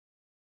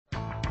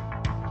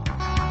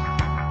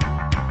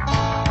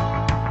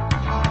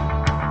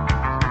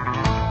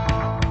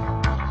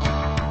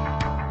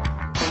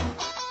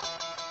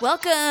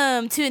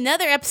Welcome to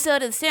another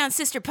episode of the Sound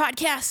Sister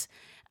Podcast.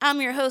 I'm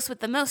your host with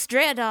the most,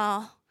 Drea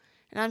Doll,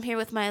 and I'm here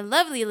with my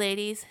lovely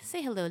ladies.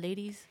 Say hello,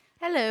 ladies.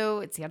 Hello,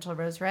 it's Angela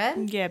Rose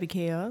Red. Gabby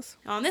Chaos.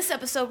 On this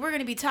episode, we're going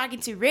to be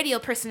talking to radio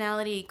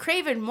personality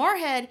Craven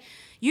Moorhead.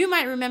 You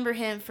might remember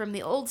him from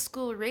the old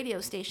school radio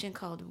station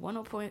called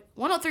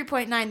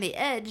 103.9 The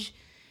Edge.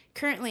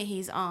 Currently,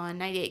 he's on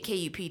 98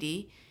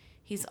 KUPD.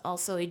 He's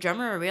also a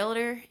drummer, a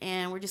realtor,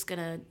 and we're just going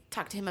to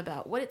talk to him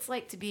about what it's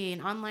like to be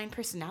an online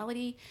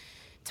personality,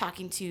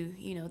 talking to,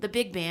 the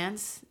big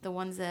bands, the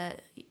ones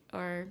that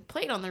are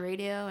played on the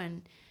radio,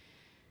 and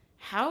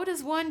how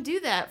does one do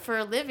that for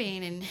a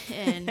living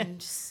and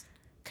just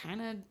kind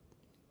of,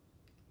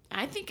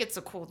 I think it's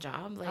a cool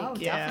job.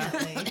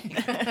 Definitely.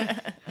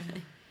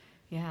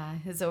 Yeah,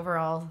 his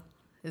overall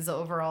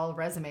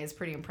resume is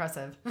pretty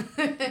impressive.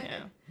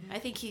 Yeah. I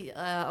think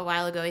a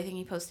while ago, I think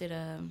he posted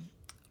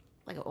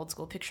like an old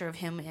school picture of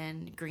him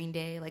and Green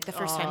Day, like the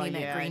first time he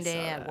met Green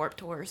Day at Warped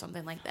Tour or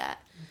something like that.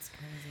 That's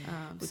crazy.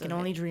 We can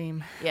only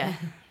dream. Yeah.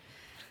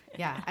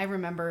 Yeah, I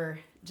remember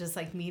just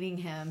like meeting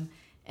him,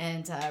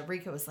 and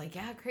Rico was like,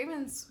 "Yeah,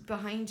 Craven's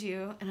behind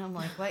you," and I'm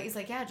like, "What?" He's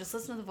like, "Yeah, just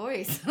listen to the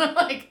voice." And I'm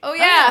like, "Oh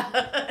yeah,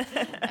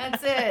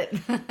 that's it."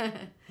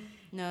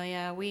 No,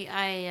 yeah,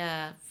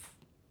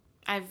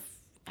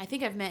 I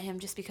think I've met him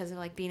just because of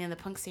like being in the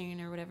punk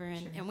scene or whatever,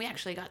 and we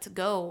actually got to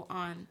go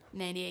on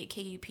 98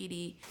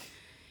 KUPD.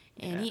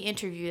 And he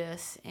interviewed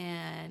us,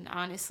 and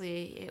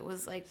honestly, it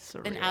was like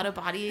an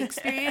out-of-body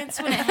experience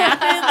when it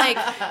happened. Like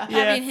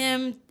having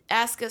him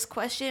ask us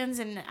questions,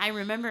 and I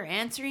remember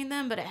answering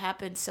them, but it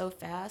happened so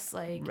fast.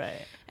 Like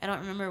I don't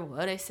remember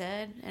what I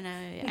said, and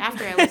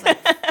after I was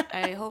like,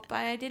 I hope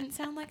I didn't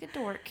sound like a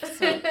dork.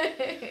 So,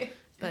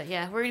 but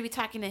yeah, we're gonna be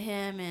talking to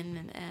him,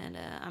 and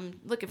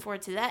I'm looking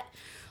forward to that.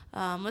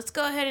 Let's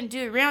go ahead and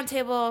do a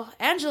roundtable.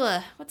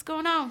 Angela, what's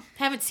going on?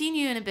 Haven't seen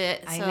you in a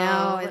bit. I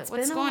know.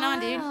 What's going on,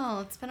 dude?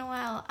 It's been a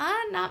while.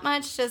 Not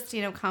much. Just,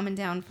 calming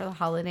down for the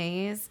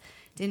holidays.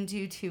 Didn't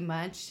do too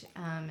much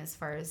as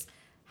far as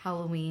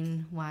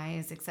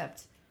Halloween-wise,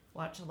 except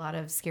watch a lot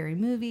of scary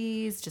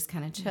movies, just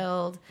kind of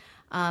chilled.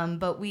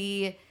 But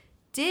we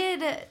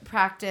did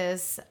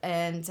practice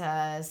and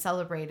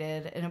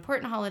celebrated an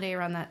important holiday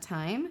around that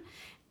time.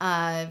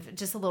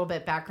 Just a little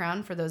bit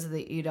background for those of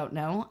you who don't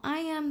know. I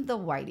am the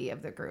whitey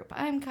of the group.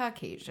 I'm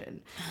Caucasian.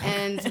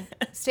 And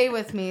stay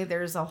with me.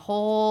 There's a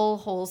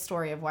whole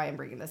story of why I'm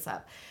bringing this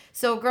up.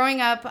 So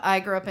growing up, I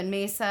grew up in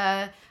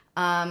Mesa.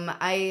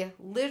 I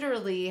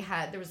literally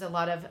there was a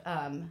lot of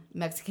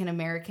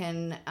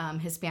Mexican-American,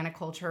 Hispanic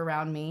culture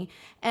around me.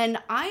 And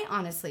I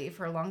honestly,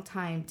 for a long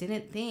time,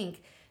 didn't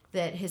think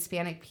that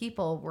Hispanic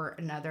people were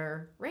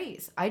another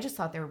race. I just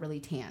thought they were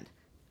really tanned.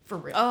 For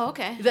real. Oh,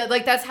 okay.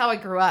 That's how I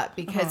grew up,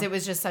 because it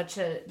was just such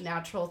a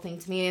natural thing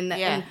to me.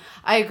 And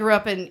I grew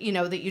up in,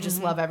 that you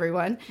just love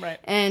everyone. Right.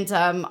 And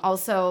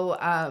also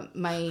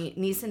my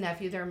niece and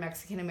nephew, they're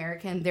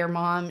Mexican-American. Their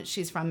mom,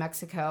 she's from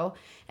Mexico.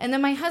 And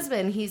then my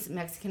husband, he's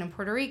Mexican and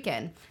Puerto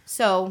Rican.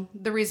 So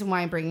the reason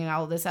why I'm bringing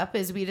all of this up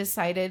is we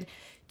decided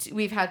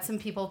we've had some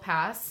people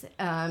pass,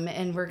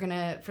 and we're going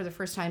to, for the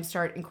first time,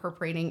 start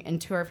incorporating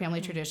into our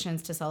family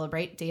traditions to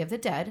celebrate Day of the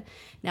Dead.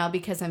 Now,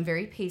 because I'm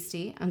very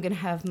pasty, I'm going to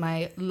have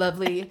my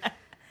lovely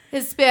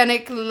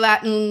Hispanic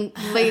Latin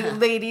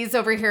ladies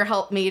over here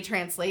help me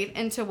translate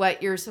into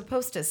what you're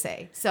supposed to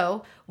say.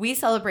 So we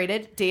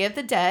celebrated Day of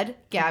the Dead,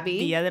 Gabby.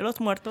 Dia de los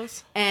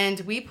Muertos. And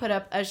we put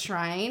up a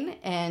shrine,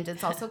 and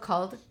it's also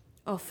called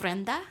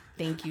Ofrenda.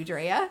 Thank you,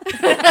 Drea.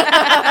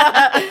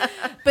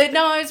 But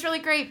no, it was really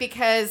great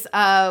because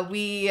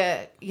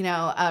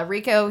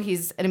Rico,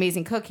 he's an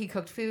amazing cook. He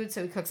cooked food,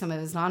 so he cooked some of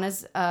his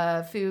Nana's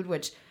food,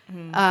 which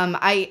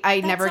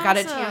I never got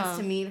a chance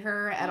to meet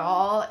her at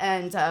all.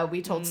 And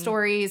we told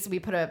stories. We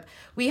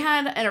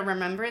had a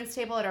remembrance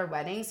table at our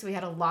wedding, so we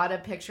had a lot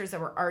of pictures that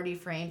were already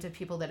framed of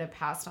people that had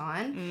passed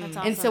on. That's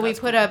awesome. And so we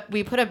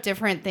put up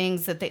different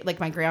things that they, like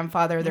my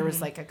grandfather, there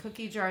was like a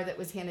cookie jar that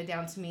was handed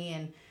down to me,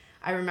 and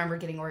I remember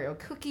getting Oreo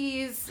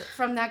cookies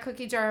from that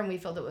cookie jar, and we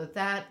filled it with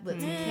that,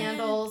 lit some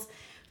candles,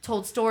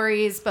 told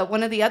stories. But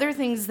one of the other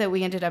things that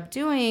we ended up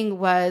doing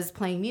was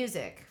playing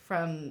music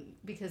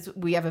because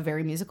we have a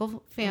very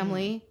musical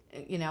family,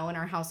 in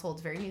our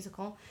household's very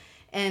musical.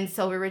 And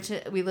so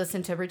we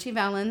listened to Richie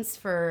Valens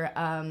for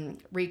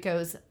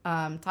Rico's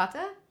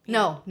Tata?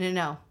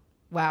 No.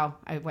 Wow,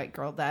 I white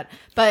girled that.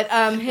 But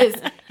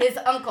his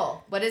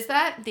uncle, what is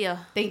that? Theo.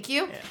 Thank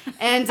you.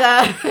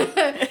 Yeah.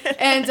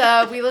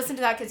 And we listened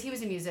to that because he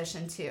was a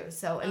musician too.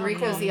 So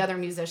Enrico's the other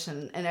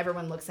musician, and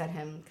everyone looks at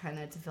him kind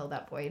of to fill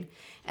that void.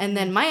 And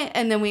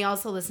then we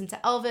also listened to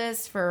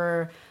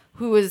Elvis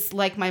who was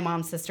like my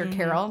mom's sister,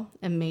 Carol.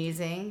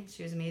 Amazing.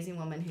 She was an amazing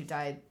woman who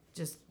died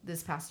just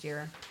this past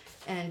year.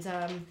 And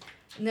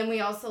then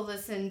we also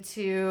listened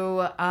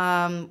to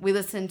Glenn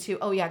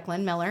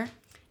Miller.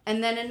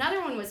 And then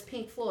another one was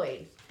Pink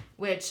Floyd,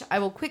 which I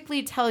will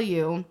quickly tell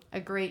you a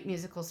great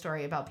musical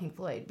story about Pink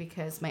Floyd,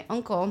 because my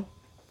uncle,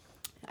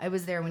 I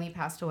was there when he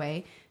passed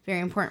away, very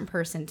important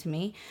person to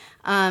me.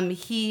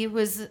 He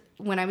was,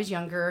 when I was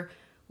younger,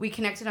 we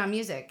connected on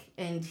music,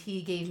 and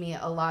he gave me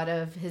a lot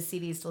of his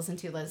CDs to listen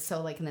to.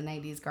 So like in the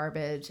 90s,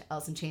 Garbage,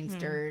 Alice in Chains,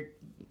 Dirt,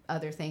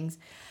 other things.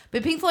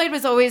 But Pink Floyd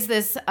was always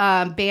this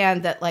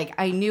band that like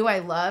I knew I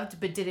loved,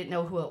 but didn't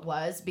know who it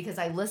was because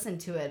I listened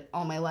to it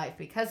all my life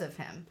because of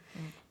him.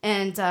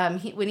 And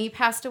when he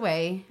passed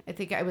away, I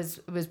think I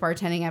was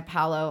bartending at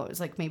Palo. It was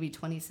like maybe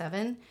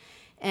 27.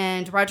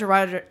 And Roger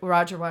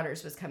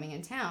Waters was coming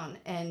in town,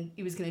 and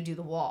he was going to do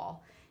The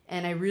Wall.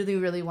 And I really,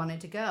 really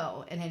wanted to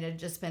go. And it had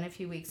just been a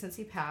few weeks since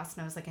he passed.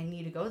 And I was like, I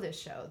need to go to this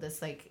show.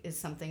 This like is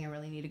something I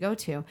really need to go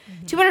to.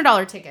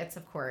 $200 tickets,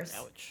 of course.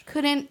 Ouch.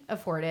 Couldn't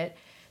afford it.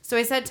 So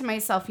I said to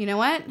myself, you know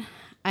what?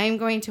 I am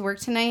going to work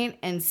tonight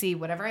and see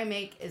whatever I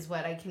make is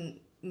what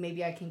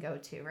maybe I can go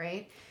to,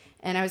 right?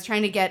 And I was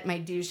trying to get my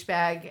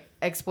douchebag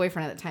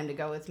ex-boyfriend at the time to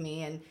go with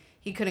me, and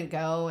he couldn't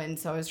go. And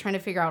so I was trying to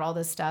figure out all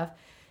this stuff.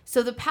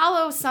 So the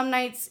Palo, some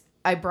nights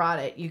I brought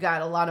it. You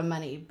got a lot of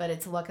money, but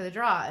it's a luck of the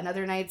draw. And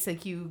other nights,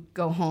 like you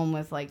go home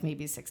with like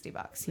maybe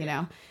 $60, you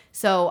know?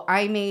 So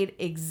I made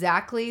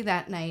exactly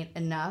that night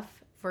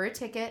enough for a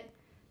ticket,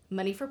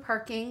 money for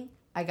parking.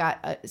 I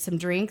got some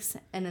drinks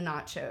and a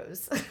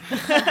nachos.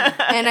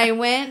 And I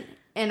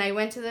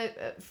went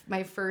to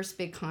my first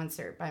big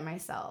concert by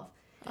myself.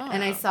 Oh.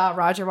 And I saw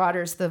Roger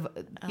Waters, The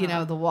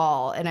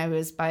Wall, and I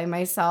was by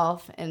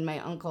myself, and my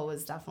uncle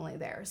was definitely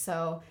there.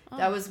 So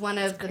that was one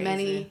of the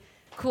many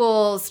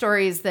cool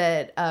stories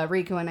that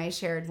Rico and I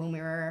shared when we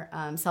were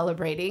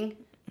celebrating.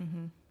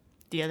 Mm-hmm.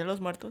 Dia de los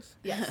Muertos.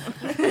 Yes.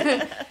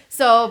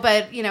 So,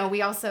 but, you know,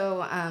 we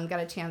also got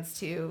a chance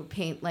to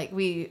paint, like,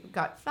 we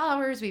got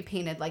flowers, we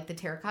painted, like, the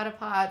terracotta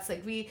pots.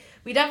 Like, we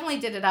definitely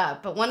did it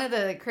up. But one of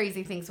the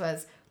crazy things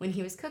was when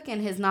he was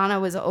cooking, his Nana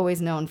was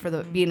always known for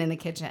being in the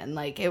kitchen.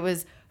 Like, it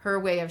was her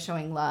way of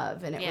showing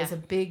love, and it was a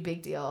big,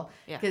 big deal.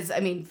 Because, I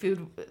mean,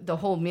 food, the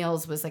whole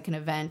meals was like an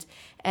event,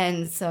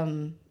 and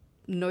some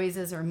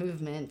noises or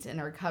movement in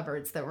our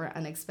cupboards that were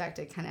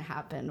unexpected kind of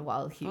happened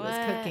while he was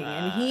cooking.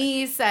 And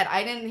he said,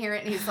 I didn't hear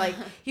it, and he's like,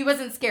 he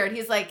wasn't scared.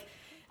 He's like,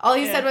 all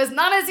he said was,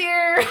 Nana's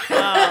here.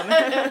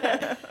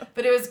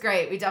 But it was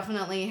great. We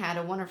definitely had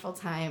a wonderful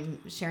time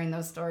sharing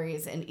those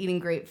stories and eating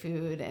great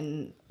food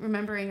and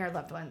remembering our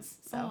loved ones.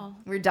 So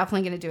we're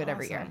definitely going to do it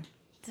every year.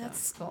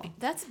 That's cool.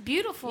 That's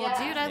beautiful, dude.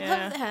 I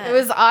love that. It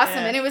was awesome,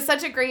 and it was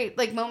such a great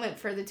like moment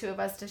for the two of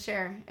us to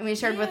share. And we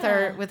shared with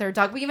our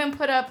dog. We even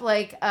put up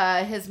like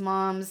his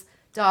mom's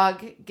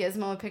dog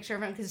Gizmo, a picture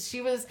of him because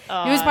he was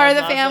part of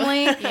the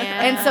family,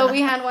 and so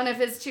we had one of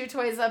his chew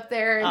toys up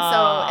there, and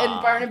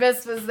and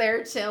Barnabas was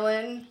there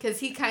chilling because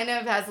he kind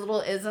of has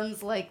little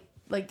isms like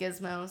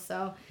Gizmo.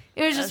 So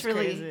it was just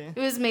really crazy. It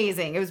was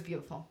amazing. It was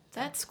beautiful.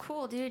 That's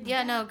cool, dude.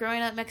 Yeah, no,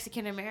 growing up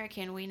Mexican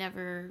American, we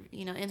never,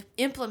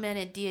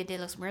 implemented Dia de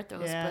los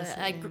Muertos.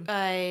 Yeah, but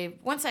I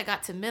once I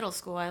got to middle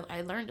school,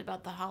 I learned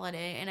about the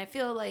holiday, and I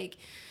feel like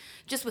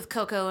just with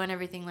Coco and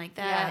everything like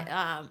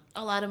that,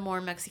 a lot of more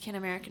Mexican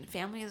American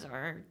families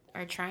are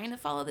trying to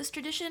follow this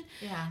tradition.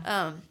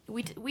 Yeah.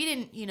 We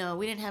didn't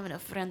have an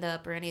ofrenda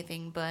up or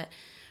anything, but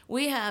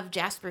we have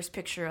Jasper's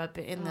picture up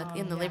in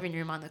the living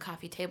room on the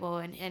coffee table,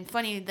 and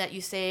funny that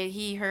you say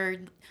he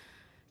heard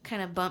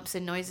kind of bumps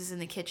and noises in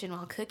the kitchen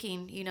while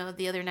cooking.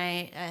 The other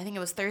night, I think it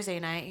was Thursday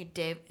night,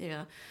 Dave,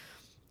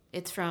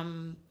 it's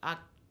from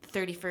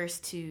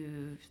 31st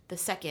to the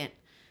 2nd,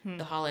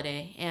 the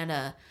holiday.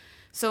 And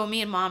so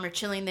me and Mom are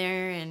chilling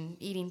there and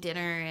eating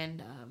dinner,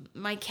 and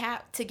my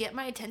cat, to get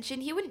my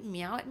attention, he wouldn't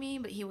meow at me,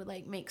 but he would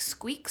like make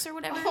squeaks or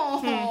whatever.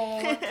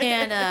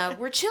 And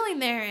we're chilling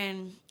there,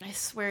 and I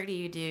swear to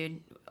you, dude,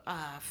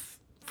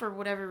 for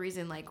whatever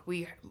reason, like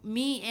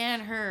me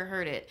and her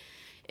heard it.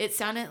 It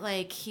sounded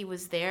like he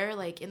was there,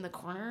 like in the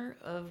corner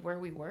of where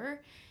we were,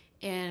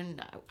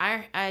 and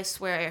I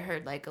swear I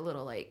heard like a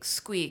little like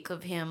squeak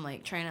of him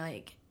like trying to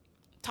like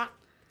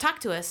talk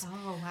to us.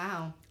 Oh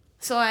wow!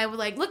 So I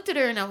like looked at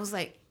her and I was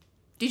like,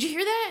 "Did you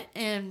hear that?"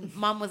 And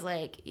Mom was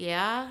like,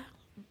 "Yeah,"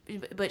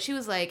 but she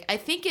was like, "I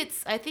think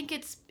it's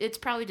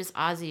probably just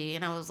Ozzy,"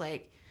 and I was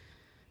like,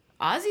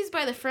 "Ozzy's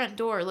by the front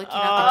door looking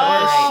out the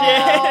door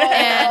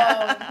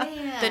right now,"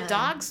 and the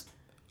dog's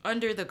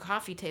under the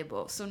coffee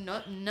table, so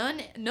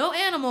no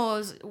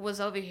animal was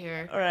over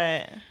here.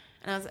 Right.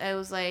 And I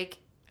was like,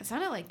 it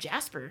sounded like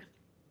Jasper,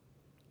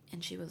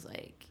 and she was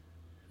like,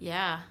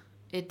 yeah,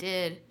 it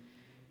did.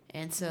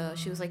 And so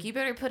she was like, you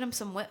better put him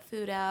some wet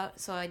food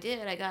out. So I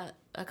did. I got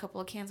a couple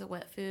of cans of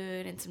wet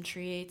food and some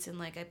treats, and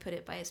like I put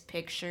it by his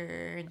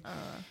picture,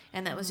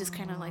 and that was just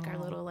kind of like our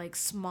little like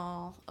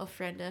small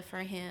ofrenda for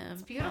him.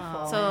 It's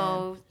beautiful.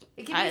 So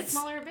it can be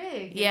small or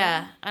big.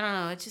 Yeah, I don't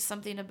know. It's just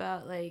something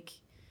about like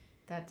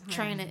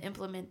trying to time.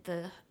 implement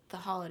the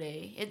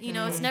holiday.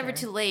 It's never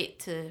too late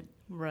to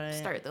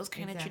start those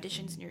kind of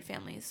traditions in your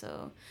family.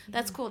 So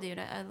that's cool, dude.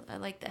 I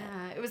like that.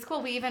 Yeah, it was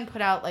cool. We even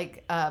put out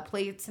like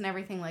plates and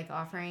everything, like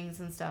offerings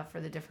and stuff for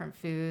the different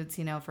foods,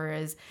 for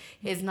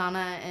his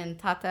Nana and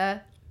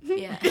Tata.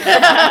 Yeah.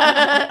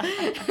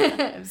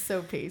 I'm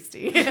so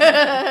pasty.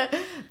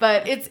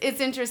 But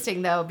it's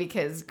interesting though,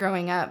 because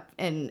growing up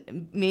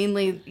and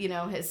mainly,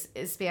 his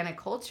Hispanic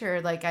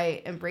culture, like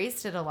I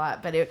embraced it a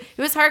lot, but it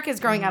was hard because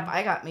growing up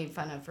I got made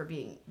fun of for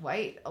being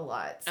white a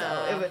lot.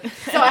 So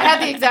so I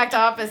had the exact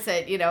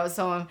opposite,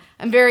 so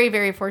I'm very,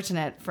 very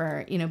fortunate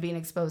for, being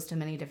exposed to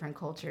many different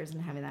cultures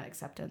and having that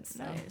acceptance.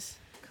 So. Nice.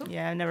 Cool.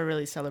 Yeah, I never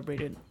really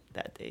celebrated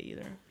that day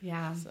either.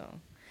 Yeah. So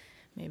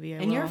maybe I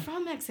will. And you're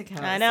from Mexico.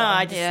 I know.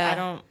 So. I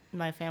don't.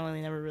 My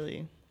family never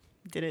really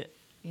did it.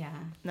 Yeah.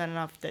 Not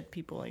enough dead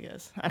people, I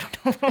guess. I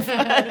don't know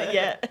about it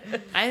yet.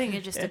 I think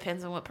it just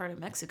depends on what part of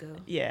Mexico.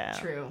 Yeah.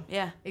 True.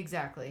 Yeah.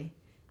 Exactly.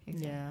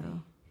 Yeah.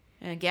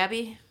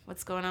 Gabby,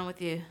 what's going on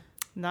with you?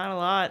 Not a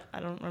lot. I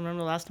don't remember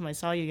the last time I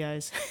saw you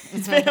guys.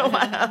 It's been a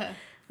while.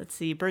 Let's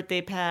see.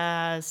 Birthday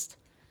passed.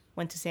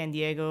 Went to San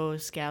Diego.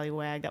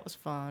 Scallywag. That was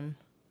fun.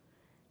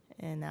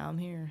 And now I'm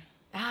here.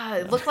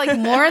 It looked like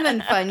more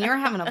than fun. You were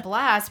having a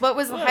blast. What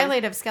was the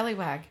highlight of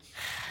Scallywag?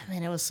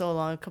 Man, it was so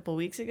long. A couple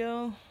weeks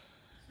ago.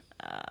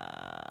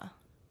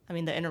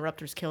 The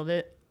Interrupters killed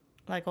it,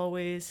 like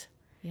always.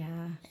 Yeah.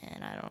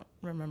 And I don't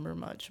remember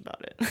much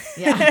about it.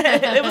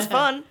 Yeah. It was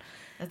fun.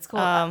 That's cool.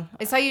 I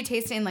saw you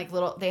tasting like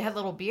they had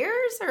little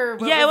beers or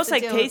what yeah, it was the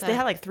like deal with taste. They that?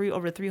 had like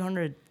over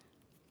 300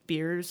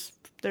 beers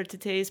there to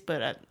taste,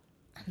 but I'm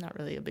not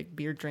really a big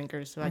beer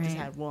drinker, so I just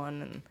Right. had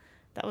one, and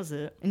that was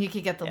it. And you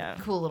could get the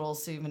cool little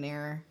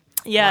souvenir.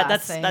 Yeah,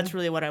 glass thing. that's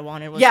really what I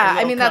wanted. Was Yeah,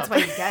 the little that's cup.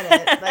 why you get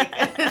it. Like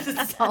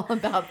it's all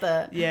about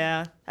the.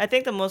 Yeah, I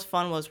think the most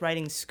fun was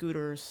riding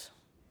scooters,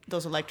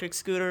 those electric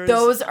scooters.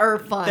 Those are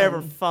fun. They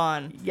were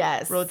fun.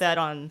 Yes. Rode that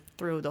on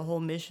through the whole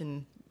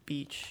Mission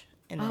Beach,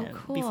 and then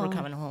cool. before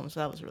coming home, so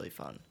that was really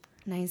fun.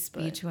 Nice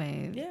beach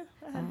wave. Yeah,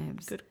 I had a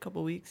vibes. good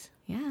couple weeks.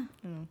 Yeah.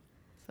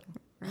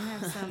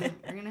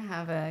 We're gonna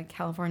have a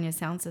California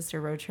Sound Sister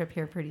road trip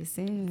here pretty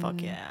soon.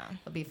 Fuck yeah.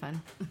 It'll be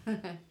fun.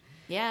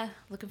 Yeah,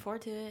 looking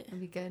forward to it. It'll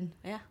be good.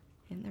 Yeah.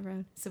 Hitting the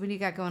road. So what do you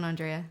got going,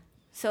 Andrea?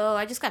 So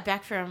I just got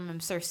back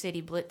from Surf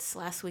City Blitz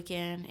last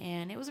weekend,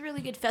 and it was a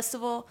really good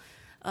festival.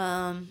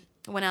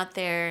 Went out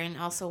there and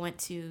also went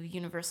to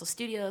Universal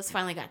Studios.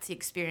 Finally got to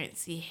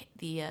experience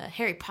the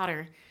Harry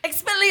Potter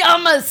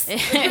Expelliarmus!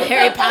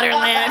 Harry Potter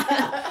land.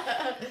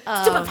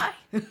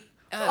 Stupefy!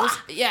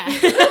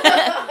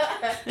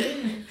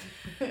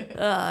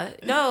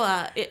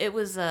 It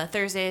was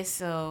Thursday,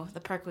 so the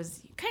park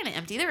was kind of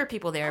empty. There were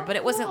people there, but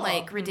it wasn't cool.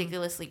 like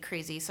ridiculously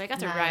crazy. So I got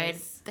to ride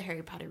Nice. the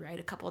Harry Potter ride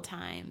a couple of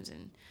times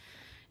and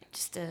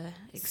just So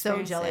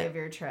experience jelly it. of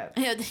your trip.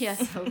 Yeah.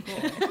 So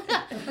cool.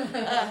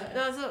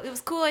 It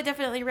was cool. I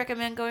definitely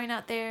recommend going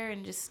out there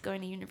and just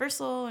going to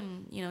Universal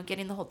and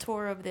getting the whole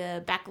tour of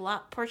the back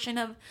lot portion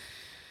of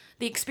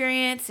the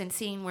experience and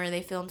seeing where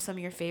they filmed some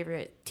of your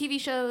favorite TV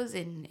shows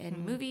and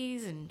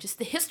movies and just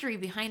the history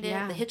behind it.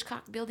 Yeah. The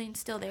Hitchcock building's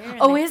still there.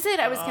 and Oh, they- is it?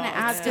 I was going to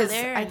ask still because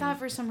there I and- thought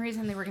for some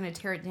reason they were going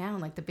to tear it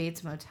down, like the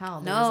Bates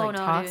Motel. There No, was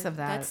no, talks dude, of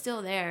that. That's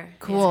still there.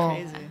 Cool.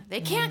 It's crazy.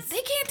 They can't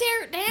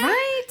tear it down.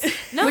 Right?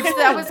 No. Which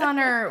that was on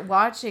our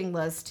watching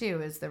list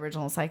too, is the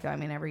original Psycho. I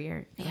mean, every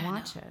year you Yeah,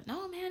 watch no. it.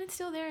 No, man, it's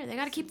still there. They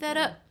got to keep that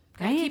up.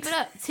 Gotta Right? keep it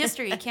up. It's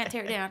history. You can't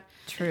tear it down.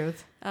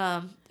 Truth.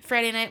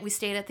 Friday night, we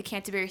stayed at the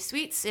Canterbury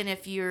Suites, and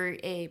if you're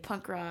a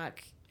punk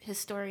rock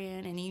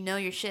historian and you know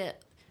your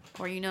shit,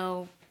 or you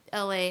know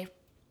LA,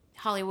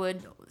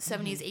 Hollywood,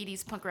 70s,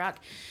 80s punk rock,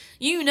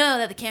 you know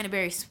that the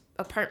Canterbury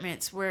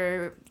apartments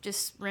were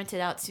just rented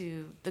out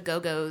to the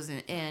Go-Go's,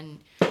 and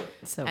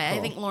So I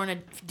cool. think Lorna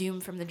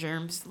Doom from the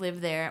Germs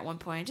lived there at one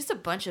point. Just a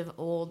bunch of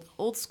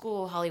old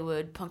school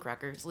Hollywood punk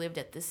rockers lived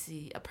at this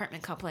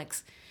apartment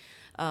complex.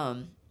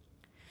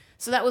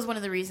 So that was one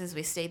of the reasons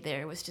we stayed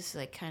there, was just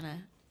like kind of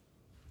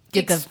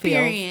Get the feel.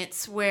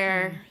 experience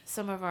where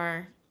some of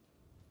our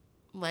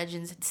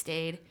legends had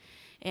stayed.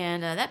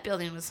 And that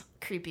building was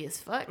creepy as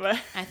fuck. What?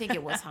 I think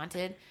it was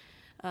haunted.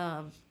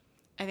 I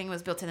think it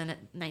was built in the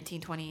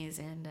 1920s.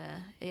 And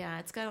yeah,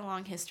 it's got a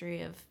long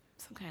history of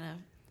some kind of...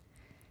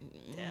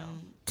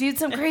 Dude,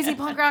 some crazy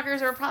punk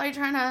rockers are probably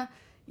trying to,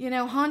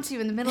 haunt you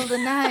in the middle of the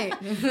night.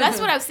 That's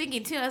what I was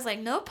thinking too. I was like,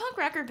 no punk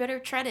rocker better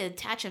try to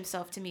attach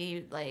himself to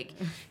me, like,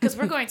 because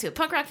we're going to a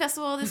punk rock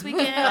festival this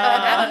weekend. And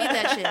I don't need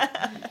that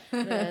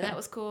shit. That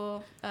was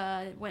cool.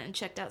 Went and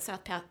checked out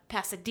South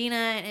Pasadena,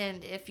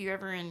 and if you're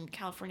ever in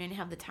California and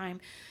have the time,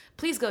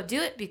 please go do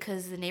it,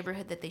 because the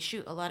neighborhood that they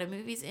shoot a lot of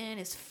movies in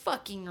is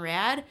fucking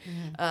rad.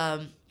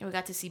 We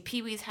got to see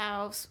Pee-wee's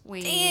house.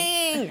 We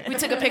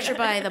took a picture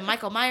by the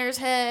Michael Myers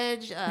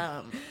hedge.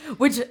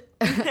 Which,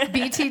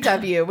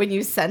 BTW, when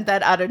you sent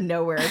that out of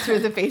nowhere through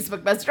the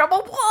Facebook message, I'm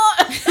like,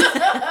 what?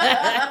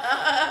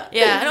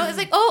 Yeah, and I was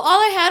like, oh, all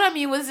I had on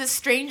me was this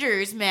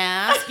stranger's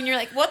mask. And you're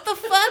like, what the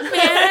fuck,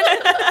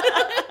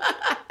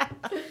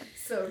 man?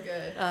 So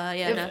good.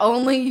 Yeah, If no.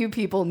 only you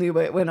people knew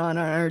what went on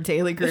our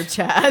daily group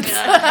chats.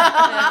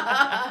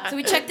 So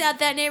we checked out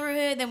that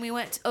neighborhood. Then we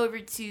went over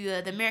to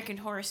the American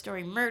Horror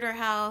Story Murder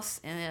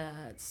House. And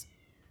it's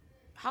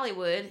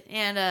Hollywood.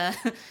 And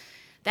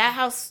that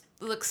house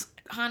looks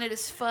haunted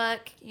as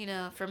fuck.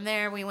 From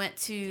there, we went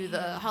to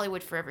the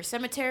Hollywood Forever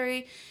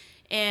Cemetery.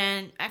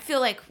 And I feel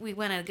like we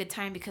went at a good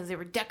time because they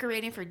were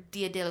decorating for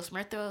Dia de los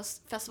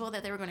Muertos festival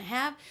that they were going to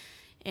have.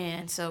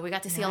 And so we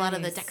got to see a lot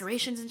of the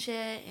decorations and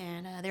shit.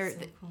 And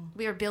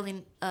we were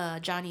building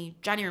Johnny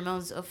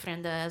Ramon's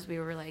ofrenda as we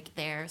were like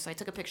there. So I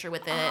took a picture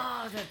with it.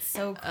 Oh, that's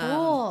so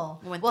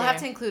cool. We'll have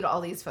to include all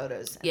these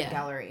photos in the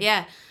gallery.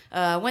 Yeah.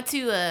 Went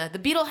to the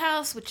Beetle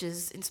House, which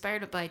is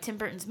inspired by Tim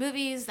Burton's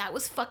movies. That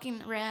was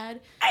fucking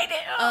rad. I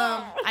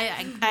know.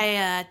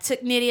 I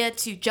took Nydia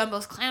to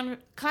Jumbo's Clown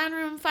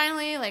Room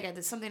finally. Like,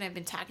 it's something I've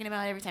been talking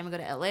about every time I go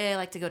to LA. I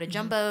like to go to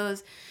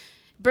Jumbo's.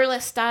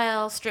 Burlesque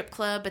style strip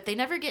club, but they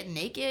never get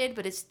naked,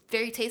 but it's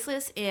very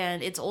tasteless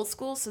and it's old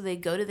school, so they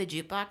go to the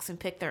jukebox and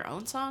pick their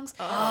own songs.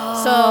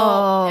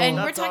 And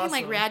we're talking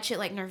like rad shit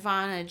like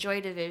Nirvana,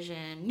 Joy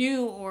Division,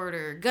 New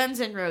Order,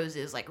 Guns N'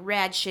 Roses, like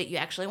rad shit you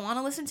actually want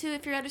to listen to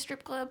if you're at a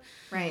strip club.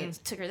 Right.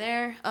 Took her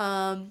there.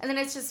 And then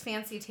it's just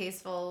fancy,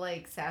 tasteful,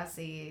 like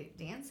sassy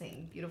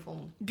dancing,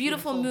 beautiful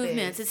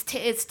movements.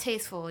 It's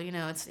tasteful, you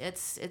know.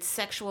 It's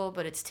sexual,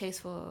 but it's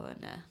tasteful,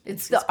 and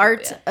it's the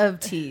art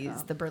of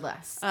tease, the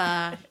burlesque.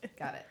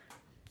 Got it.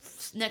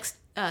 Next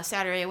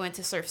Saturday, I went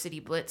to Surf City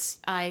Blitz.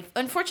 I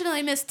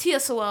unfortunately missed Tia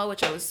Sowell,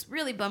 which I was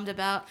really bummed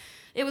about.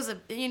 It was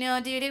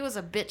it was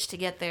a bitch to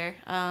get there.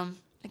 I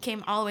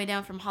came all the way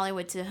down from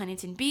Hollywood to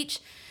Huntington Beach,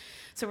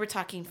 so we're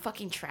talking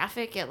fucking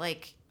traffic at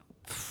like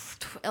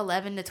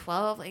 11 to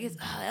 12. Like,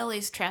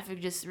 LA's traffic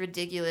just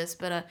ridiculous.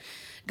 But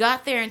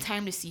got there in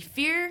time to see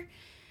Fear.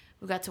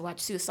 We got to watch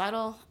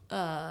Suicidal,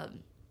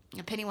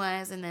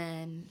 Pennywise, and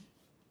then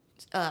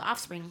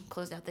Offspring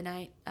closed out the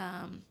night.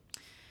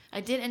 I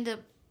did end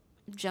up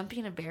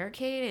jumping a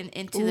barricade and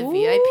into the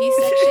VIP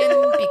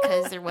section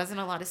because there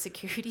wasn't a lot of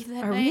security that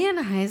night. Are we in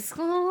high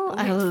school?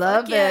 I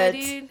love it.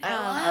 Dude.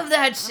 I love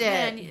that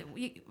shit.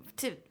 Man,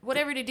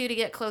 whatever to do to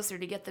get closer,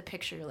 to get the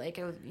picture. Like,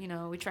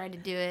 we tried to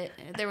do it.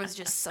 There was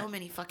just so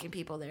many fucking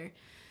people there.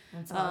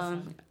 That's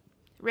awesome.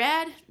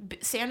 Rad.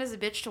 Santa's a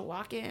bitch to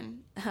walk in,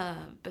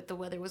 but the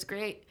weather was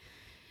great.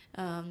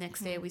 Next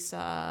day we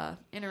saw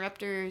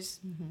Interrupters.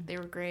 They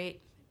were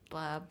great.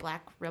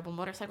 Black Rebel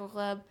Motorcycle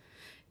Club.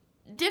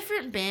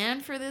 Different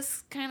band for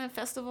this kind of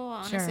festival.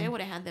 Honestly, sure. I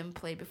would have had them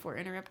play before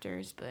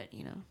Interrupters, but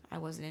I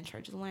wasn't in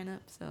charge of the lineup,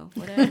 so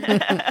whatever.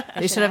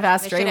 They should have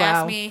asked Stray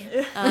Wow. Me.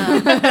 We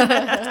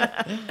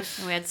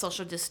had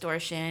Social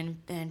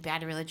Distortion, and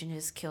Bad Religion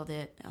just killed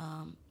it.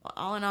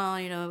 All in all,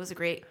 it was a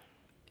great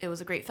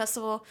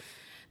festival.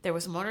 There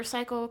was a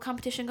motorcycle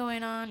competition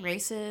going on,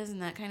 races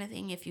and that kind of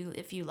thing. If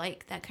you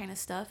like that kind of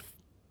stuff.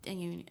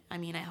 And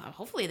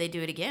hopefully they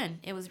do it again.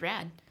 It was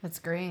rad. That's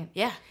great.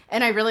 Yeah.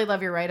 And I really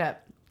love your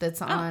write-up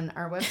that's on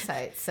our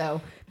website.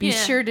 So be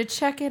sure to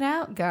check it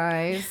out,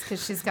 guys,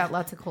 because she's got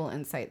lots of cool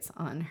insights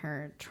on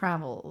her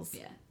travels.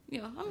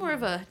 Yeah. I'm more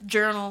of a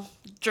journal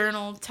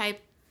type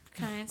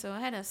kind, so I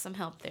had some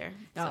help there.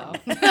 So.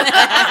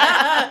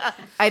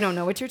 I don't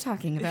know what you're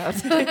talking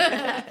about.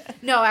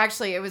 No,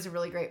 actually, it was a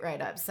really great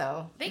write-up.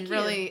 So Thank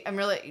you. I'm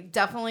really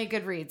definitely a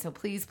good read. So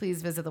please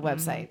visit the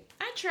website.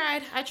 I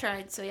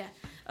tried. So yeah.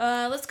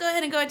 Let's go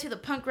ahead and go into the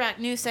punk rock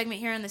news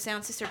segment here on the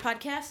Sound Sister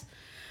podcast.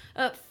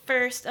 Up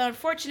first,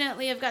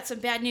 unfortunately, I've got some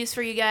bad news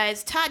for you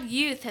guys. Todd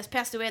Youth has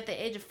passed away at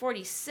the age of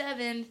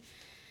 47.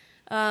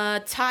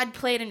 Todd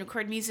played and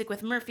recorded music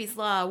with Murphy's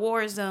Law,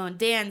 Warzone,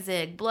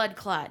 Danzig, Blood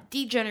Clot,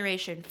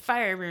 Degeneration,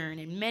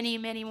 Fireburn, and many,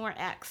 many more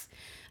acts.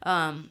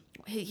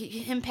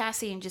 Him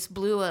passing just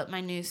blew up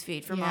my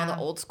newsfeed from all the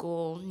old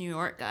school New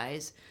York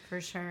guys. For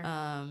sure.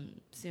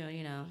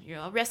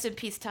 So, rest in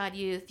peace, Todd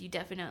Youth. You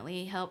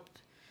definitely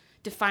helped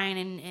define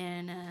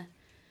and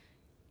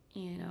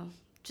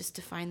just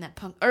define that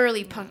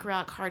early punk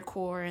rock,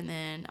 hardcore, and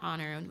then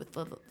honor with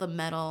the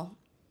metal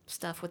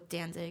stuff with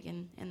Danzig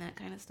and that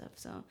kind of stuff.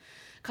 So,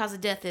 cause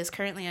of death is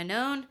currently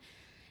unknown.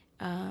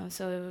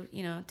 So,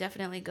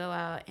 definitely go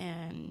out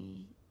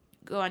and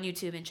go on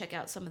YouTube and check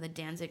out some of the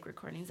Danzig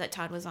recordings that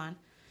Todd was on.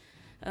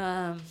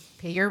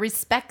 Pay your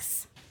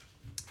respects.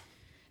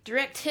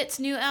 Direct Hits'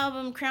 new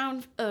album,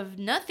 Crown of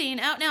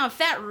Nothing, out now on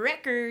Fat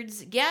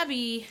Records.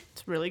 Gabby.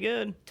 It's really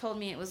good. Told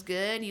me it was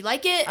good. You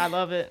like it? I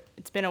love it.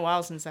 It's been a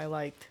while since I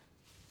liked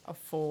a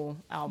full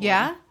album.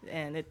 Yeah?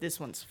 And this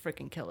one's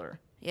freaking killer.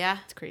 Yeah?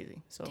 It's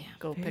crazy. So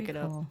go pick it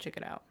up. Check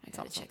it out. I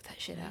gotta check that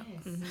shit out.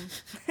 Nice.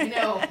 Mm-hmm. I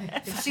know.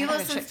 If she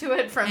listens to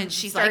it from and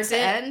she start to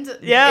end,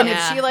 and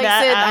if she likes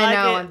that, it, I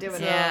know like I'm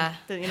doing it. Yeah.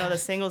 The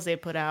singles they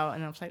put out,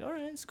 and I was like, all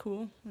right, it's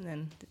cool. And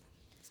then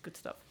it's good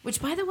stuff.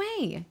 Which, by the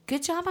way,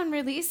 good job on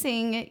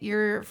releasing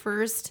your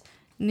first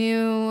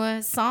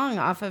new song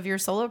off of your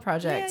solo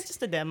project. Yeah, it's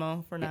just a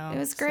demo for now. It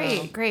was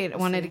great. Great. I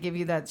wanted to give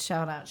you that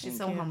shout out. She's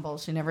so humble.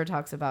 She never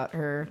talks about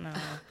her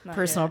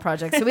personal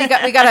projects. So we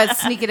got to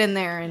sneak it in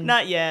there. And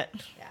not yet.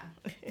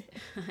 Yeah.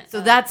 So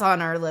that's on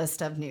our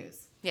list of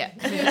news. Yeah.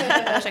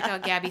 Check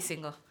out Gabby's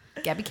single.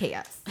 Gabby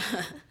Chaos.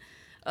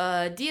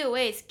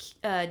 DOA's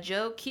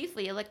Joe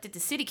Keithley elected to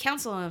city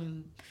council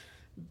in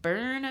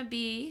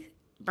Burnaby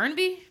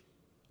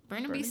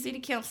City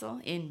Council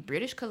in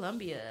British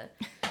Columbia.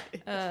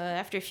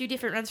 After a few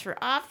different runs for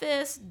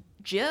office,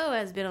 Joe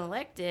has been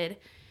elected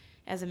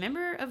as a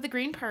member of the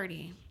Green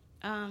Party.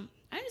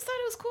 I just thought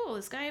it was cool.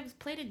 This guy was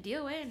played in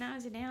DOA, and now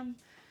he's a damn.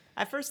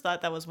 I first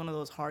thought that was one of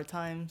those hard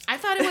times. I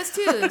thought it was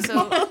too.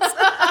 So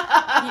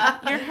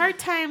your hard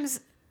times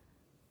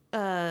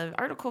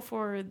article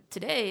for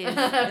today.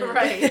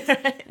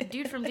 Right. A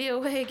dude from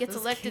DOA gets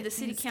elected to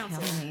city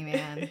council. Killing me,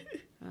 man.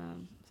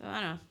 So I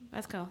don't know.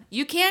 That's cool.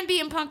 You can be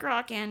in punk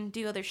rock and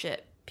do other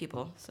shit,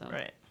 people. So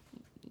Right.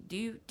 do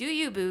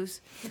you,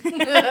 booze?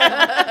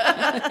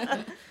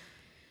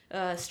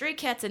 Stray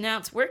Cats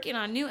announced working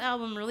on new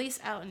album release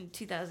out in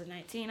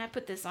 2019. I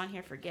put this on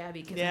here for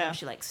Gabby because I know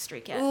she likes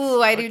Stray Cats.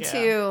 Ooh, I do Fuck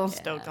yeah. too.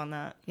 Stoked on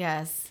that.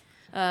 Yes.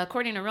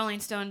 According to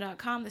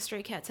RollingStone.com, the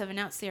Stray Cats have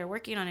announced they are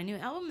working on a new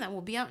album that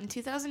will be out in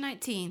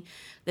 2019.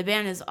 The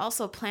band is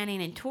also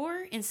planning a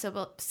tour in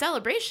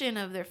celebration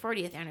of their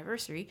 40th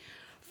anniversary.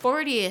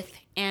 40th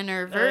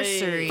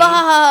anniversary. Hey.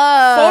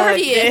 Fuck!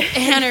 40th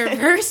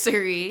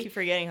anniversary. Keep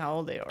forgetting how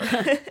old they are.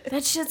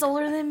 That shit's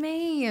older than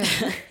me.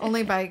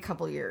 Only by a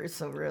couple years,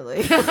 so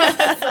really.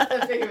 That's not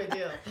that big of a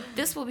deal.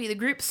 This will be the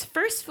group's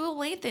first full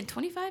length in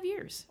 25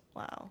 years,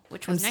 Wow.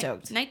 which was I'm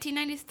stoked.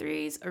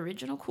 1993's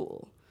Original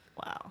Cool.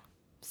 Wow.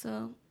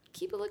 So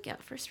keep a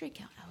lookout for a Stray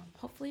Cat album.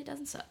 Hopefully it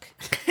doesn't suck.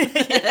 And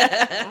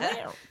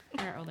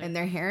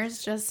their hair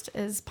is just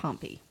as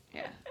pompy.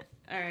 Yeah.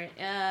 All right.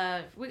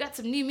 We got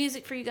some new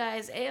music for you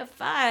guys.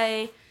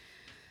 AFI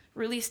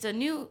released a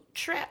new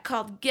track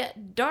called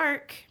Get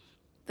Dark.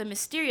 The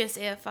mysterious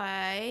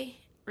AFI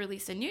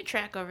released a new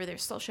track over their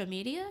social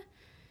media,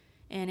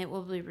 and it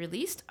will be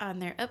released on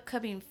their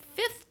upcoming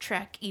 5th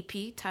track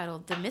EP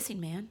titled The Missing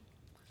Man.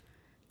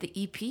 The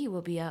EP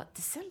will be out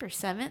December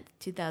 7th,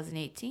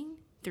 2018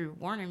 through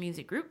Warner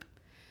Music Group.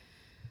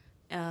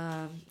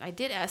 I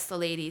did ask the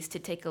ladies to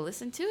take a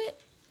listen to it.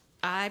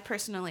 I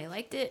personally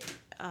liked it.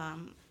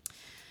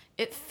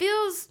 It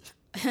feels,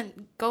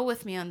 and go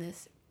with me on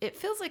this, it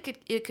feels like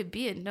it could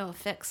be a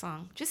NoFX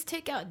song. Just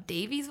take out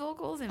Davey's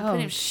vocals and put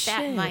in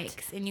fat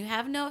mics, and you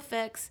have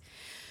NoFX.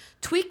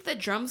 Tweak the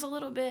drums a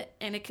little bit,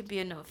 and it could be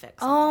a NoFX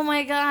song. Oh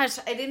my gosh,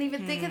 I didn't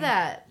even think of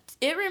that.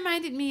 It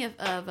reminded me of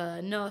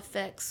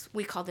NoFX.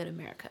 We called it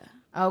America.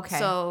 Okay.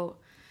 So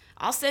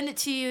I'll send it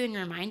to you and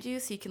remind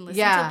you so you can listen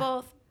Yeah. to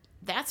both.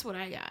 That's what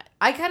I got.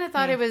 I kind of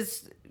thought it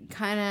was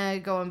kind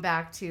of going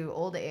back to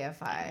old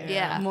AFI.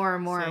 Yeah. More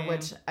and more, Same.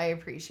 which I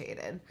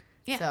appreciated.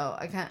 Yeah. So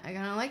I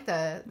kind of like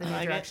the new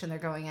like it. direction they're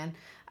going in.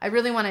 I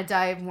really want to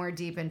dive more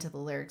deep into the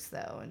lyrics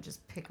though, and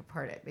just pick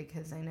apart it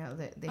because I know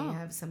that they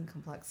have some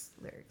complex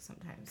lyrics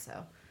sometimes.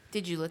 So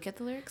Did you look at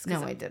the lyrics?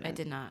 'Cause no, I didn't. I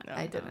did not.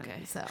 I didn't.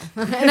 Okay. So,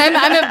 and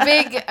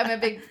I'm a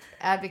big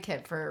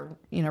advocate for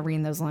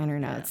reading those liner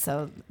notes.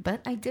 So, but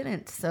I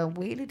didn't. So,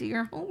 way to do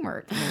your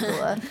homework,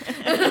 Nicola.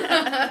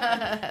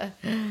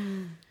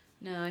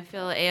 No, I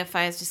feel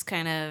AFI has just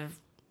kind of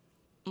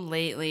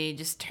lately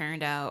just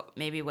turned out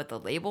maybe what the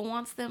label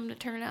wants them to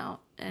turn out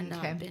and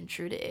Okay. not been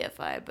true to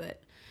AFI.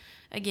 But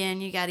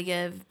again, you got to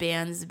give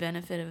bands the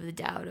benefit of the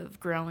doubt of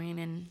growing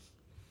and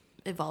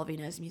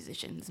evolving as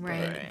musicians.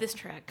 Right. But this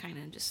track kind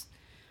of just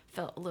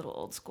felt a little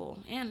old school.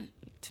 And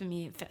to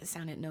me, it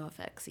sounded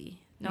NoFX-y.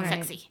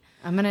 NoFX-y.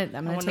 I'm gonna I take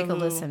wonder a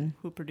listen.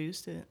 Who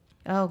produced it?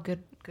 Oh,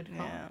 good call.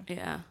 Yeah.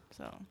 Yeah.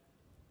 So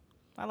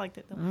I liked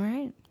it though. All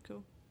right.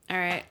 Cool. All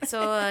right.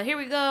 So here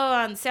we go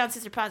on Sound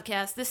Sister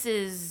Podcast. This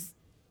is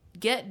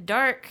Get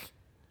Dark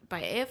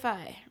by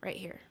AFI right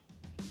here.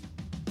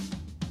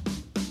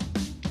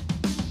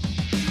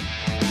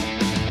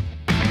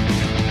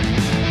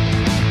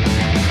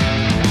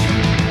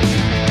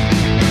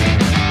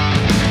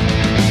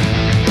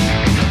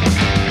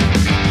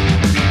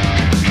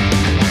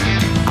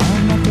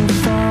 I'm not the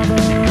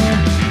father,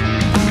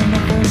 I'm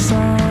not the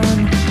son.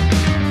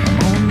 I'm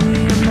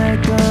only a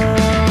maker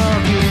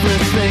of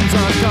useless things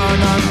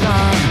undone.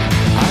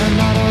 I'm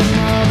not a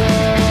mother,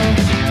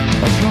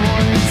 a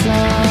born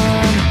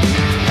son.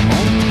 I'm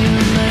only a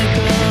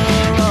maker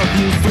of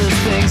useless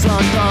things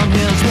undone.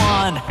 Here's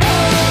one.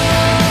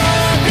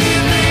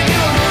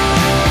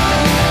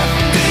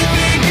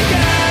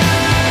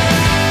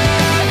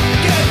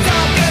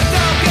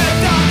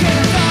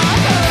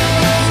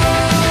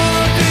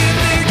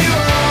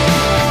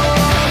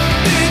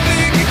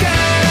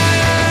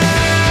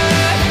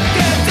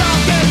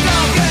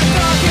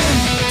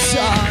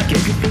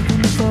 Gave you faith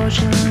in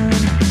devotion,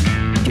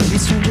 gave you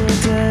stranger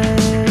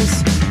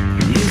days.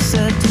 You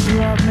said to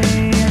love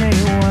me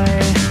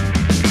anyway.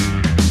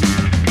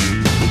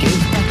 You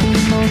gave back the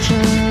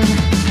emotion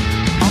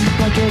on the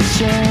blank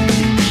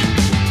exchange.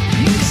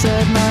 You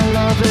said my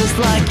love is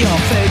like your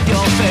faith,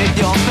 your faith,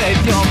 your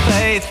faith, your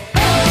faith.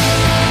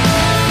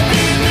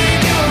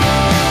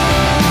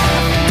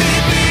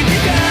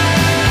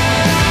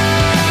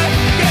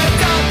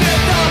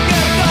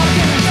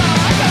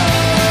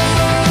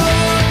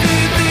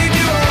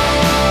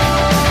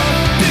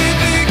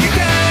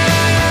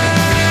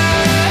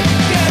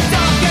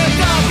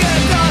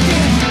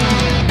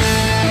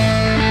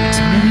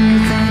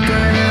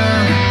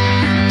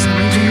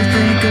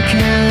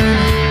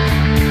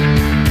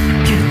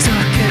 Get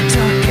dark, get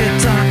dark, get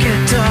dark,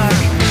 get dark.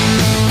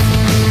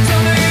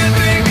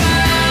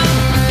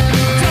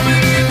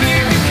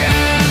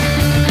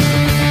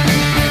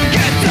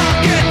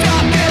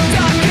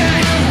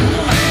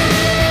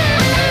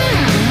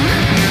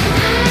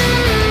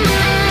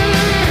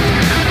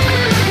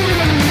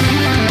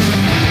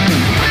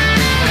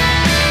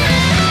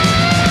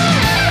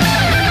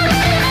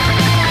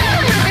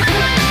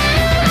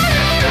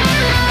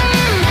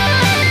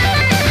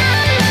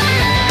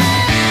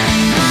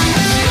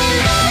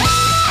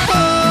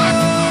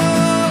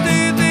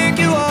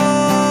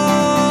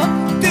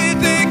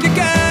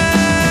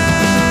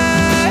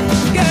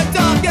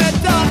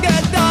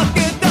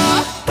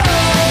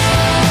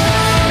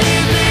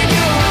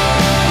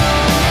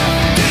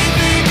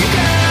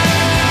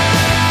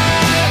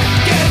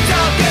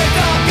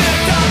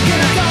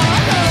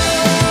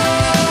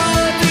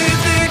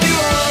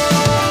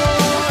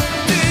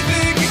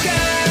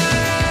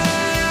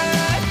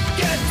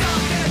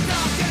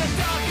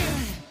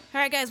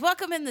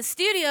 welcome in the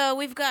studio.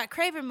 We've got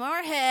Craven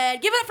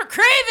Moorhead. Give it up for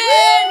Craven!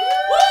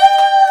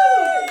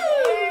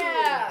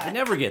 I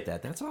never get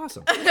that. That's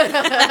awesome.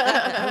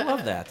 I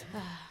love that.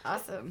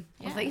 Awesome.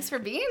 Well, thanks for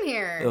being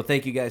here. Well,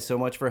 thank you guys so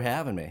much for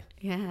having me.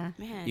 Yeah.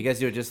 Man. You guys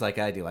do it just like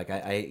I do. Like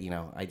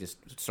I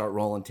just start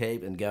rolling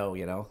tape and go.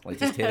 Like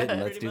just hit it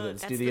and let's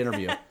do the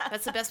interview.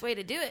 That's the best way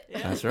to do it.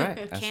 That's right.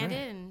 That's Candid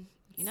right. and,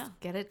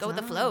 Get it go with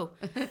the done. flow.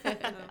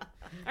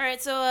 All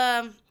right,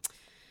 so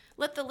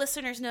let the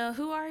listeners know,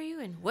 who are you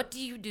and what do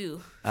you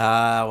do?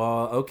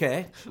 Well,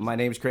 okay. My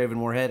name's Craven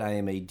Moorhead. I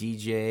am a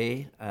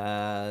DJ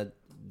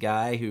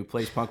guy who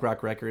plays punk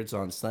rock records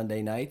on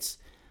Sunday nights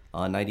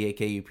on 98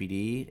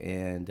 KUPD,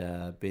 and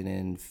been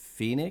in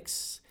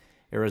Phoenix,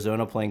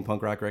 Arizona, playing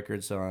punk rock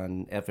records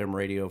on FM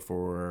radio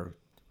for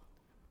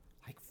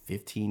like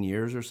 15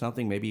 years or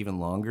something, maybe even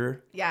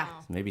longer. Yeah.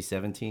 Maybe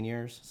 17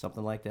 years,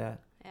 something like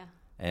that. Yeah.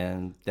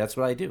 And that's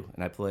what I do.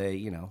 And I play,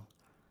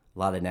 a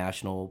lot of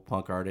national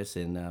punk artists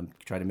and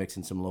try to mix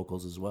in some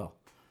locals as well.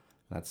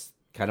 That's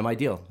kind of my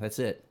deal. That's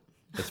it.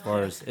 As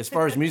far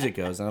as music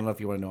goes. I don't know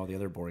if you want to know all the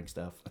other boring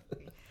stuff.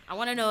 I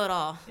want to know it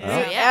all.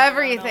 Yeah. So, yeah.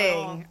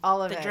 Everything.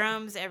 All of The it.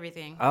 drums,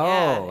 everything.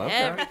 Oh, yeah, okay.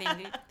 everything,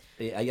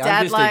 dude. I'm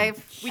Dad just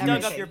life. We huge,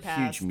 dug up your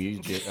past. huge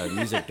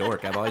music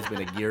dork. I've always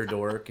been a gear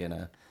dork,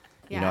 and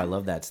Yeah. I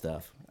love that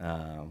stuff.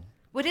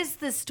 What is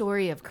the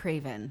story of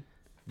Craven?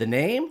 The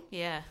name?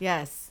 Yeah.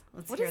 Yes.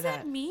 Let's What hear does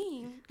that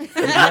mean?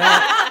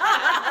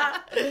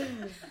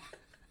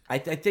 I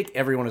think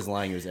everyone is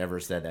lying who's ever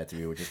said that to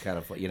me, which is kind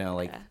of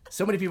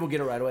so many people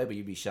get it right away, but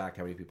you'd be shocked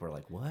how many people are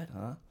like, "What?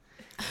 Huh?"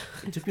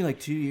 It took me like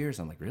 2 years.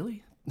 I'm like,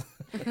 really?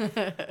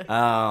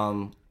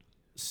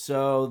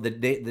 So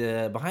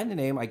the behind the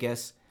name, I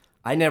guess,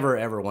 I never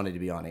ever wanted to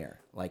be on air.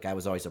 Like I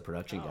was always a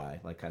production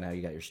guy, like kind of how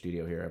you got your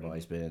studio here. I've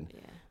always been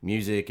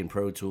music and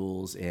Pro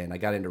Tools, and I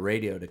got into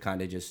radio to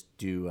kind of just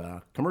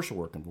do commercial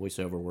work and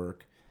voiceover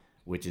work,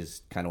 which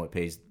is kind of what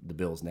pays the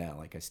bills now.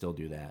 Like I still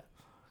do that.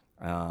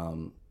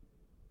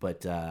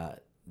 But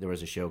there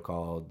was a show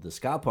called The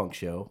Ska Punk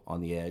Show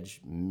on The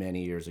Edge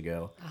many years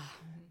ago,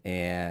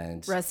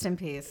 and Rest in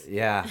peace.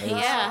 yeah,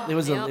 Yeah. it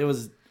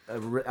was.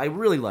 I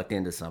really lucked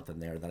into something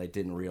there that I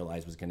didn't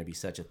realize was going to be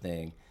such a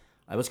thing.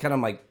 I was kind of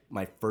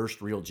my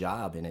first real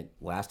job, and it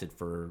lasted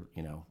for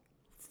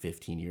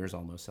 15 years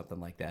almost, something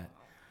like that.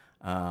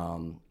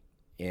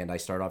 And I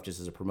started off just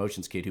as a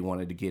promotions kid who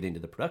wanted to get into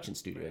the production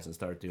studios and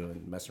start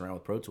messing around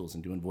with Pro Tools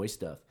and doing voice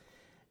stuff.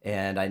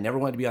 And I never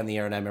wanted to be on the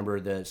air. And I remember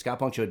the Ska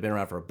Punk Show had been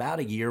around for about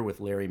a year with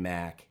Larry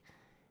Mack.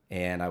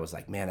 And I was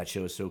like, man, that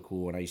show is so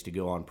cool. And I used to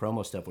go on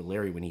promo stuff with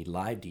Larry when he'd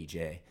live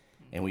DJ.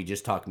 And we'd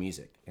just talk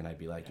music. And I'd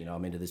be like,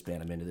 I'm into this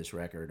band. I'm into this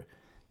record.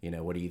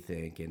 What do you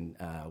think? And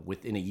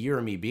within a year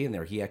of me being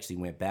there, he actually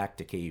went back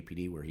to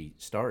KUPD where he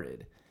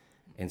started.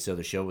 And so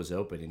the show was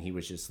open. And he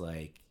was just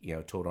like,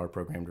 told our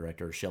program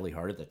director, Shelly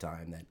Hart at the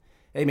time, that,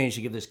 hey, man, you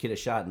should give this kid a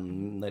shot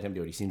and let him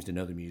do it. He seems to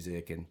know the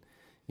music. And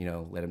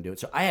let him do it.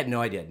 So I had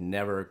no idea.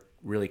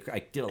 I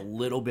did a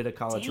little bit of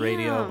college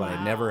radio, but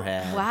I never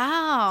had.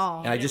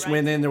 Wow. And I just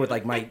went in there with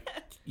like my,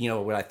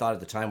 what I thought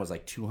at the time was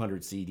like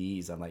 200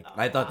 CDs. I'm like,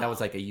 I thought that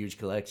was like a huge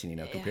collection,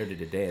 compared to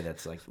today,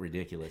 that's like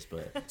ridiculous.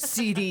 But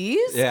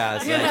CDs? yeah,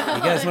 it's like,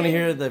 you guys want to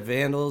hear the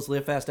Vandals,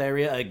 Live Fast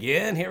Diarrhea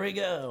again? Here we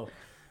go.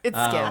 It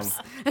skips.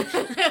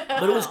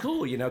 But it was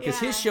cool, because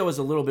his show was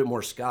a little bit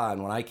more ska.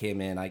 And when I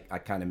came in, I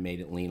kind of made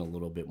it lean a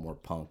little bit more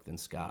punk than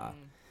ska.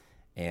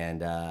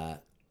 And,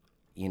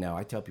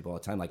 I tell people all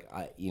the time, like,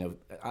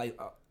 I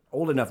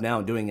old enough now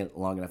and doing it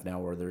long enough now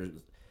where there's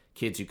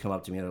kids who come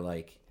up to me and they're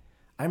like,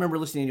 I remember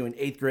listening to you in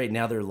 8th grade.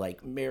 Now they're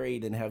like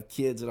married and have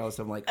kids and all this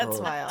stuff. I'm like, That's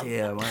wild.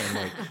 Damn, I'm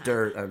like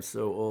dirt. I'm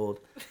so old.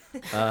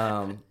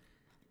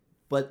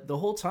 But the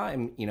whole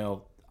time,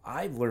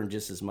 I've learned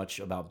just as much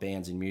about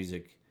bands and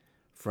music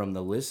from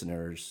the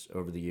listeners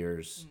over the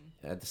years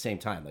at the same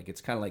time. Like, it's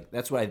kind of like,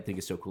 that's what I think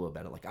is so cool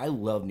about it. Like, I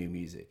love new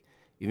music,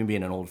 even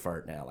being an old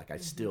fart now. Like, I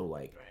still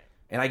like,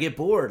 and I get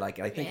bored. Like,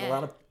 I think a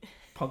lot of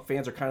punk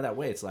fans are kind of that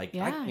way. It's like,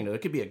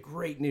 it could be a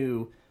great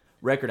new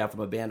record out from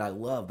a band I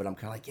love, but I'm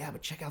kind of like, yeah,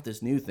 but check out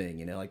this new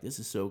thing, like, this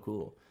is so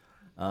cool.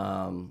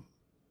 And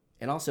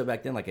also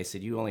back then, like I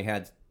said, you only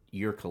had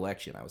your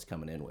collection I was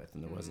coming in with,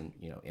 and there wasn't,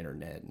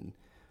 internet and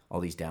all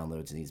these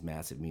downloads and these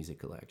massive music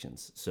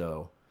collections.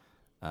 So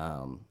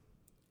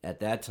at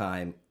that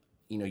time,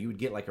 you would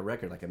get like a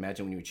record. Like,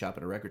 imagine when you would shop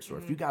at a record store.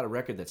 If you got a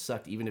record that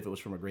sucked, even if it was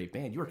from a great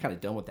band, you were kind of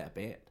done with that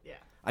band. Yeah.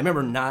 I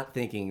remember not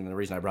thinking, and the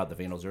reason I brought the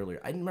Vandals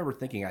earlier, I remember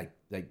thinking I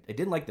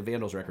didn't like the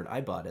Vandals record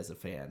I bought as a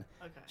fan,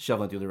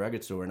 shoveling through the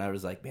record store, and I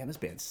was like, man, this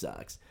band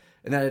sucks.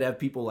 And then I'd have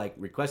people like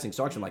requesting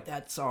songs from like,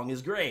 that song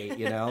is great,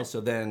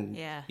 So then,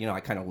 I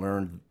kind of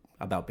learned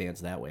about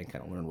bands that way and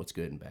kind of learned what's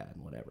good and bad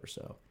and whatever.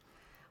 So.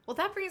 Well,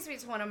 that brings me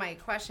to one of my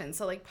questions.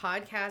 So, like,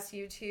 podcast,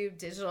 YouTube,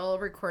 digital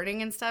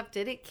recording and stuff,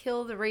 did it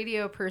kill the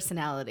radio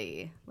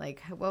personality?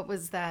 Like, what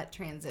was that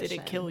transition? Did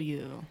it kill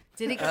you?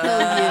 Did it kill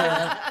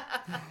you?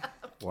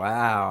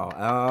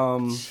 Wow.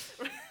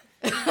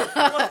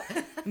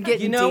 I'm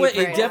getting You know what?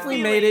 deep It right definitely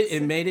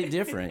now. made it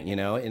different, you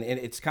know, and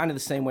it's kind of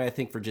the same way I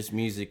think for just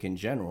music in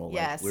general. Like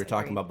Yes, we were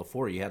talking agreed. about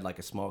before, you had like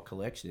a small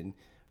collection.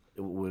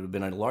 It would have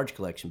been a large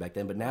collection back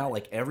then, but now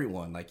like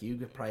everyone, like you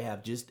could probably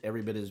have just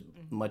every bit as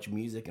much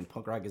music and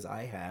punk rock as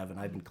I have, and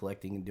I've been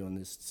collecting and doing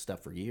this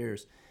stuff for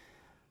years.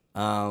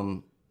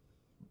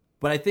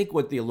 But I think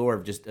what the allure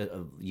of just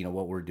you know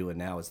what we're doing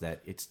now is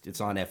that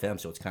it's on FM,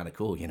 so it's kind of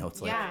cool, you know.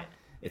 It's like Yeah.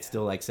 it's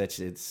still like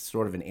it's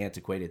sort of an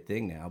antiquated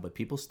thing now, but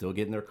people still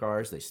get in their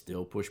cars, they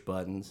still push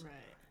buttons,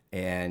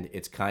 and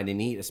it's kind of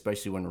neat,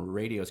 especially when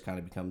radio's kind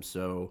of become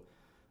so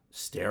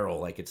sterile,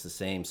 like it's the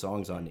same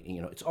songs on,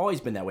 you know, it's always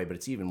been that way, but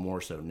it's even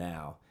more so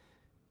now.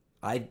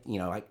 I'm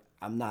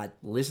not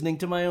listening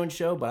to my own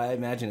show, but I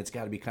imagine it's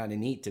got to be kind of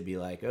neat to be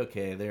like,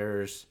 okay,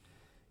 there's,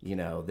 you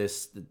know, the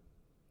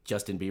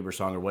Justin Bieber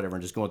song or whatever,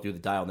 and just going through the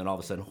dial, and then all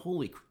of a sudden,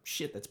 holy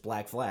shit, that's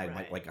Black Flag.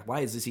 Like, why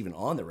is this even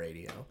on the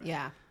radio?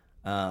 Yeah.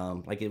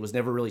 Like it was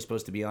never really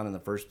supposed to be on in the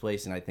first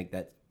place, and I think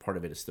that part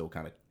of it is still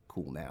kind of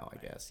cool now, I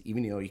guess.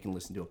 Even though you can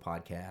listen to a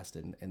podcast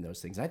and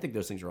those things. And I think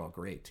those things are all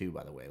great too,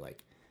 by the way.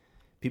 Like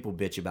people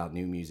bitch about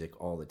new music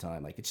all the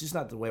time. Like it's just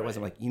not the way it was.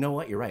 I'm like, you know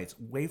what? You're right. It's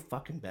way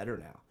fucking better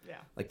now. Yeah.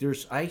 Like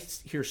I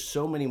hear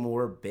so many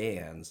more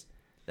bands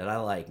that I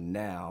like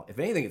now. If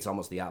anything, it's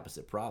almost the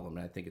opposite problem.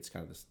 And I think it's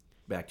kind of this,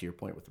 back to your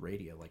point with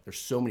radio. Like there's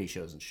so many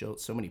shows and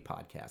so many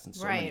podcasts and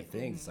so many Right.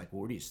 things. It's like, well,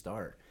 where do you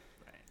start?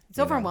 It's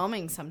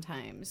overwhelming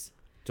sometimes.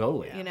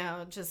 Totally. You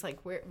know, just like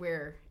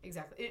where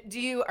exactly.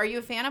 Are you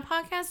a fan of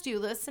podcasts? Do you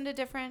listen to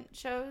different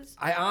shows?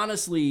 I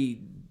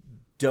honestly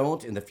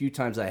don't, and the few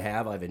times I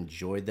have, I've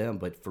enjoyed them.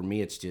 But for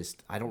me, it's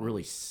just I don't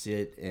really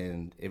sit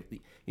and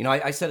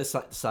I set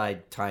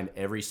aside time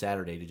every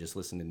Saturday to just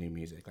listen to new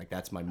music. Like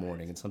that's my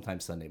morning, and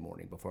sometimes Sunday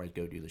morning before I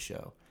go do the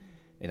show,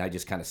 and I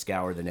just kind of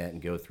scour the net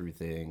and go through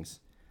things.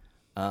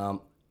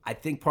 I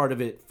think part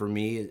of it for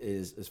me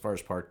is, as far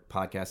as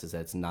podcasts, is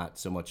that it's not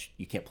so much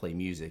you can't play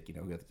music, you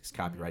know, it's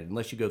copyrighted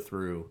unless you go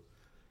through,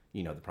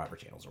 you know, the proper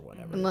channels or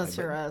whatever. Unless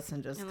But- you're us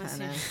and just Unless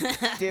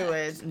kind of do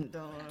it. And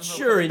don't hope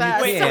Sure, for and the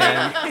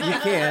best. you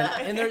can.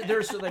 And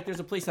there's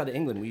a place out of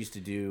England we used to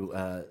do,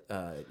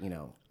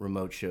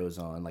 remote shows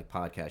on, like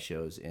podcast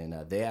shows, and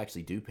they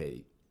actually do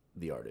pay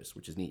the artist,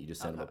 which is neat. You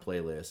just send them a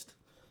playlist,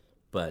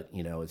 but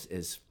you know,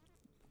 it's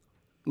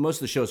most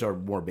of the shows are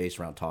more based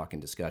around talk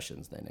and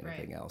discussions than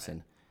anything else,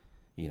 and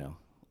you know,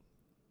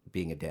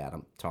 being a dad,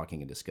 I'm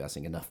talking and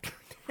discussing enough.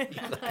 I'm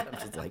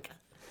just like,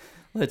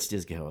 let's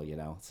just go, you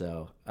know.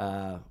 So,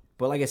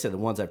 but like I said, the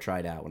ones I've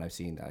tried out, when I've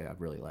seen,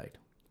 I've really liked.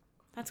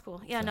 That's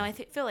cool. Yeah, no, I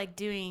feel like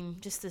doing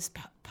just this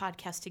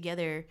podcast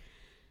together,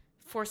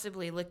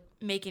 forcibly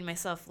making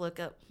myself look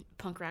up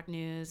punk rock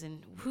news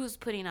and who's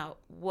putting out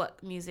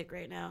what music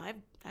right now.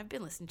 I've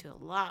been listening to a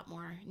lot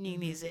more new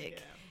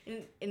music.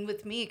 And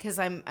with me, because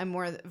I'm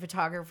more the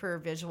photographer,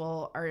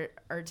 visual,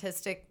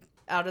 artistic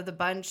out of the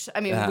bunch. I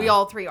mean, we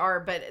all three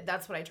are, but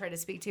that's what I try to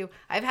speak to.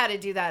 I've had to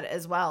do that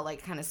as well,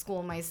 like kind of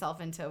school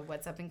myself into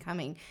what's up and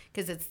coming,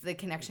 because it's the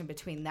connection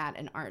between that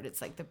and art.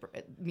 It's like the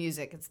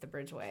music, it's the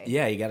bridgeway.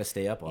 Yeah, you got to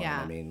stay up on Yeah.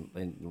 it. I mean,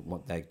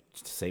 and like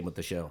same with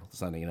the show.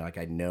 Sunday, you know, like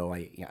I know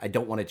I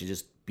don't want it to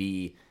just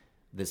be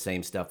the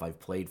same stuff I've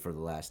played for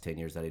the last 10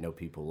 years that I know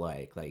people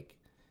like. Like,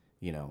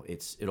 you know,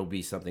 it'll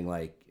be something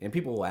like, and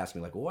people will ask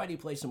me like, well, why do you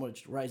play so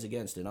much Rise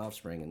Against and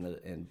Offspring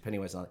and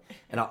Pennywise?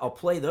 And I'll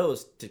play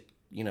those to,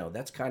 you know,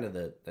 that's kind of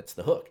that's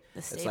the hook.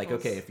 It's like, staples.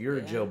 okay, if you're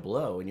a Joe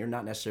Blow and you're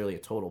not necessarily a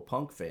total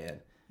punk fan,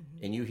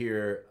 and you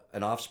hear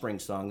an Offspring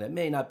song that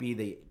may not be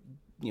the,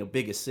 you know,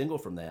 biggest single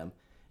from them,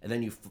 and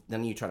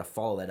then you try to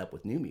follow that up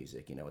with new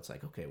music, you know, it's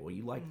like, okay, well,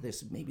 you like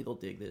this, maybe they'll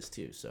dig this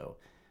too. So,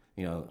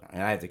 you know,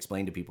 and I have to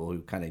explain to people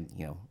who kind of,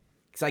 you know,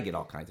 because I get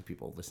all kinds of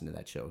people listen to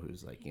that show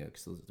who's like, you know,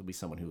 because there'll be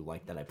someone who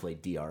liked that I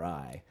played DRI,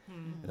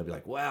 and they'll be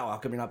like, wow, how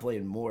come you're not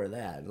playing more of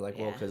that? And they're like,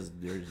 well, Yeah. because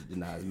there's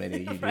not as many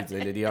you dudes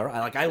into DRI.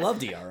 Like, I love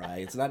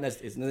DRI. It's not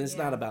it's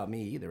not about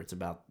me either. It's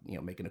about, you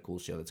know, making a cool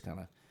show that's kind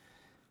of,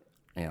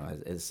 you know,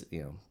 as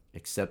you know,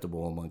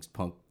 acceptable amongst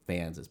punk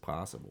fans as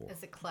possible.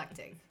 It's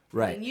eclectic.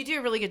 Right. And you do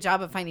a really good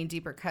job of finding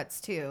deeper cuts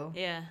too,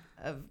 Yeah.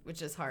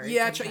 which is hard.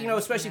 Yeah, I try, you know,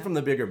 sometimes, especially know? from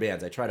the bigger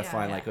bands, I try to Yeah,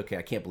 find yeah. like, okay,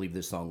 I can't believe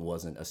this song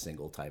wasn't a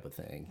single type of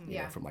thing, you know,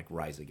 Yeah. from like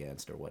Rise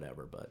Against or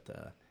whatever. But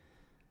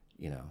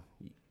you know,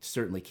 you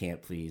certainly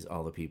can't please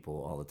all the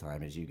people all the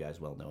time, as you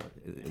guys well know.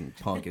 And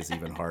punk is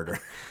even harder.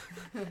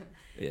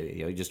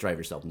 You know, you just drive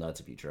yourself nuts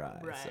if you try.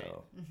 Right.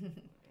 So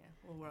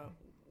We're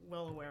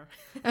well aware.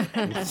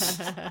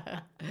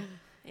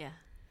 Yeah.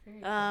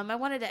 I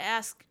wanted to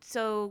ask,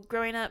 so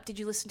growing up, did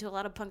you listen to a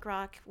lot of punk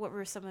rock? What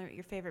were some of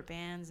your favorite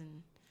bands,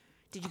 and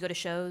did you go to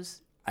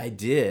shows? I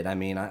did. I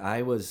mean,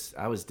 I was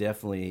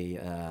definitely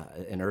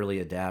an early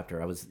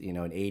adapter. I was, you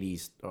know, an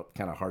 '80s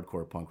kind of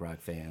hardcore punk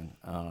rock fan.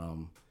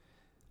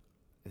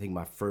 I think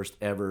my first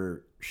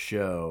ever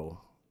show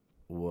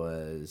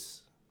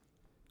was,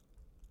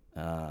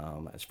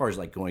 as far as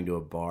like going to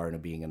a bar and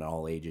it being an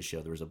all ages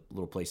show. There was a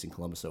little place in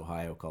Columbus,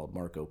 Ohio called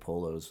Marco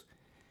Polo's,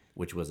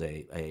 which was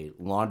a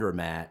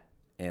laundromat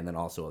and then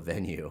also a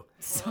venue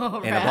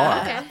So and a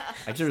bar.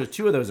 Actually, there's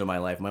 2 of those in my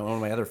life. One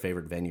of my other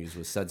favorite venues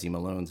was Sudsy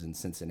Malone's in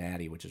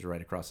Cincinnati, which is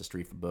right across the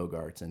street from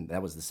Bogart's, and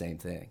that was the same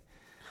thing,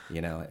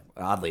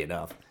 oddly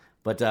enough.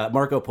 But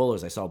Marco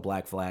Polo's, I saw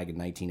Black Flag in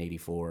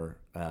 1984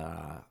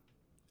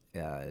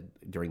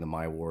 during the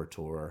My War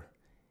tour,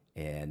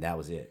 and that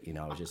was it.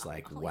 I was just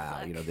like,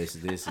 wow, this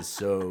is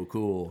so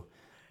cool.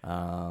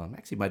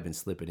 Actually, might have been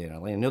Slip It In.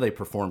 I know they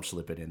performed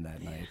Slip It In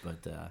that night,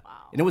 but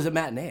and it was a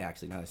matinee.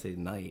 Actually, now I say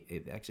night,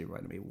 it actually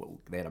reminded me.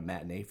 They had a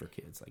matinee for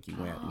kids. Like you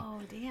went,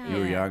 and you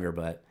were younger,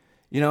 but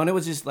and it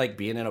was just like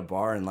being in a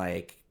bar and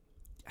like,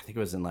 I think it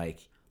was in like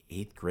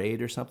 8th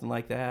grade or something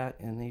like that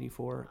in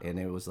 '84, and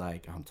it was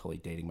like, I'm totally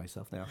dating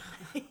myself now,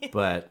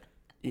 but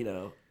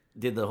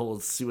did the whole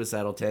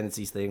suicidal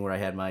tendencies thing where I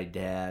had my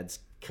dad's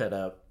cut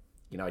up.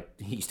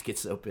 He used to get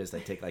so pissed.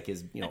 I'd take like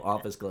his,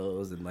 office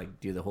clothes and like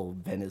do the whole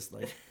Venice,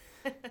 like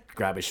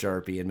grab a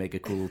Sharpie and make a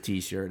cool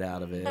T-shirt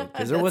out of it.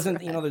 Because there wasn't,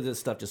 this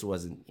stuff just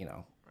wasn't, it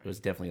was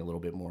definitely a little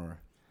bit more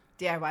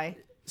DIY.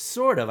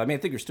 Sort of. I mean, I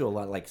think there's still a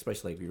lot, like,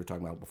 especially like we were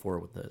talking about before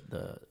with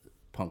the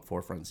punk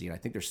forefront scene. I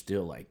think there's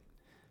still like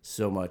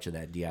so much of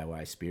that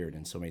DIY spirit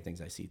in so many things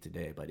I see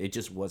today, but it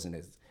just wasn't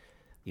as,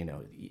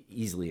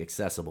 easily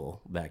accessible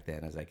back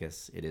then as I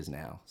guess it is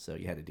now. So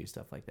you had to do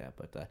stuff like that.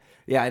 But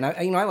yeah, and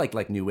I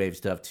like new wave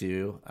stuff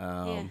too.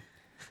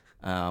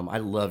 I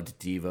loved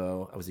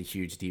Devo. I was a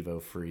huge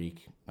Devo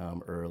freak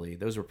early.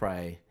 Those were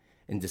probably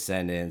in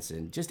Descendants,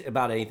 and just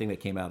about anything that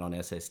came out on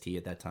SST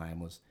at that time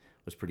was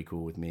pretty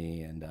cool with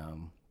me. And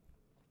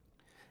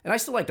I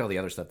still liked all the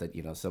other stuff that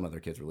some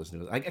other kids were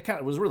listening to. I kind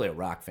of was really a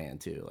rock fan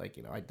too.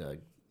 Like I dug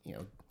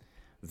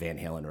Van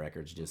Halen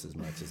records just as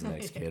much as the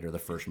next kid, or the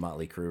first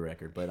Motley Crue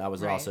record. But I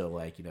was also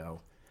like,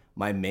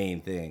 my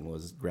main thing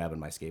was grabbing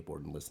my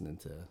skateboard and listening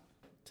to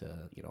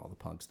all the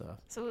punk stuff.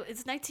 So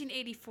it's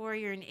 1984.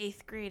 You're in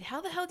 8th grade.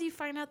 How the hell do you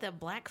find out that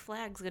Black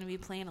Flag's going to be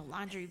playing a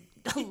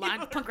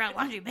punk rock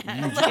laundry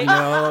band?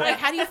 Like,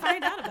 how do you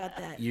find out about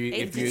that? do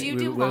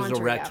was a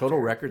laundry total after?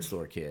 record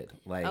store kid.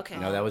 Like,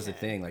 that was the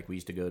thing. Like, we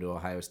used to go to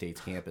Ohio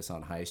State's campus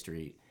on High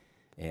Street,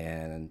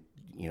 and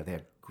they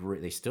had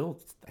great. They still,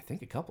 I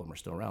think a couple of them are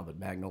still around, but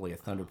Magnolia,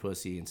 Thunder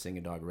Pussy, and Sing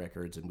a Dog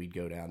Records, and we'd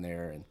go down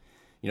there,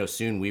 and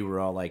soon we were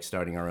all like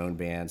starting our own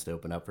bands to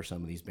open up for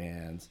some of these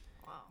bands.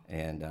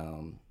 And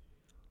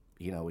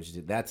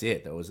that's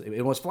it.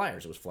 It was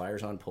flyers. It was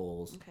flyers on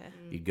poles. Okay.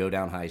 You'd go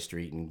down High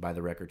Street, and by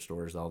the record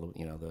stores, all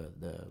the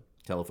the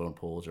telephone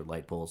poles or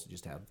light poles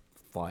just have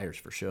flyers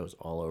for shows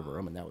all over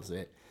them, and that was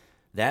it.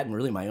 That, and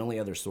really my only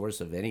other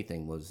source of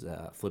anything was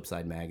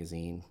Flipside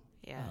magazine.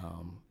 Yeah.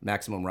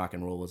 Maximum Rock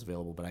and Roll was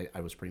available, but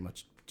I was pretty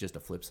much just a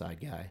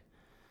Flipside guy.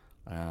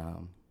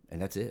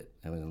 And that's it.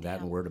 I mean, that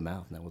and word of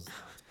mouth, and that was.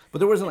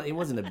 But it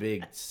wasn't a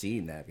big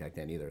scene back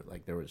then either.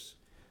 Like there's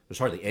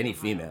hardly any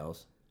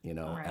females,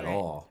 at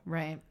all.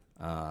 Right.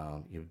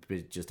 You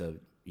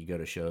go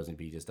to shows and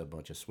be just a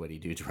bunch of sweaty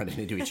dudes running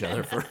into each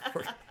other for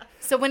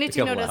So when did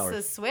you notice hours.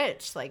 the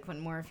switch? Like when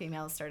more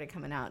females started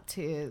coming out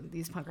to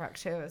these punk rock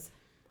shows?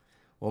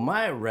 Well,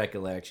 my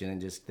recollection and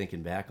just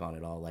thinking back on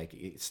it all, like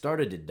it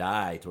started to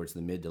die towards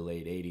the mid to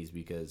late 80s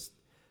because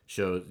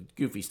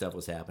goofy stuff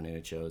was happening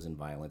at shows and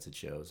violence at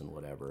shows and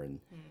whatever.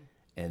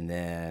 And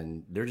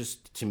then they're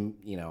just,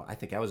 I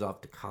think I was off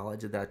to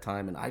college at that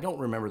time, and I don't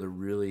remember there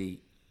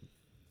really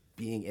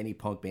being any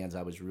punk bands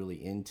I was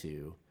really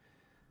into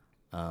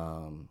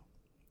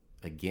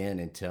again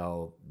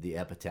until the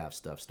Epitaph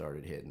stuff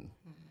started hitting.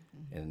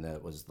 And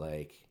that was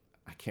like,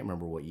 I can't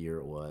remember what year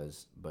it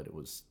was, but it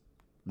was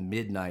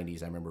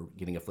mid-90s. I remember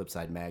getting a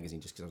Flipside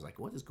magazine just because I was like,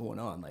 what is going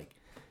on? Like,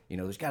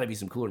 there's got to be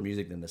some cooler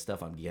music than the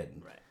stuff I'm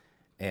getting. Right.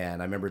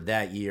 And I remember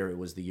that year, it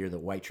was the year that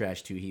White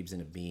Trash, Two Heaves,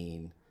 and a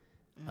Bean,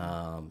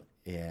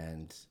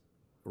 and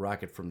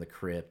Rocket from the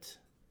Crypt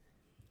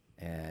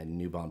and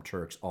New Bomb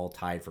Turks all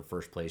tied for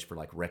first place for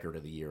like record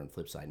of the year in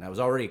Flipside. And I was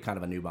already kind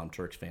of a New Bomb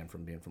Turks fan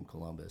from being from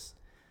Columbus.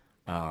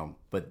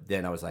 But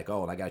then I was like,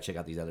 I got to check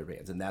out these other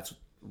bands. And that's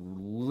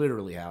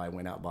literally how I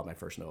went out and bought my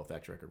first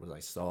NoFX record, was I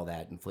saw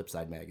that in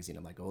Flipside magazine.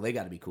 I'm like, they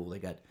got to be cool. They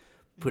got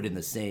put in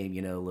the same,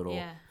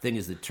 little thing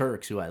as the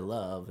Turks, who I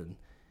love,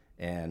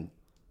 and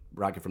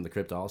Rocket from the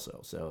Crypt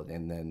also. So,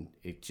 and then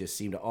it just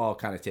seemed to all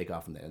kind of take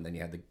off from there. And then you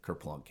had the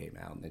Kerplunk came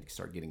out, and then it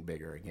started getting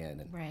bigger again.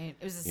 And, right.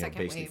 It was the second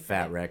basically wave.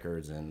 Fat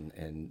Records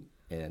and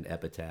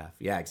Epitaph.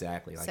 Yeah,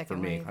 exactly. Like Second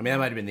for me. wave, I mean, that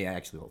might have been the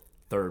actual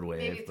third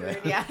wave. Maybe but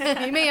third,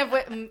 yeah. You may have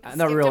I'm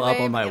not real up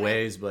on my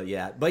waves, but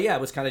yeah. But yeah,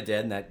 it was kind of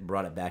dead, and that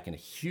brought it back in a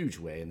huge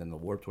way. And then the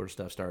Warped Tour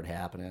stuff started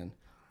happening,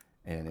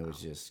 and it was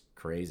just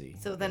crazy.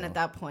 So then at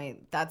that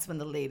point, that's when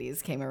the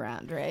ladies came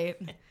around, right?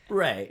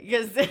 Right.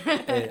 Because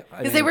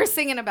they were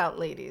singing about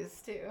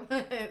ladies, too.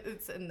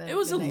 It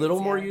was a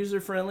little more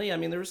user-friendly. I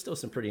mean, there were still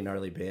some pretty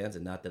gnarly bands,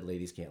 and not that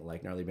ladies can't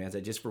like gnarly bands.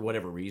 It just, for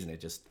whatever reason,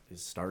 it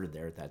started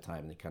there at that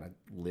time, and it kind of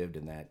lived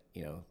in that,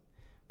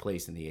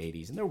 place in the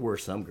 80s. And there were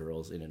some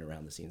girls in and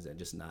around the scenes, and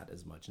just not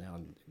as much now.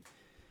 And,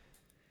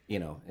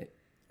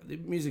 the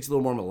music's a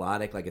little more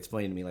melodic. Like, it's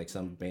funny to me, like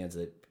some bands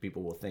that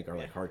people will think are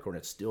like hardcore, and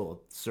it's still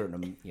a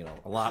certain,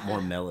 a lot more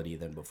melody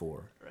than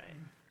before.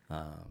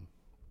 Right.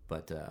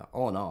 But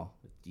all in all,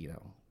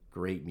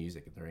 great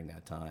music during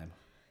that time.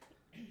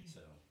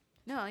 So.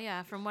 No,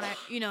 yeah. From what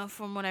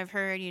I've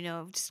heard,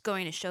 just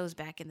going to shows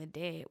back in the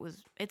day,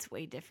 it's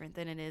way different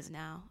than it is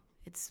now.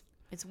 It's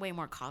way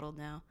more coddled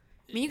now.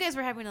 I mean, you guys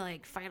were having to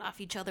like fight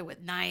off each other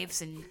with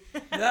knives, and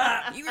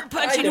you were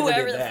punching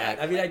whoever the fuck.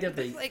 I mean, I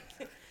definitely like.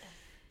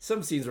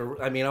 Some scenes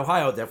were. I mean,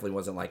 Ohio definitely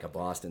wasn't like a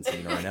Boston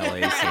scene or an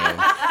LA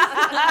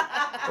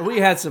scene. We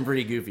had some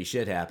pretty goofy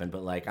shit happen,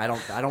 but like I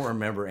don't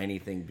remember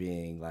anything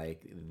being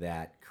like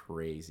that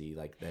crazy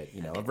like that.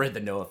 I've read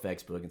the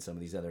NoFX book and some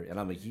of these other, and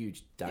I'm a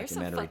huge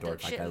documentary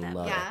dork. Like I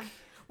love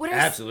it.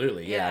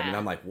 Absolutely, yeah. I mean,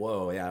 I'm like,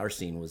 whoa, yeah. Our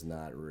scene was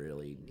not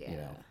really,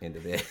 into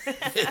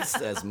this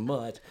as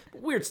much.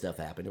 But weird stuff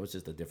happened. It was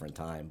just a different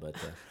time,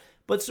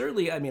 but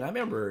certainly, I mean, I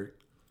remember,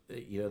 I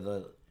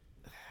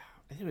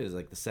think it was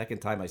like the second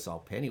time I saw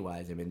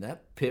Pennywise. I mean,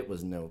 that pit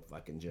was no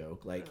fucking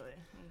joke. Like,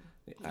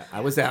 really? I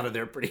was out of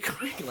there pretty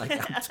quick. Like,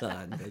 I'm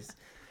done.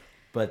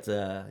 But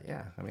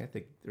yeah, I mean, I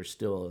think there's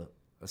still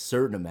a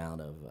certain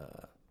amount of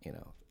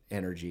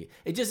energy.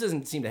 It just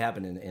doesn't seem to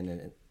happen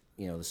in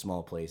the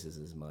small places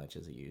as much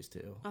as it used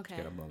to. Okay. It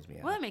kind of bums me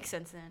out. Well, that makes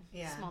sense then.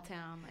 Yeah. Small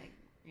town, like,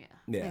 yeah.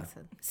 Makes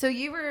sense. So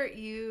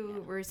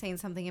you were saying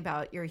something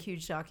about you're a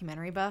huge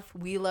documentary buff.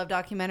 We love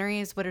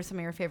documentaries. What are some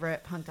of your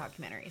favorite punk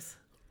documentaries?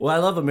 Well, I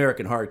love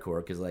American hardcore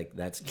because like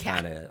that's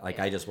kind of like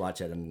I just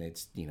watch it and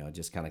it's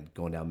just kind of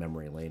going down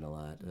memory lane a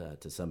lot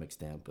to some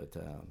extent. But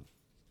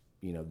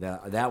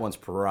that one's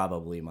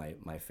probably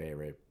my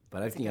favorite.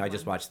 But I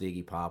just watched the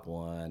Iggy Pop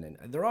one,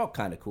 and they're all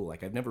kind of cool.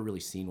 Like I've never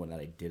really seen one that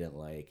I didn't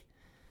like.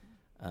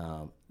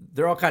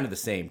 They're all kind of the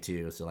same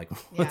too. So like,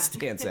 what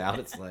stands out?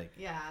 It's like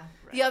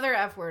the other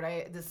F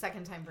word. The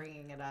second time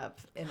bringing it up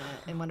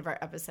in one of our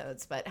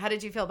episodes. But how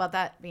did you feel about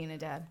that being a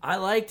dad? I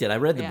liked it. I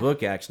read the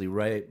book actually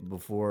right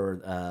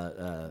before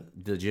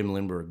the Jim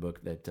Lindbergh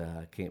book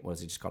that came.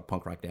 Was it just called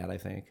Punk Rock Dad? I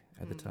think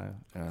at the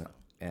time.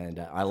 And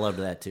I loved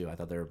that too. I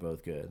thought they were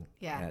both good.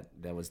 Yeah,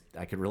 that was.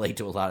 I could relate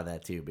to a lot of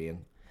that too.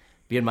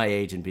 Being my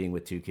age and being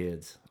with two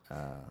kids,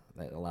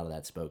 a lot of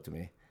that spoke to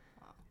me.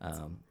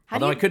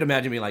 Although I couldn't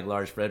imagine being like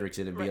Lars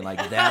Frederiksen and being like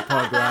that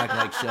punk rock,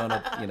 like showing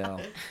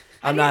up.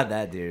 I'm not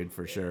that dude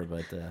for sure,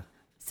 but.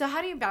 So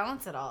how do you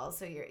balance it all?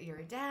 So you're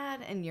a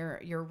dad and you're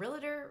a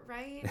realtor,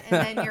 right?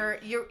 And then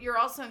you're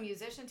also a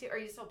musician too. Are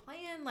you still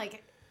playing?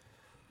 Like,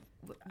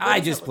 I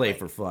just play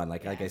for fun.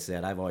 Like I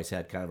said, I've always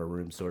had kind of a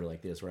room sort of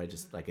like this where I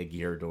just like a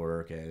gear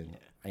dork, and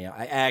I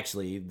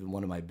actually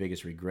one of my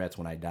biggest regrets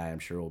when I die, I'm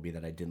sure, will be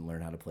that I didn't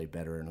learn how to play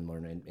better and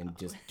learn and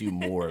just do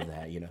more of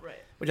that. Right.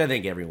 Which I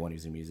think everyone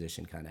who's a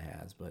musician kind of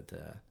has, but.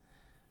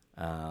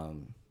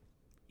 I'm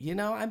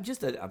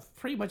I'm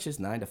pretty much just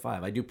 9 to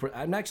 5.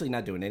 I'm actually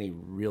not doing any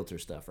realtor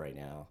stuff right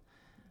now.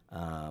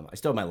 I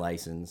still have my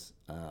license.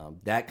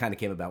 That kind of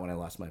came about when I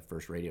lost my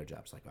first radio job.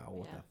 It's like, oh,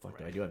 what the fuck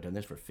do I do? I've done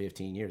this for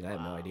 15 years. I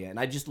have no idea. And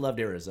I just loved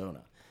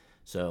Arizona.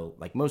 So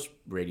like most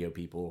radio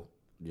people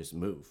just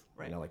move,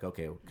 right. Like,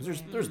 okay,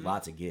 because there's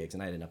lots of gigs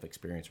and I had enough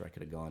experience where I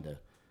could have gone to,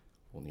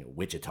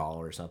 Wichita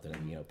or something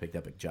and, picked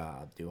up a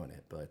job doing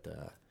it. But,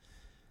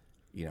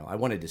 I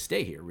wanted to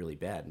stay here really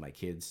bad. My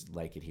kids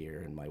like it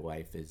here, and my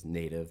wife is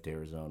native to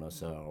Arizona.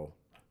 So,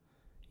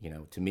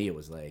 to me, it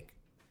was like,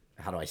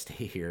 how do I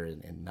stay here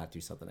and not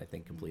do something I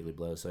think completely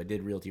blows? So I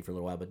did realty for a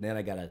little while, but then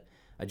I got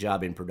a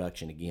job in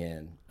production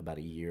again about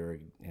a year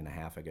and a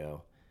half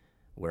ago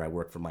where I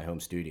worked from my home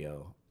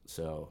studio.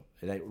 So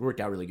it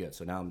worked out really good.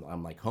 So now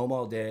I'm like home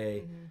all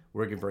day,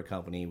 working for a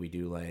company. We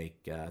do like,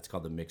 it's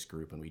called the Mix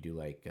Group, and we do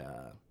like,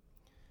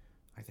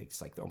 I think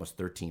it's like almost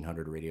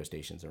 1,300 radio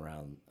stations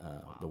around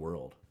the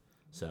world.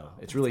 So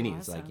it's really neat.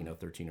 Awesome. It's like,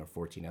 13 or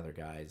 14 other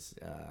guys.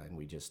 And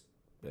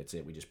that's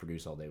it. We just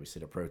produce all day. We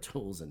sit at Pro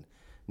Tools and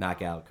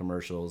knock out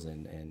commercials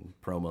and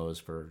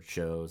promos for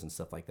shows and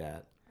stuff like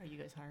that. Are you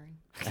guys hiring?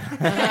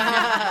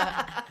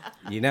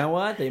 You know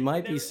what? They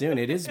might be soon.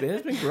 It's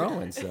been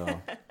growing.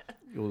 So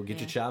we'll get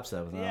your chops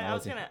up. Yeah, I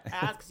was going to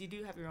ask because you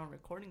do have your own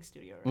recording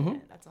studio, right? Mm-hmm.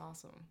 That's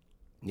awesome.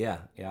 Yeah,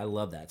 I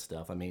love that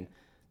stuff. I mean,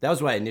 that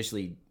was what I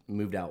initially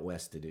moved out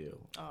west to do.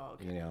 Oh,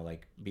 okay.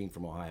 Like being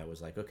from Ohio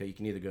was like, okay, you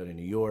can either go to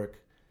New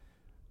York.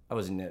 I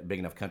wasn't a big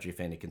enough country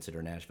fan to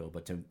consider Nashville,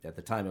 but at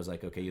the time I was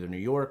like, okay, either New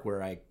York,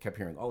 where I kept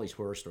hearing all these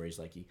horror stories,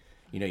 like you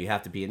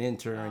have to be an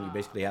intern, you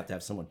basically have to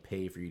have someone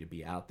pay for you to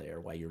be out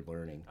there while you're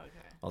learning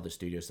all the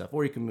studio stuff,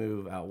 or you can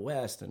move out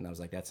west. And I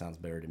was like, that sounds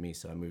better to me.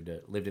 So I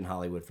lived in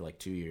Hollywood for like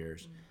 2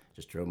 years,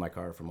 just drove my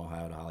car from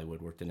Ohio to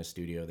Hollywood, worked in a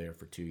studio there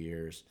for 2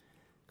 years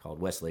called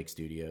Westlake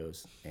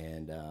Studios,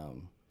 and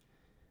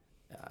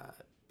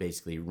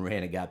basically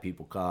ran and got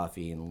people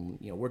coffee and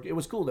worked. It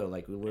was cool though.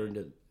 Like we learned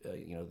to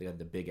they had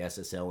the big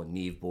SSL and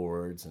Neve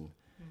boards and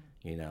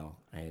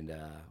and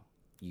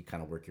you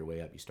kind of work your way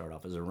up. You start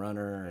off as a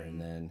runner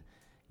and then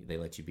they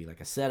let you be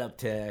like a setup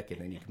tech, and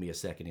then you can be a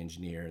second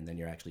engineer, and then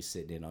you're actually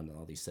sitting in on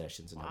all these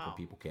sessions and helping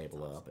people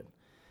cable up. And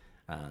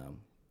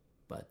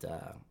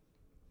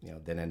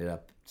then ended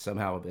up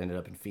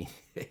in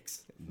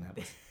Phoenix, and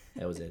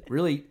that was it.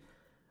 Really,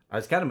 I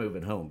was kind of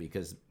moving home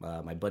because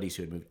my buddies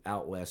who had moved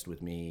out west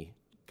with me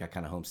got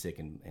kind of homesick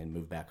and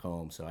moved back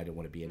home. So I didn't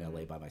want to be in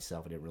LA by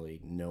myself. I didn't really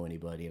know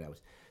anybody, and I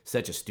was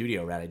such a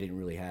studio rat. I didn't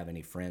really have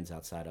any friends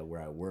outside of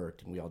where I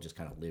worked, and we all just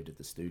kind of lived at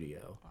the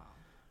studio.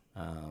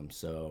 Wow.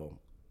 So,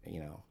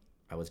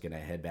 I was going to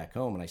head back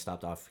home, and I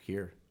stopped off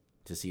here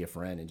to see a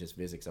friend and just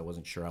visit because I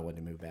wasn't sure I wanted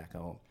to move back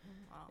home.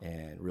 Wow.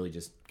 And really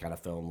just kind of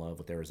fell in love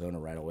with Arizona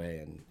right away,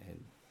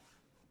 and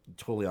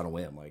totally on a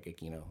whim. Like,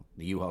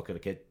 the U-Haul could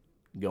have kept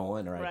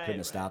going, or I couldn't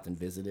have stopped and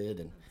visited,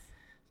 and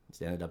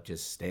just ended up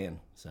just staying.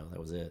 So that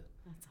was it.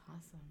 That's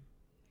awesome.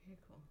 Very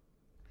cool.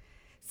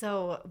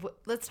 So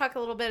let's talk a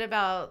little bit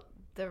about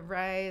the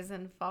rise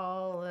and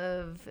fall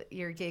of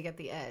your gig at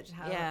the Edge.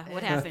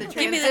 What happened?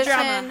 Give me the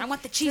drama. I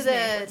want the cheese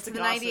to the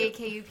 98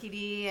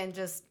 KUPD, and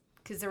just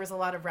because there was a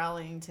lot of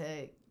rallying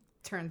to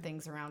turn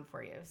things around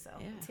for you. So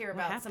let's hear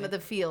about some of the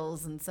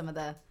feels and some of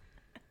the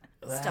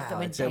stuff that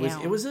went down.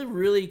 It was a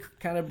really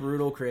kind of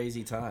brutal,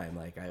 crazy time.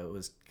 Like, it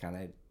was kind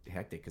of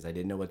hectic because I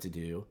didn't know what to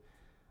do.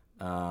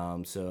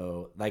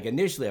 So like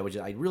initially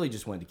I really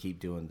just wanted to keep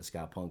doing the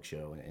Ska Punk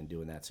show and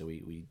doing that. So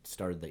we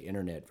started the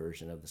internet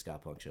version of the Ska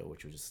Punk show,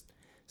 which was just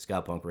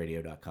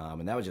skapunkradio.com.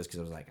 And that was just because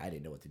I was like, I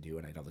didn't know what to do.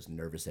 And I had all this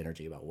nervous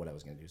energy about what I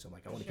was going to do. So I'm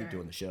like, I want to keep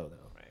doing the show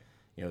though. Right.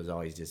 It was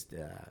always just,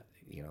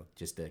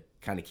 just to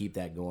kind of keep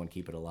that going,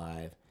 keep it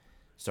alive.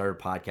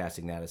 Started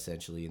podcasting that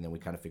essentially. And then we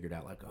kind of figured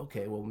out like,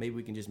 okay, well maybe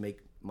we can just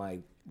make my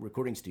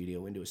recording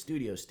studio into a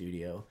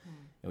studio.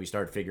 And we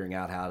started figuring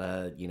out how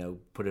to,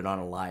 put it on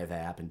a live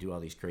app and do all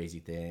these crazy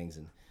things.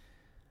 And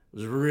it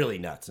was really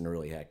nuts and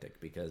really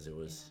hectic because it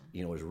was,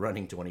 it was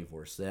running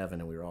 24/7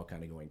 and we were all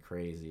kind of going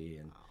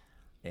crazy.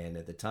 And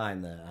at the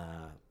time,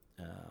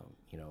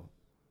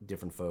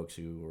 different folks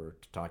who were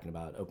talking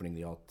about opening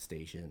the alt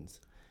stations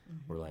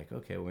were like,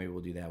 okay, well, maybe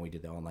we'll do that. And we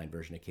did the online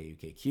version of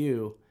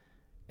KUKQ.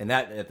 And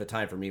that at the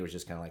time for me was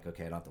just kind of like,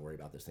 okay, I don't have to worry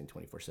about this thing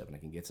 24/7. I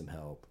can get some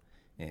help.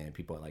 And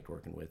people I liked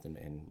working with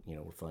and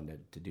were fun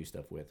to do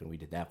stuff with. And we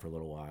did that for a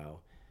little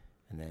while.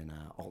 And then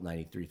Alt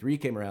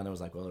 93.3 came around. I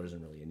was like, well, there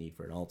isn't really a need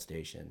for an alt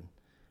station.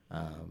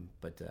 And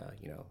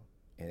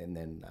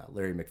then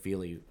Larry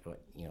McFeely,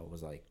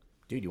 was like,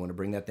 dude, you want to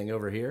bring that thing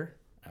over here?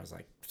 I was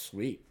like,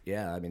 sweet.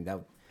 Yeah, I mean,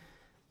 that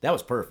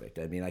was perfect.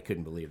 I mean, I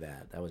couldn't believe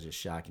that. That was just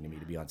shocking to me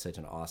to be on such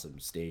an awesome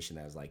station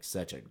that was like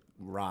such a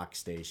rock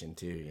station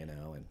too,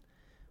 and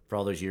for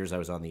all those years I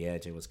was on the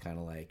Edge, it was kind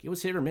of like, it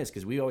was hit or miss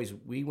because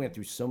we went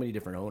through so many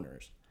different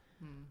owners.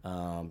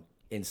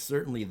 And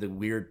certainly the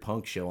weird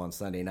punk show on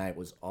Sunday night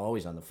was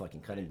always on the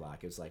fucking cutting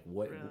block. It was like,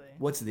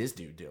 what's this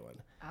dude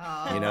doing?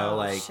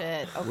 Oh,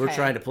 shit. Okay. We're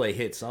trying to play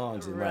hit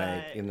songs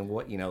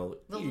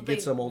you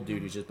get some old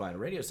dude who's just buying a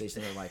radio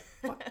station and they're like,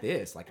 fuck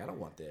this. Like, I don't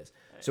want this.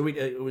 So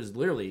it was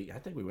literally, I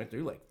think we went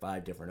through like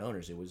 5 different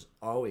owners. It was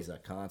always a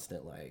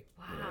constant like,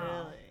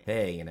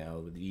 hey,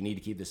 you need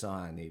to keep this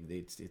on.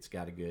 It's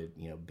got a good,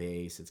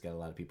 base. It's got a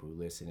lot of people who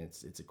listen.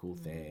 It's a cool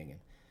thing.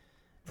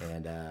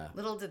 And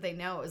little did they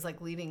know it was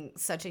like leading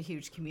such a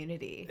huge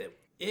community.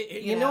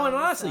 And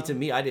honestly, to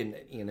me, I didn't,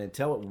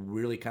 until it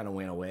really kind of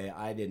went away,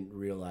 I didn't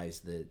realize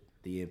the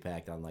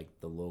impact on like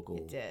the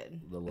locals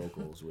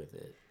with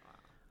it.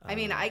 I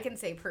mean, I can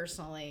say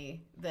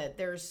personally that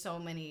there's so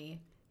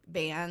many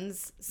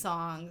bands,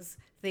 songs,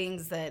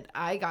 things that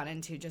I got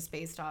into just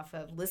based off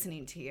of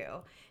listening to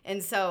you.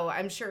 And so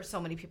I'm sure so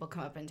many people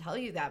come up and tell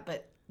you that,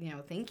 but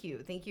thank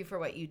you. Thank you for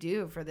what you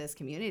do for this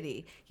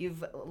community.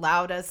 You've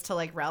allowed us to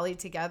like rally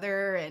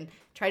together and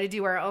try to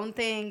do our own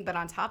thing. But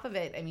on top of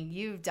it, I mean,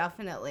 you've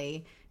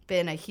definitely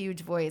been a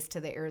huge voice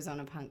to the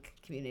Arizona punk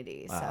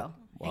community. Wow.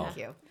 So thank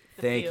you.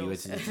 Thank you.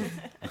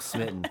 I'm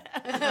smitten.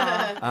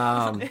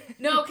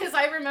 No, because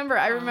I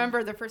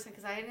remember the first time,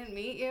 because I didn't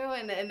meet you,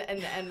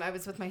 and I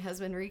was with my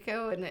husband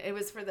Rico, and it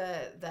was for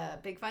the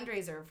big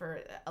fundraiser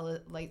for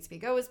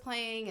Lightspeed Go was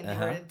playing, and they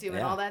were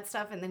doing all that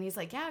stuff, and then he's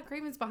like, yeah,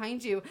 Craven's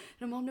behind you,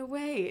 and I'm on no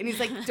way, and he's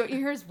like, don't you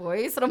hear his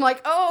voice? And I'm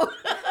like, oh,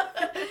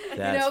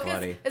 that's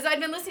funny. Because I've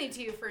been listening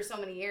to you for so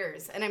many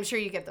years, and I'm sure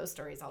you get those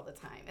stories all the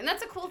time, and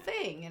that's a cool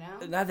thing,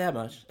 Not that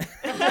much.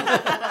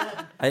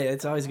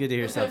 It's always good to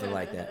hear something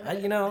like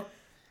that.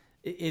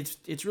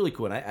 It's really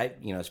cool. And I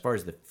as far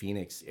as the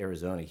Phoenix,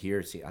 Arizona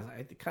here,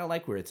 I kind of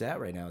like where it's at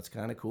right now. It's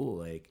kind of cool.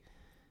 Like,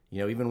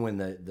 even when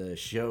the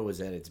show was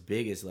at its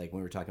biggest, like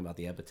when we were talking about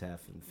the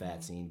Epitaph and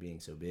Fat Scene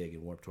being so big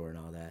and Warped Tour and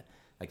all that,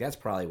 like that's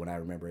probably when I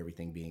remember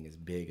everything being as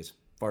big as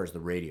far as the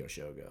radio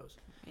show goes.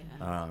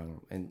 Yeah.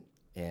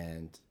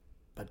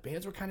 But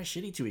bands were kind of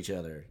shitty to each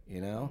other,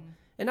 And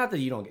not that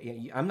you don't.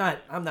 I'm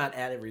not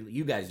at every.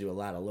 You guys do a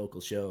lot of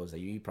local shows that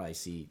you probably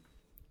see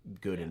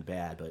good and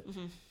bad, but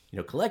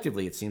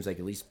collectively it seems like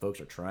at least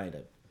folks are trying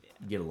to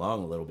get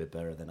along a little bit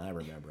better than I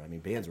remember. I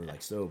mean, bands were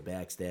like so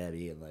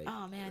backstabby and like.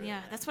 Oh man,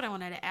 yeah, that's what I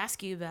wanted to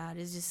ask you about.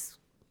 Is just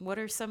what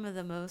are some of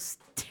the most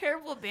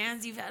terrible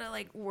bands you've had to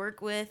like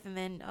work with, and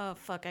then oh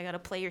fuck, I gotta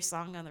play your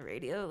song on the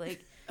radio. Like,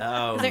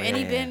 has there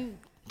any been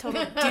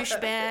total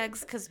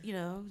douchebags? Because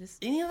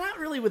just not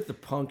really with the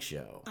punk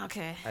show.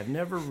 Okay, I've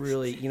never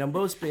really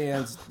most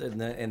bands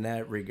in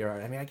that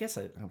regard. I mean, I guess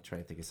I'm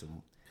trying to think of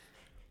some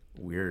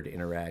weird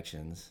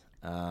interactions.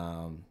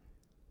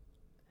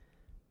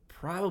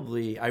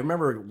 Probably. I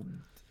remember.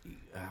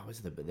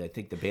 I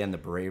think the band The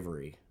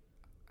Bravery.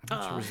 I'm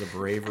not sure it was The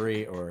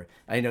Bravery or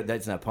I know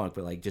that's not punk,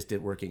 but like just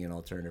working in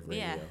alternative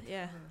radio.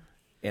 Yeah.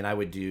 And I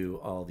would do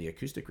all the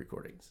acoustic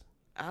recordings.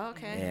 Oh,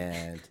 okay.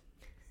 And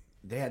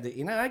they had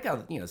I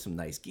got some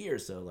nice gear,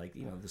 so like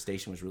the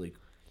station was really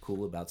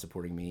cool about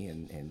supporting me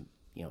and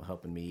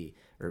helping me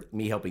or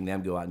me helping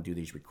them go out and do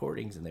these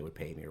recordings, and they would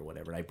pay me or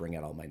whatever. And I bring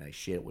out all my nice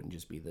shit. It wouldn't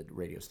just be the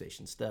radio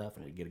station stuff,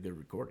 and we'd get a good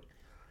recording.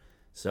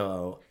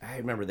 So I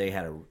remember they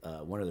had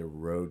one of their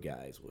road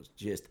guys was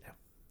just a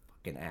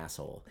fucking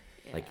asshole.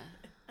 Yeah. Like,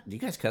 do you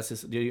guys cuss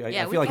this? Do you? I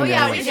feel like I'm we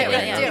having do. this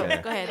right now.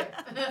 Okay. Go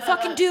ahead.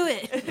 Fucking do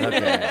it.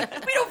 Okay.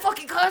 We don't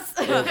fucking cuss.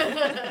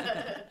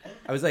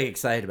 I was like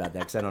excited about that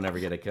because I don't ever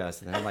get a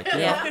cuss, and then I'm like,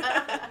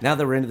 now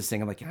that we're into this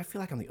thing, I'm like, I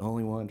feel like I'm the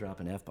only one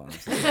dropping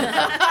F-bombs. So let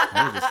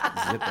me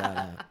just zip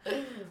that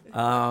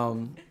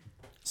up.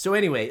 So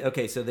anyway,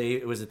 okay, so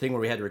it was a thing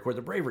where we had to record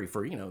The Bravery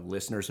for,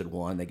 listeners had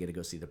won, they get to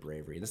go see The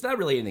Bravery. And it's not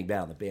really anything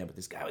bad on the band, but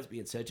this guy was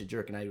being such a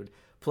jerk, and I would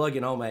plug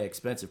in all my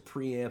expensive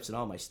preamps and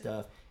all my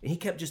stuff, and he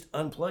kept just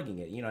unplugging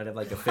it. I'd have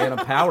like a Phantom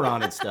Power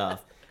on and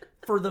stuff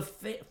for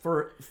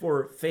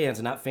for fans,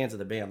 and not fans of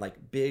the band,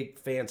 like big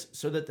fans,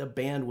 so that the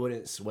band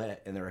wouldn't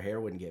sweat and their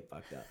hair wouldn't get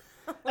fucked up.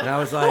 And I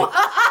was like,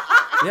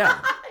 yeah.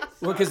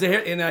 Well, because the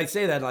hair, and I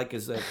say that like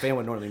because a fan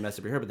would normally mess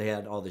up your hair, but they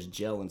had all this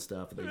gel and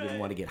stuff, and they didn't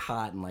want to get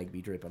hot and like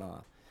be dripping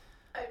off.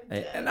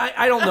 And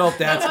I don't know if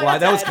that's why.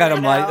 That was kind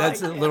of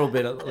that's a little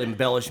bit of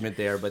embellishment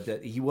there,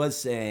 but he was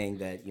saying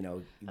that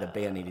the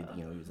band needed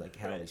he was like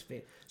had all these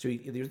fans, so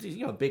there was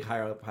these big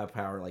high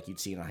power like you'd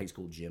see in a high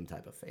school gym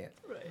type of fan,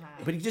 right.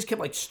 But he just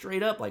kept like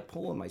straight up like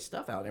pulling my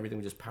stuff out and everything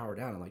would just power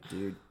down. I'm like,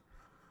 dude.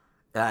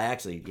 I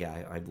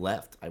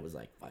left. I was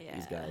like, fuck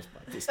these guys,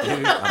 fuck this dude,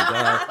 I'm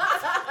done.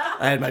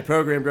 I had my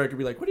program director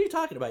be like, what are you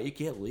talking about? You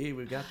can't leave.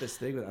 We've got this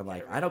thing. I'm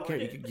like, I don't care.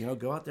 You can,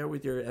 go out there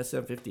with your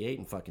SM58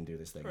 and fucking do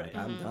this thing. Right. Like,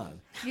 I'm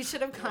done. You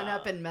should have gone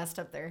up and messed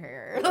up their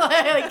hair.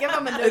 Like, give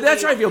them a noogie.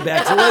 That's where I feel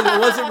bad. So it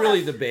wasn't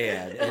really the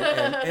band.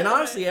 And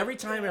honestly, every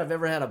time I've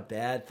ever had a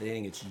bad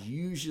thing, it's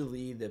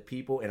usually the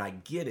people, and I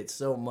get it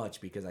so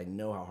much because I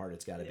know how hard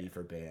it's got to be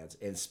for bands,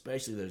 and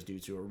especially those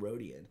dudes who are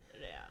roadieing.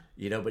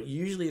 Yeah. But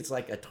usually it's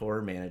like a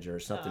tour manager or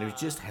something who's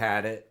just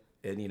had it.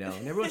 And,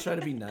 and everyone's trying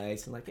to be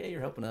nice and like, hey,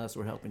 you're helping us.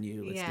 We're helping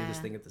you. Let's do this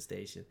thing at the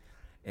station.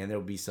 And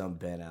there'll be some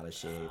bent out of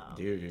shape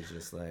dude who's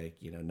just like,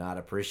 not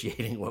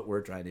appreciating what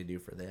we're trying to do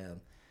for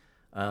them.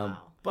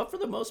 But for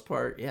the most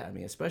part, yeah, I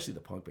mean, especially the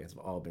punk bands have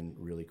all been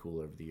really cool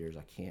over the years.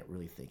 I can't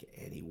really think of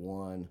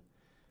anyone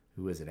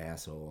who is an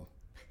asshole.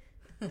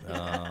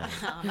 Oh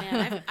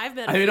man, I've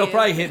been. I mean, it'll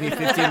probably hit me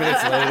 15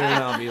 minutes later,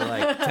 and I'll be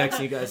like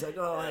texting you guys like,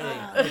 "Oh,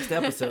 hey, next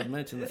episode,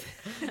 mention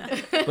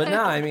that." But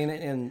no, I mean,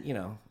 and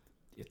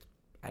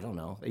I don't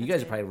know. You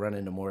guys are probably running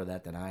into more of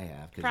that than I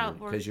have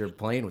because you're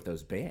playing with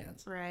those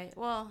bands, right?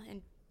 Well,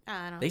 and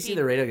I don't know. They see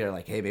the radio, they're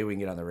like, "Hey, maybe we can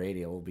get on the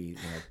radio. We'll be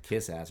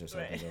Kiss ass or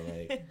something."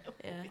 Right. Like,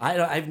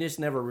 yeah. I've just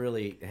never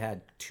really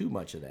had too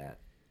much of that.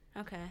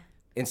 Okay.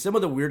 And some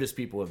of the weirdest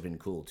people have been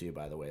cool too,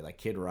 by the way. Like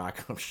Kid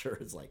Rock, I'm sure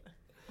is like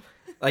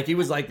he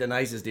was like the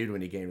nicest dude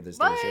when he came to the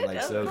station.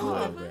 Like so cool.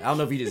 I don't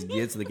know if he just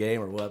gets the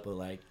game or what, but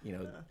like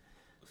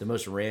the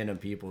most random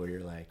people where you're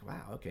like,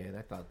 wow, okay,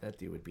 I thought that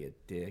dude would be a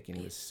dick, and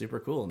he was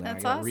super cool. And now I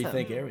gotta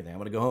rethink everything. I'm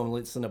gonna go home and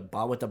listen to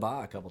Ba With Da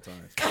Ba a couple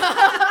times.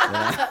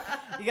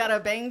 You gotta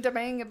bang to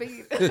bang a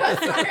beat.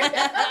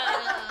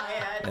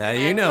 Yeah,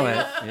 you know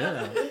it.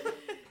 Yeah.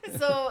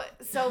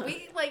 So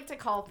we like to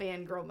call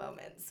fangirl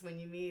moments when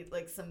you meet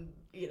like some,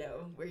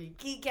 where you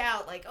geek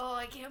out like, oh,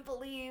 I can't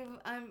believe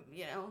I'm,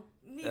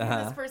 meeting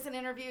this person,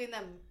 interviewing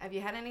them. Have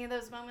you had any of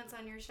those moments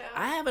on your show?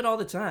 I have it all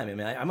the time. I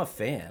mean, I'm a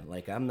fan.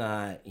 Like, I'm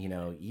not,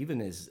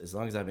 even as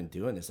long as I've been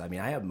doing this, I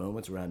mean, I have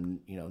moments where I'm,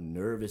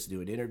 nervous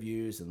doing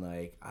interviews, and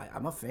like,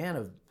 I'm a fan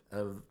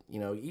of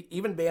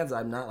even bands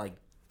I'm not like,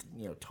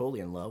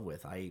 totally in love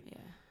with.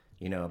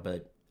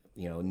 But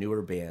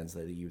newer bands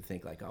that you would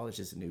think like, oh, it's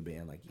just a new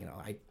band. Like,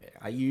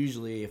 I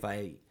usually, if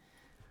I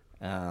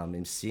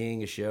am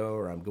seeing a show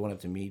or I'm going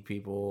up to meet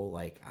people,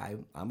 like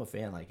I'm a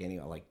fan. Like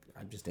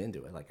I'm just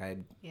into it. Like I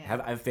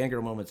have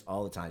fangirl moments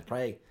all the time.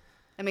 Probably.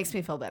 It makes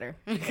me feel better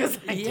because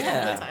I do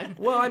all the time.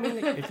 Well, I mean,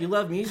 if you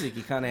love music,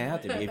 you kind of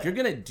have to be. If you're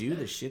gonna do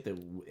the shit that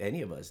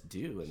any of us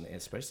do, and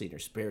especially in your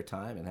spare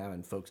time, and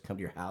having folks come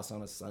to your house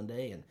on a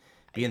Sunday and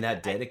being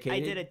that dedicated. I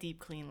did a deep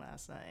clean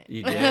last night.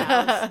 You did?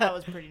 I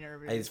was pretty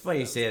nervous. It's funny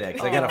you say that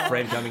because I got a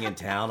friend coming in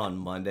town on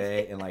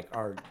Monday, and like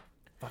our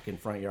fucking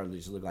front yard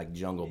just looked like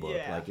Jungle Book.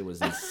 Yeah. Like it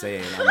was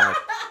insane. I'm like,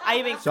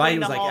 I was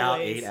like out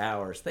 8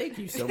 hours. Thank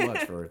you so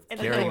much for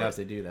caring enough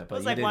to do that. But it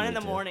was like 1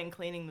 a.m.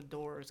 cleaning the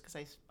doors because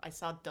I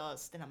saw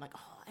dust, and I'm like,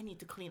 oh, I need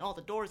to clean all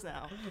the doors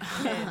now.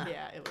 And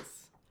yeah, it was.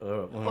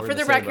 Well, for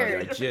the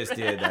record, I just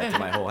did that to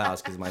my whole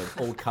house because my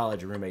old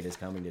college roommate is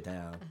coming to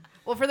town.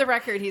 Well, for the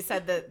record, he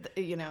said that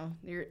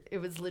it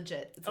was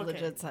legit. It's a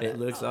legit setup.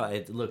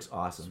 It looks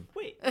awesome.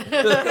 Wait.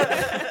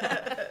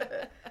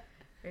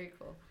 Very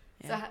cool.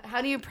 Yeah. So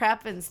how do you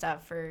prep and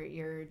stuff for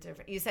your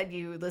different? You said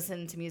you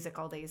listen to music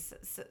all day.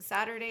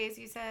 Saturdays,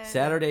 you said.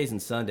 Saturdays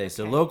and Sundays.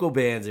 So local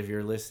bands, if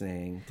you're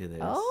listening to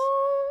this,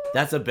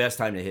 that's the best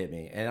time to hit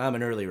me. And I'm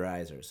an early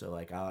riser, so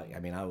like I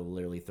will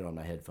literally throw on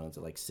my headphones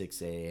at like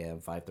 6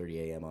 a.m.,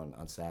 5:30 a.m.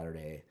 on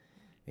Saturday,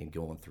 and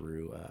going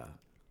through.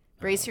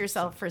 Brace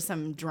yourself for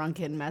some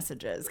drunken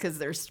messages because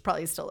they're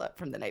probably still up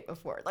from the night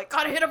before. Like,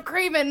 gotta hit them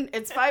creaming.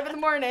 It's 5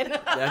 a.m.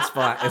 That's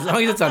fine. As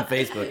long as it's on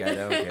Facebook, I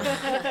don't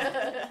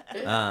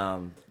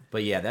care.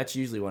 But yeah, that's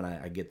usually when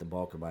I get the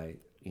bulk of my,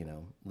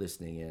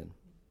 listening in.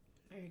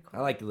 Very cool.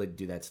 I like to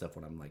do that stuff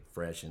when I'm like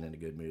fresh and in a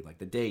good mood. Like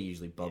the day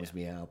usually bums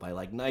me out. By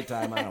like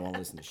nighttime, I don't want to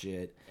listen to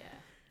shit.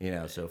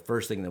 Yeah. So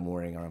first thing in the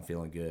morning, I'm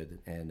feeling good.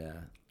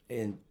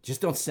 And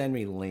just don't send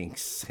me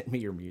links. Send me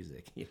your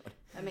music.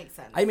 That makes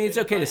sense. I mean, it's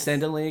okay to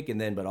send a link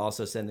but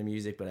also send the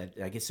music. But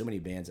I get so many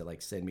bands that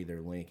like send me their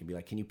link and be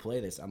like, "Can you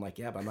play this?" I'm like,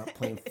 "Yeah, but I'm not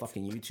playing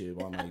fucking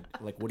YouTube on my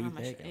like. What do you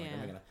think? I'm like,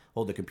 am I gonna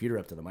hold the computer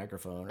up to the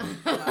microphone?"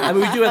 I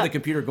mean, we do have the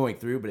computer going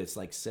through, but it's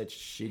like such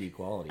shitty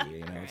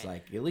quality. It's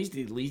like at least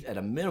at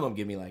a minimum,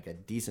 give me like a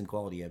decent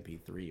quality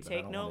MP3. But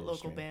Take note,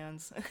 local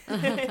bands.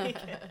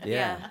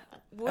 Yeah.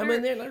 I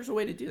mean, there's a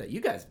way to do that. You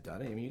guys have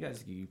done it. I mean,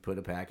 you put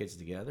a package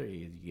together,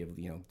 you give,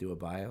 do a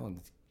bio, and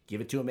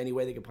give it to them any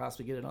way they could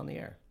possibly get it on the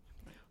air.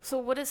 So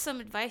what is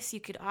some advice you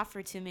could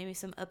offer to maybe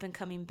some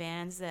up-and-coming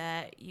bands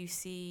that you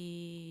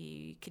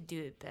see could do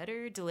it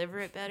better, deliver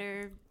it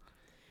better?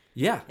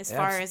 Yeah. As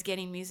far as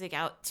getting music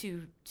out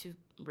to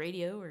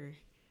radio or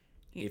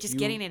just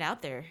getting it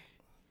out there.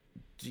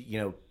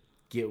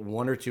 Get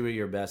one or two of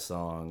your best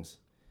songs.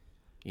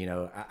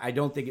 I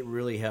don't think it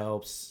really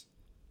helps.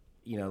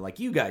 Like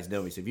you guys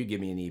know me, so if you give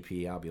me an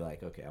EP, I'll be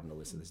like, okay, I'm gonna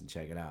listen to this and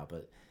check it out.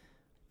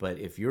 But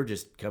if you're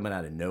just coming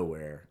out of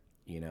nowhere,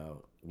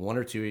 one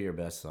or two of your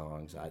best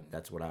songs,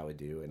 that's what I would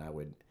do, and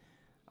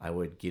I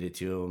would get it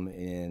to them.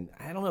 And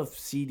I don't know if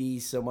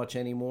CDs so much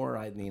anymore.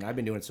 I mean, I've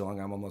been doing it so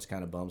long, I'm almost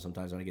kind of bummed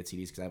sometimes when I get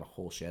CDs because I have a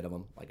whole shed of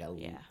them. Like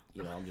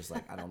I'm just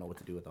like I don't know what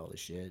to do with all this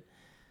shit.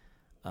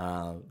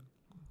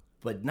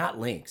 But not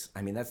links.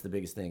 I mean, that's the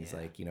biggest thing. It's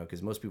like,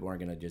 because most people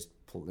aren't going to just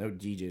no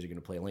DJs are going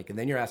to play a link. And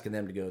then you're asking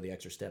them to go the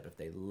extra step if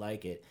they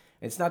like it.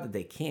 And it's not that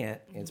they can't.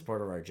 And it's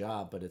part of our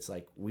job. But it's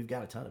like, we've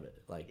got a ton of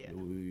it. Like,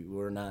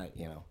 we're not,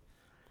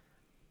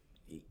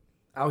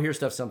 I'll hear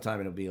stuff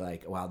sometime and it'll be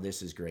like, wow,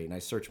 this is great. And I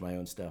search my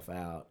own stuff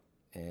out.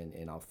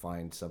 And I'll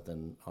find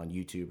something on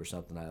YouTube or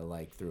something I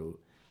like through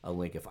a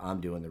link if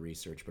I'm doing the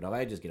research. But if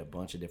I just get a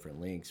bunch of different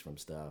links from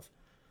stuff,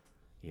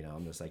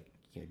 I'm just like,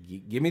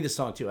 give me the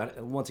song too.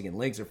 Once again,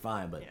 links are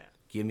fine, but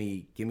give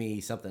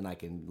me something I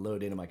can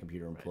load into my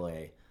computer and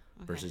play,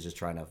 versus just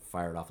trying to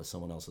fire it off of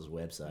someone else's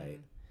website.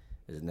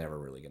 Is never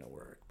really going to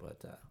work.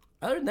 But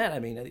other than that, I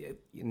mean,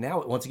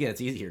 now once again,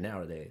 it's easier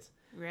nowadays.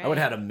 Right. I would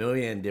have had a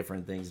million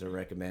different things to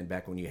recommend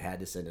back when you had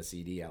to send a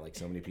CD out. Like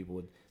so many people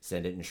would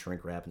send it in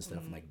shrink wrap and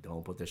stuff. I'm like,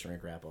 don't put the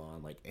shrink wrap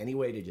on. Like any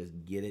way to just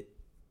get it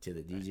to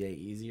the DJ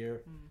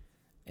easier,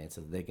 and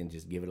so they can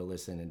just give it a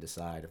listen and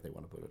decide if they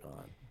want to put it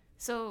on.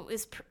 So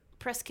is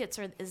press kits,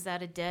 is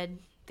that a dead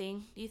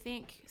thing, do you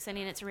think?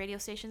 Sending it to radio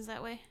stations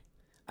that way?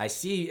 I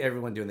see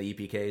everyone doing the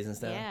EPKs and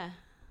stuff. Yeah.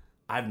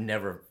 I've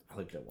never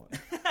looked at one.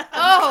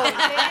 Oh,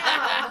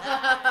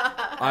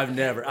 damn. I've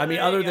never. I mean,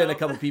 other than a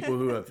couple people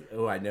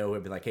who I know who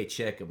have been like, hey,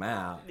 check them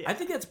out. Yeah. I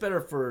think that's better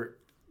for,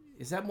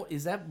 is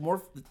that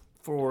more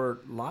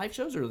for live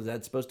shows, or is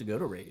that supposed to go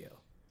to radio?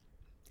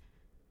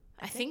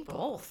 I think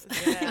both.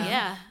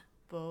 Yeah.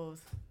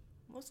 Both.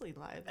 Mostly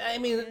live. I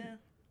mean...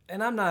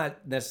 And I'm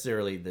not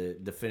necessarily the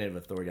definitive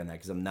authority on that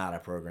because I'm not a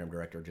program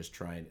director just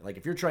trying. Like,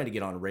 if you're trying to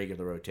get on a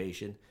regular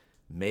rotation,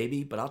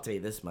 maybe. But I'll tell you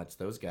this much.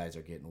 Those guys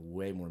are getting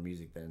way more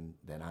music than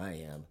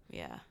I am.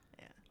 Yeah.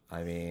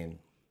 I mean,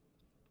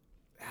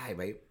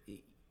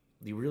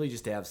 you really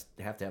just have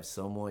to have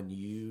someone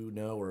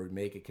or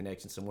make a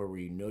connection somewhere where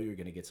you're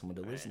going to get someone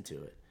to listen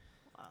to it.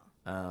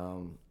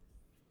 Wow.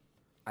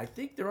 I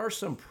think there are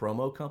some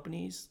promo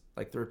companies,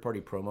 like third-party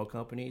promo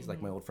companies.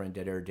 Like my old friend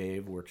Dead Air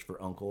Dave works for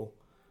Uncle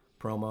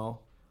Promo,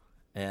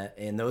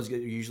 and those are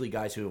usually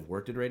guys who have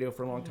worked at radio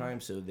for a long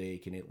time, so they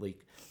can at least,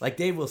 like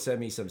Dave will send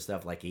me some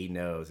stuff like he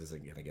knows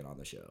isn't gonna get on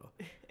the show,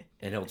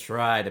 and he'll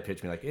try to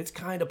pitch me like, it's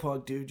kind of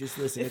punk, dude, just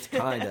listen, it's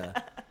kind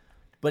of,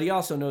 but he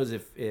also knows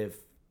if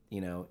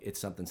it's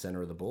something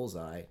center of the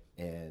bullseye,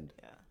 and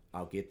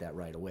I'll get that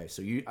right away.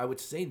 So I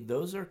would say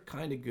those are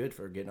kind of good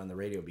for getting on the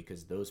radio,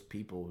 because those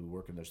people who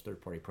work in those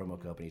third-party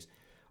promo companies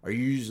are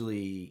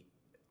usually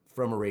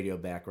from a radio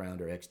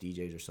background or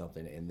ex-DJs or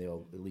something, and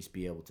they'll at least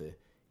be able to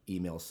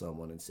email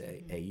someone and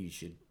say, hey, you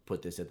should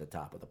put this at the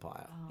top of the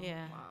pile. Oh,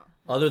 yeah.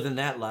 Wow. Other than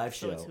that, live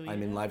show. I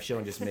mean, live show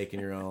and just making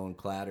your own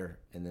clatter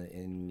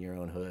in your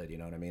own hood, you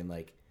know what I mean?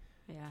 Like,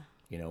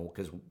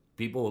 because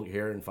people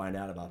hear and find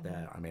out about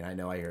that. I mean, I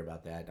know I hear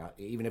about that.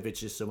 Even if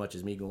it's just so much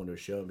as me going to a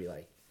show and be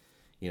like,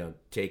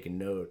 taking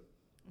note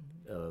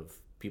of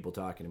people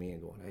talking to me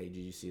and going, hey,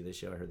 did you see this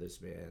show? I heard this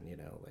band,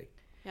 like.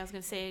 Yeah, I was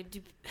going to say,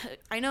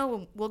 I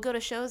know we'll go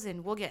to shows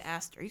and we'll get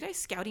asked, are you guys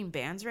scouting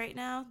bands right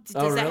now?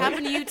 Does that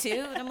happen to you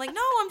too? And I'm like,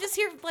 no, I'm just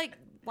here, like,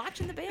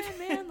 watching the band,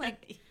 man.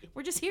 Like,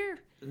 We're just here.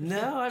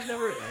 No, I've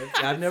never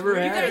You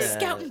had guys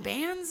scouting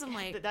bands? I'm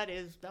like, That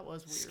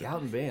was weird.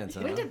 scouting bands.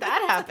 Huh? When did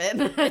that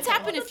happen? it's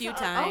happened a few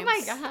times. Oh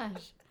my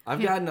gosh.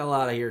 I've gotten a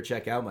lot of here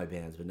check out my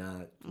bands, but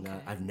not.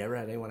 I've never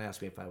had anyone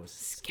ask me if I was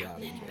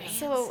scouting. bands.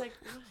 So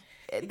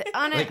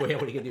on Like, it,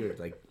 what are you gonna do?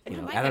 Like,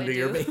 am I add them gonna to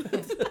your do?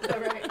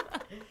 band.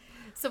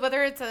 so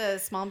whether it's a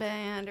small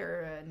band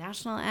or a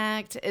national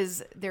act,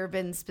 is there have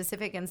been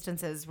specific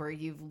instances where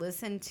you've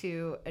listened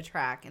to a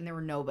track and there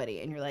were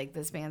nobody, and you're like,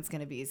 this band's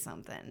gonna be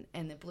something,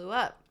 and it blew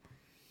up.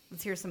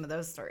 Let's hear some of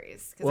those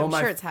stories, because I'm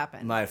sure it's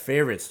happened. My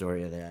favorite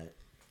story of that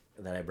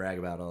I brag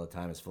about all the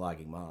time is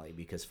Flogging Molly,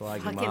 because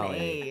Flogging Fucking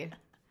Molly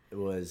A.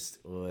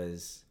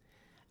 was,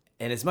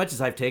 and as much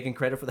as I've taken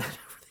credit for that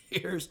over the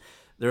years,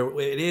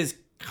 it is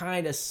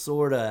kind of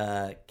sort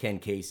of Ken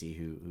Casey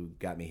who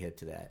got me hip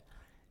to that,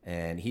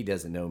 and he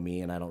doesn't know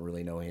me, and I don't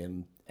really know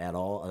him at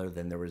all, other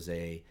than there was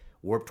a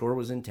Warped Tour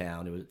was in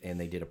town, and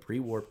they did a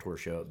pre-Warped Tour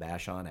show at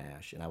Bash on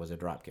Ash, and I was a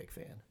Dropkick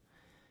fan,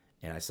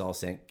 and I saw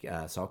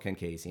Ken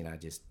Casey, and I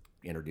just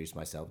introduced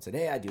myself and said,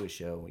 hey, I do a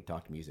show, and we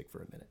talked music for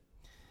a minute,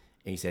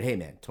 and he said, hey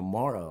man,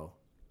 tomorrow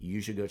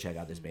you should go check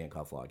out this band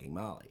called Flogging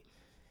Molly.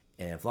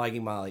 And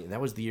Flogging Molly, that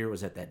was the year it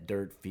was at that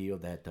dirt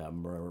field, that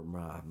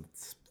I'm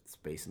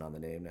spacing on the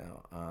name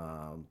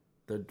now,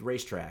 the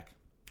racetrack.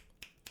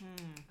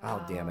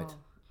 Oh, damn it.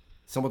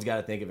 Someone's got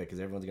to think of it, because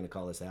everyone's going to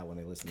call us out when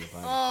they listen to the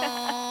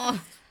podcast.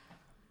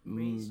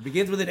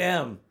 Begins with an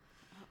M.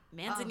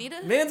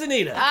 Manzanita?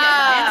 Manzanita.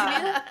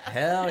 Manzanita?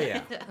 Hell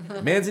yeah.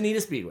 Manzanita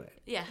Speedway.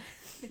 Yeah.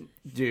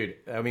 Dude,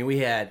 I mean, we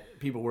had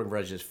people working for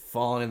us just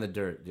falling in the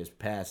dirt, just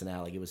passing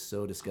out. Like, it was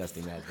so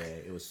disgusting that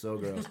day. It was so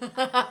gross. And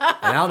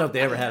I don't know if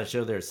they ever had a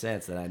show there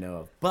since that I know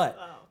of. But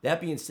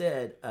that being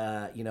said,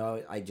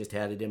 I just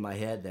had it in my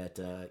head that,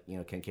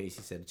 Ken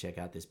Casey said to check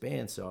out this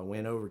band. So I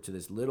went over to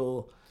this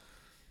little,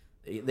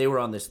 they were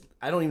on this,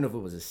 I don't even know if it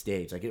was a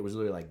stage. Like, it was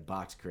literally like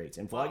box crates.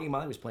 And Flogging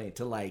Molly was playing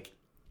to like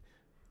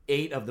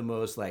 8 of the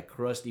most like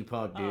crusty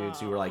punk dudes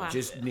who were like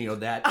just,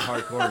 that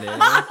hardcore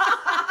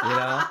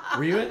in.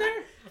 Were you in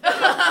there?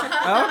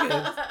 Oh,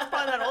 okay.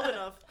 Probably not old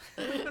enough.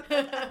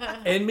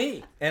 And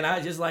me. And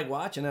I just like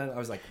watching it. I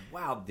was like,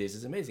 wow, this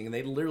is amazing. And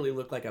they literally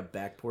looked like a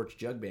back porch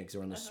jug band, because they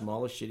were on the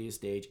smallest, shittiest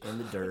stage in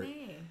the dirt.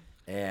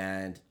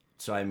 And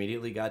so I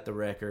immediately got the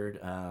record.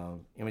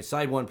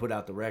 Side One put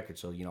out the record,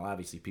 so,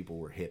 obviously people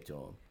were hip to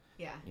them.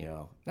 Yeah.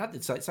 Not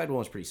that Side One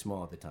was pretty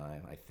small at the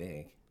time, I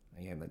think.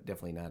 Yeah, but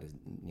definitely not as,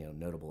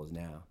 notable as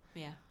now.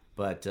 Yeah.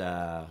 But,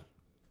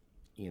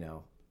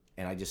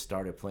 and I just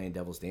started playing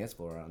Devil's Dance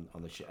Floor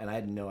on the show, and I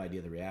had no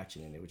idea the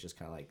reaction, and it was just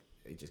kind of like,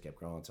 it just kept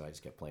growing, so I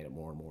just kept playing it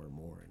more and more and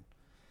more,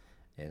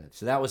 and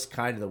so that was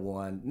kind of the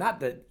one.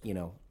 Not that,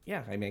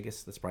 I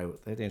guess that's probably,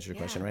 that answers your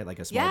question, right? Like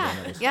a small band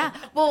that was, Yeah.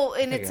 Well,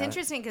 and it's got it.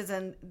 interesting because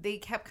then they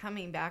kept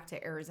coming back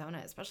to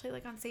Arizona, especially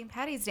like on St.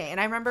 Patty's Day. And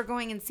I remember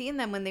going and seeing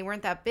them when they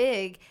weren't that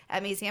big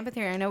at Macy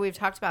Amphitheater. I know we've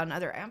talked about in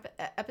other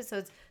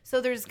episodes.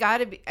 So there's got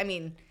to be,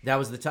 that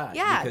was the time.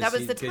 Yeah, that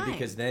was the time.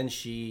 Because then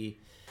she,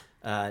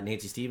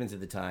 Nancy Stevens at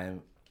the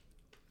time,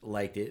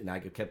 liked it, and I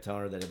kept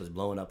telling her that it was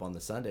blowing up on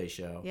the Sunday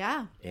show.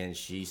 Yeah. And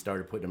she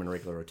started putting them in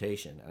regular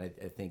rotation. And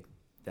I think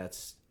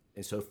that's,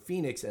 and so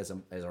Phoenix as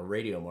a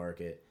radio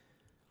market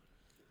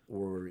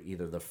were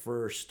either the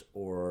first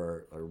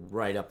or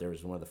right up there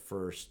was one of the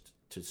first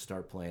to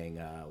start playing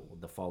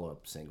the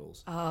follow-up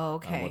singles. Oh,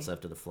 okay. What's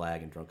Left of the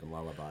Flag and Drunken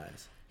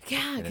Lullabies.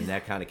 Yeah. And then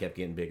that kind of kept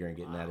getting bigger and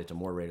getting added to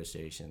more radio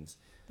stations.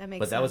 That makes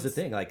But that was the sense.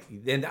 thing. Like,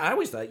 and I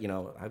always thought, I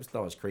always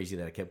thought it was crazy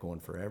that it kept going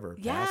forever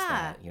past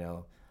that,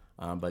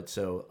 But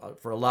so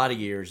for a lot of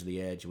years,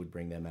 The Edge would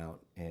bring them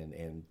out,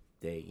 and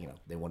they,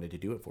 they wanted to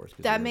do it for us.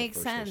 'Cause That we were the makes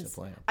first station to sense.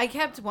 play 'em. I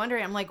kept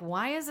wondering, I'm like,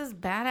 why is this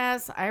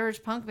badass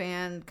Irish punk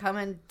band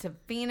coming to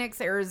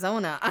Phoenix,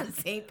 Arizona on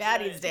St.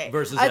 Patty's Day?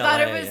 Versus I thought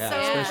LA, it was yeah, so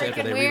especially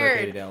after freaking they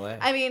weird. relocated to LA.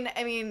 I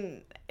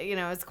mean,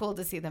 it's cool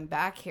to see them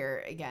back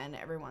here again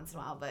every once in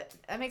a while, but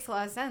that makes a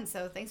lot of sense.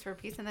 So thanks for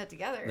piecing that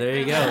together. There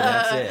you go.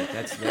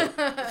 That's it.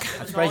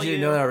 I'm surprised you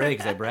didn't know that already,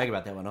 because I brag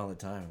about that one all the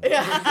time.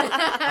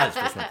 I just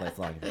first want to play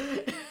Flogging.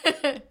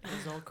 It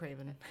was old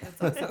Craven.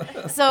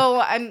 So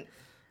I'm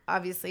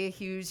obviously a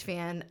huge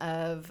fan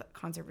of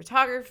concert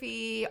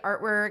photography,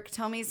 artwork.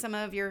 Tell me some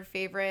of your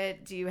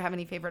favorite. Do you have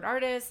any favorite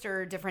artists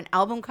or different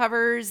album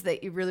covers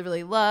that you really,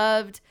 really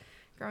loved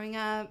growing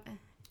up?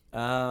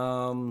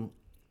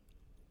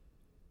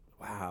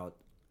 Wow.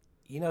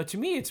 To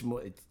me, it's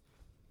more.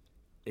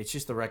 It's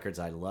just the records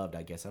I loved,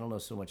 I guess. I don't know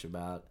so much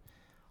about.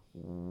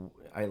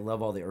 I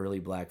love all the early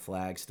Black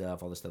Flag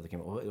stuff, all the stuff that came.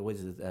 What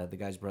is it, the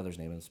guy's brother's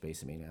name? On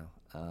space of me now.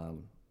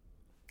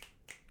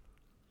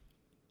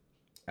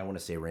 I want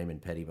to say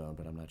Raymond Pettibone,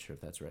 but I'm not sure if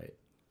that's right.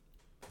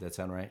 Does that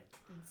sound right?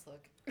 Let's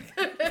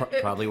look.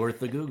 Probably worth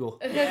the Google.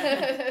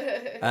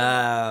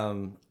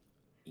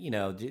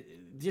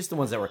 Just the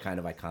ones that were kind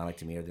of iconic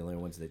to me are the only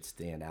ones that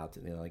stand out.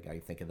 Like I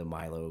think of the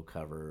Milo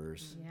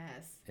covers.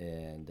 Yes.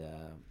 And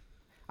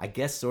I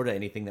guess sort of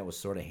anything that was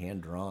sort of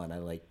hand drawn.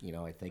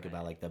 I think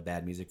about like the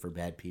Bad Music for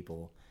Bad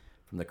People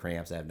from the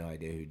Cramps. I have no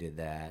idea who did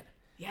that.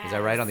 Yes. Is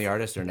that right on the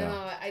artist or no?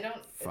 No, I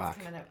don't. Fuck.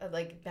 It's coming up,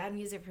 like Bad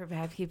Music for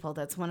Bad People.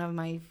 That's one of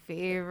my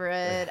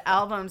favorite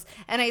albums.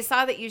 And I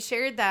saw that you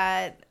shared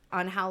that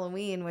on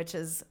Halloween, which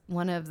is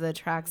one of the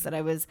tracks that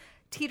I was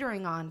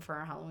teetering on for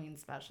our Halloween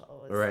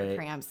special. Was Right. The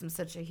Cramps. I'm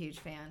such a huge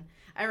fan.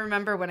 I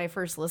remember when I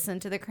first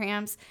listened to the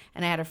Cramps,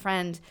 and I had a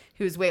friend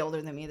who was way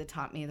older than me that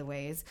taught me the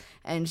ways.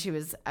 And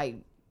I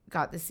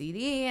got the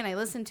CD and I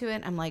listened to it.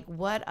 And I'm like,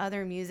 what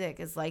other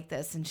music is like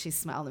this? And she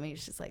smiled at me.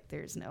 She's like,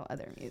 there's no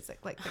other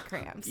music like the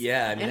Cramps.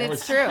 Yeah, I mean, and that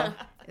it's was- true.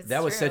 It's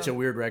That was true. such a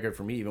weird record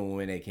for me, even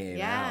when it came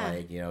Yeah. out.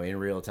 Like, you know, in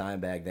real time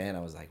back then,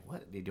 I was like,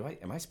 "What?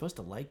 Am I supposed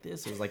to like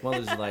this?" It was like one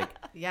of those like,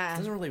 Yeah. it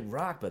doesn't really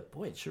rock, but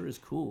boy, it sure is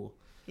cool.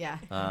 Yeah.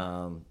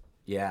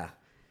 Yeah,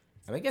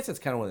 I guess that's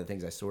kind of one of the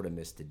things I sort of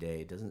miss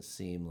today. It doesn't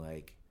seem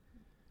like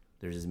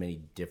there's as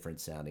many different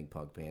sounding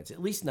punk bands.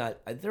 At least not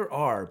there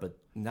are, but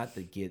not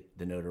to get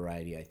the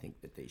notoriety I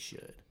think that they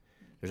should.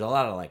 There's a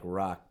lot of like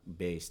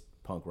rock-based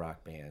punk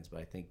rock bands, but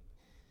I think,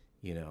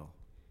 you know,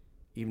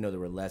 even though there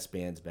were less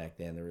bands back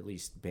then, there were at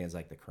least bands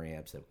like the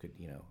Cramps that could,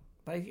 you know,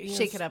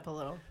 Shake it up a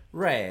little.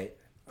 right,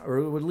 or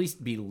it would at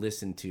least be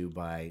listened to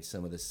by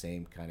some of the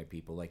same kind of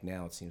people. Like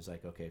now, it seems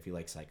like, okay, if you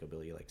like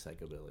psychobilly, you like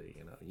psychobilly.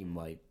 You know, you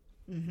might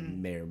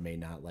may or may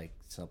not like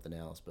something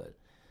else, but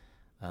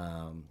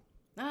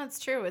No, it's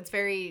true. It's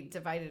very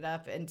divided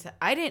up. And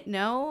I didn't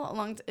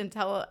know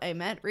until I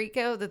met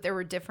Rico that there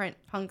were different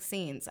punk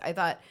scenes. I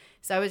thought,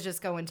 so I was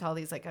just going to all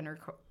these like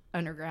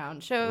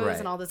underground shows Right.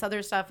 and all this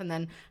other stuff. And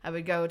then I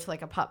would go to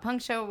like a pop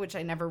punk show, which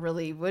I never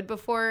really would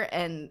before.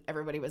 And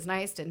everybody was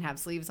nice, didn't have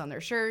sleeves on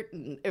their shirt.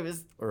 And it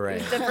was Right.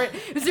 different.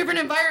 It was a different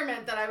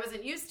environment that I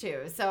wasn't used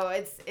to. So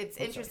it's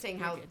interesting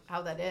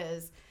how that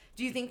is.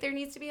 Do you think there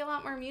needs to be a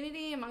lot more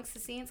unity amongst the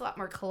scenes, a lot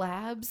more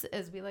collabs,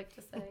 as we like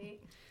to say?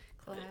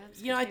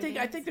 Collabs. you know, I between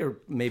think bands? there are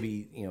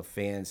maybe, you know,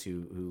 fans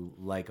who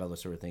like all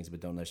those sort of things, but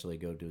don't necessarily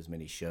go to as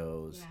many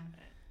shows. Yeah.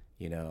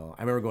 You know,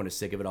 I remember going to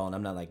Sick of It All, and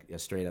I'm not like a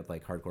straight up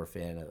like hardcore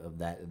fan of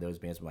those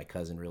bands, but my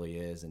cousin really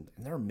is, and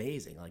they're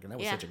amazing. Like, and that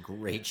was Yeah. such a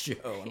great show.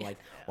 I'm like,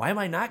 why am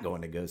I not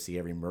going to go see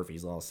every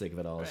Murphy's Law Sick of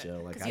It All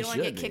show? Like, Because I you don't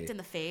should want to get be. kicked in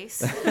the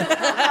face. It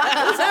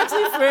was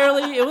actually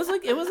fairly. It was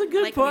a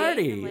good Like me?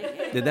 party. I'm like,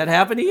 yeah. Did that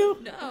happen to you?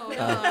 No.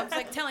 I was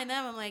like telling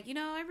them, I'm like, you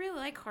know, I really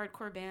like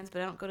hardcore bands,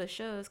 but I don't go to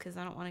shows because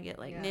I don't want to get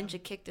like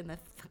ninja kicked in the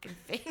fucking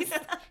face.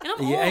 And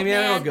I'm Yeah, old, I mean, I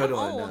man. don't go to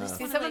I'm it, old. no. Just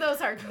See, wanna, some of like-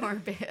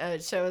 those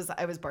hardcore shows,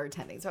 I was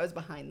bartending, so I was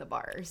behind the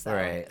bar. So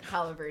Right.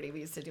 Palo Verde,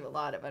 we used to do a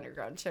lot of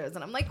underground shows,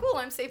 and I'm like, cool,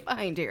 I'm safe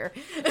behind here.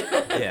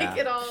 Yeah. I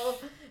get all,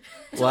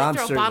 Well, I'm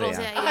throw certainly. bottles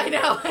at you. I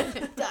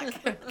know,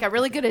 duck. Got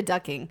really good at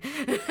ducking.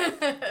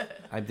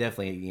 I'm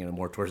definitely, you know,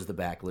 more towards the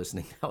back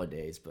listening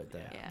nowadays, but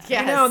Yeah.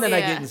 every now and then I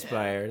Yes. get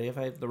inspired if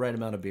I have the right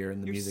amount of beer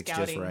and the You're music's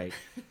scouting. just right.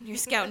 You're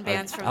scouting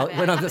bands from the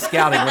When back. I'm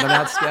scouting, when I'm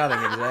out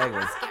scouting,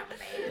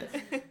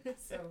 exactly.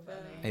 So funny.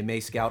 I may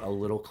scout a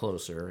little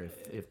closer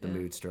if the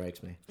mood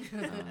strikes me.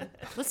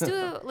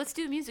 Let's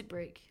do a music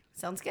break.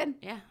 Sounds good.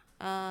 Yeah.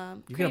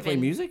 You gonna play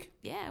Craven. music?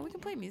 Yeah, we can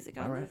play music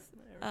on All right.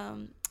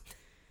 this.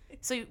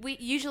 So we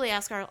usually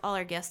ask all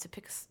our guests to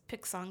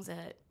pick songs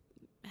that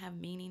have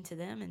meaning to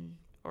them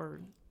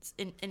or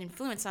an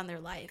influence on their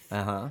life.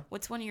 Uh huh.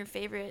 What's one of your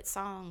favorite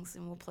songs,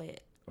 and we'll play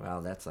it. Wow,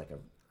 that's like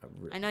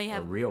I know you a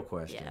have real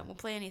question. Yeah, we'll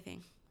play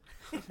anything.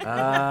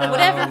 Um,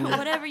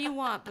 Whatever you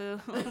want, boo.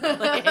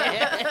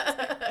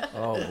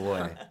 Oh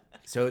boy.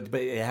 So,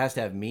 but it has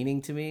to have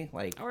meaning to me,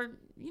 like. Or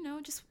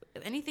just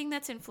anything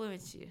that's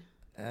influenced you.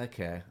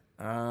 Okay.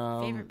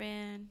 Favorite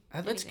band.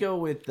 Let's anything. go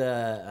with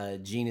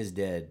Gene is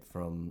Dead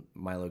from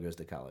Milo Goes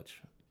to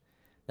College.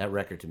 That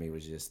record to me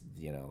was just,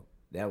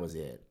 that was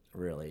it,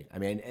 really. I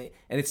mean,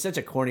 and it's such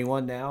a corny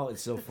one now.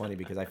 It's so funny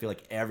because I feel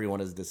like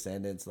everyone is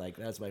Descendants. Like,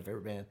 that's my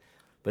favorite band.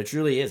 But it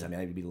truly is. I mean,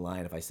 I'd be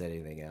lying if I said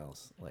anything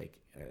else. Like,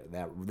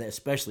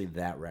 especially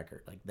that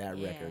record. Like, that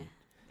record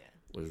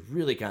was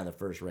really kind of the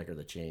first record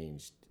that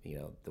changed,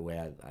 the way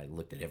I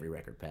looked at every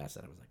record past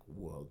that. I was like,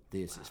 whoa,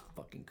 this is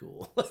fucking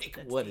cool. Like,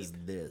 what is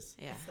this?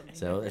 Yeah.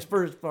 So as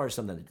far as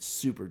something that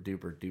super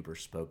duper duper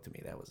spoke to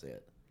me, that was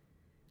it.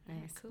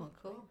 Nice.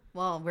 Cool.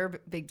 Well, we're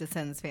big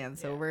Descendants fans,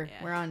 so we're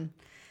on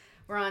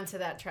to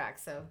that track.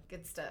 So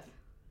good stuff.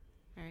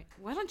 All right.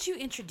 Why don't you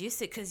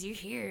introduce it? Because you're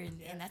here,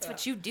 and that's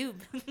what you do.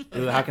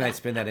 Ooh, how can I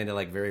spin that into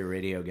like very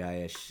radio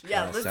guy-ish?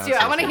 Yeah, let's sound do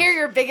it. I want to systems? hear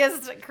your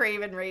biggest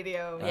Craven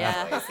radio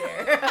voice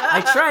here.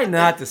 I try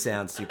not to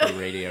sound super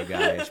radio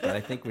guy-ish, but I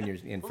think when you're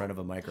in front of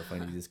a microphone,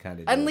 you just kind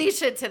of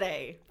Unleash it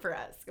today for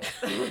us.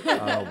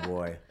 Oh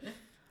boy!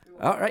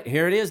 All right,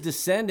 here it is.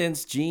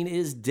 Descendants. Gene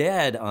is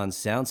Dead on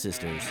Sound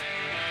Sisters.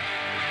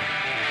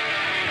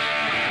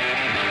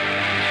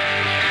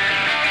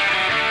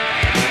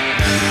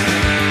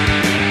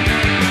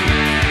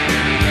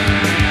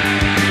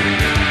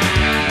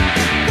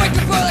 Wake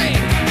up early,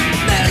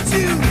 mad at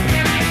you.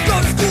 Go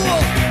to school,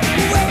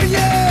 where were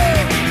you?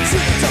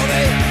 Should've told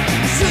me,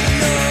 should've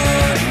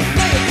known.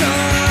 Now you're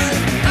gone,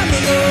 I'm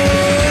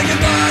alone. Your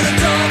mother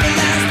told me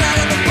last night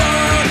on the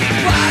phone.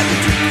 Why'd you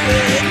do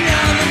it?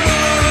 Now I'm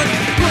alone.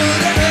 Who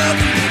the hell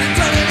could have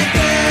done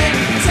anything?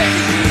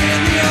 Taking you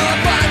in your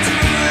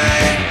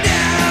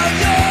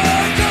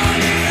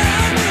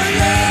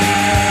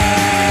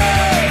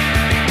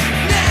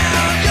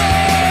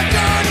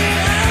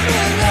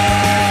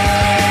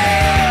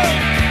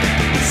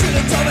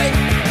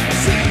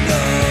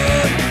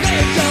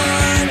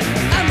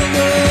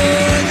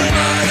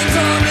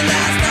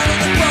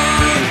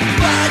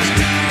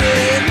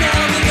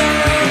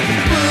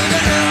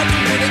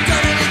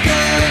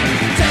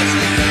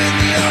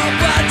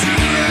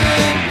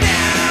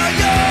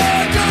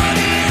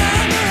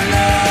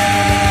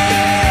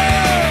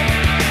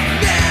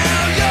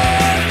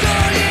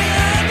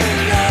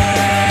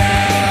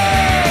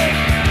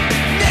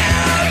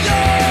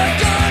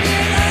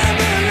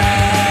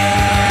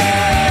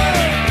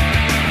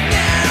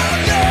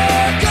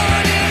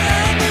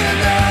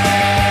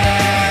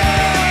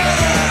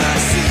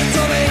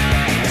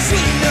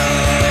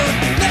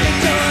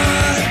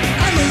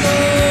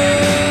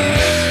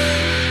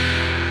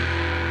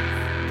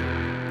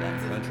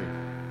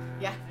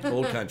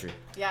country.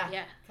 Yeah.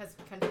 Yeah. Because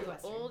country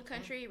western. Old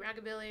country,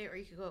 rockabilly, or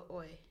you could go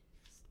oi.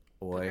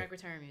 Oi. Back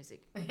retirement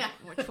music. Yeah.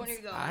 Which one are you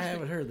going? I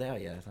haven't heard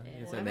that yet. I guess I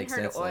that haven't makes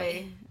heard sense. of though.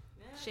 oi.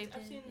 Shaved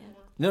I've head, seen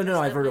yeah. No,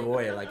 I've heard of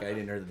Oi. Like I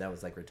didn't hear that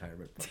was like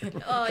retirement.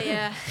 Oh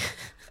yeah.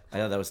 I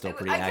thought that was still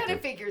pretty I kind active.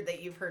 of figured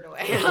that you've heard oi.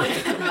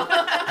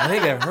 I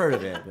think I've heard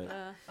of it, but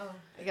Oh,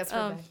 I guess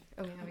we're back.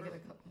 Oh, yeah, we got a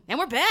couple. And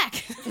we're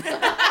back.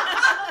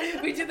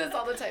 We do this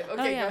all the time.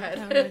 Okay, yeah.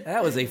 go ahead.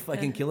 that was a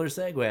fucking killer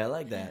segue. I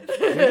like that.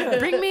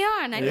 Bring me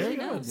on. I There didn't you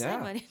know. go, yeah.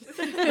 Somebody.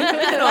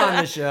 Get on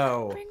the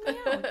show. Bring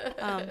me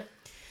on.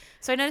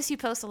 So I noticed you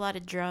post a lot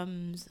of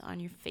drums on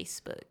your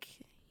Facebook.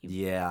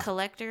 Yeah.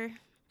 Collector.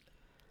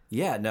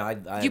 Yeah. No, I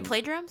Do you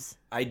play drums?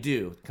 I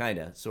do, kind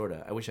of, sort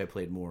of. I wish I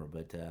played more,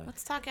 but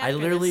Let's talk I after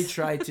literally this.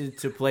 try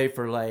to play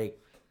for like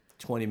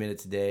 20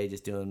 minutes a day,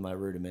 just doing my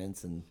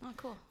rudiments and Oh,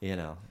 cool.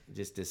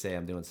 just to say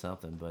I'm doing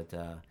something. But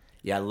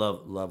yeah, I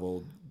love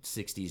old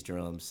 60s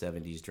drums,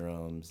 70s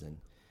drums, and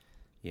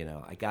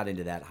I got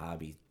into that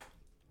hobby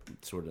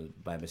sort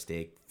of by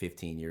mistake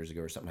 15 years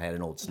ago or something. I had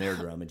an old snare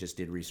drum and just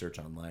did research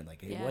online,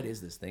 like, hey, Yeah. what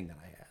is this thing that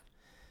I have?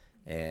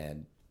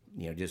 And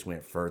just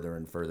went further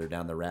and further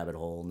down the rabbit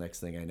hole. Next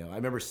thing I know, I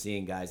remember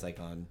seeing guys like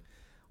on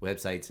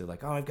websites who are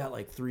like, oh, I've got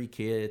like 3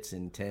 kits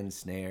and 10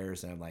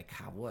 snares, and I'm like,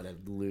 what a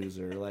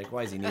loser! Like,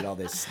 why does he need all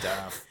this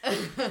stuff?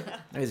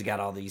 He's got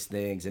all these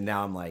things, and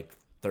now I'm like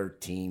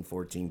 13,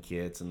 14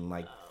 kits and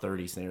like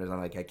 30 snares. I'm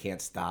like, I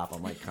can't stop.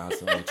 I'm like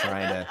constantly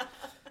trying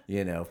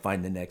to,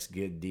 find the next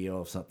good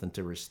deal of something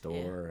to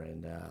restore,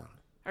 and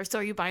Or so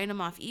are you buying them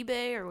off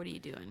eBay, or what are you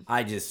doing?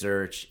 I just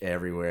search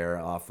everywhere,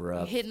 offer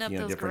up, hitting up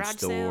those different garage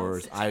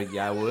stores. sales?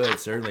 I would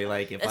certainly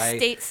like if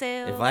Estate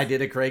sales? If I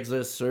did a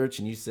Craigslist search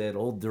and you said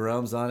old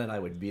drums on it, I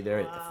would be there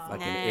at the fucking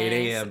Nice.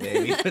 8 a.m.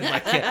 baby.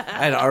 Like,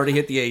 I had already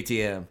hit the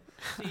ATM.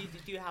 So did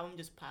you have them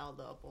just piled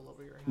up all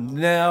over your house?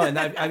 No, and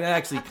I'm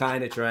actually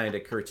kind of trying to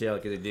curtail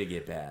it because it did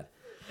get bad.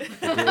 It was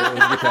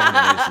becoming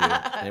an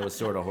issue, and it was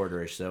sort of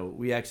hoarderish. So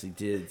we actually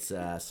did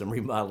some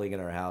remodeling in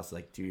our house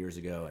like 2 years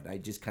ago, and I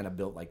just kind of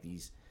built like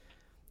these,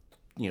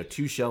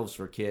 2 shelves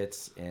for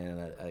kits and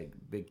a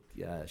big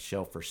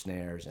shelf for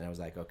snares, and I was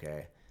like,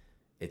 okay,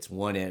 it's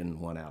one in and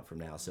one out from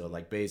now. So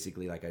like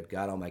basically, like I've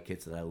got all my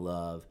kits that I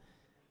love,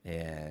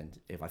 and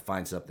if I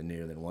find something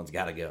new, then one's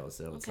got to go.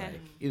 So it's Okay.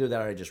 like either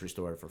that or I just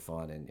restore it for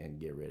fun and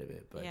get rid of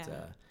it. But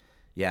Yeah.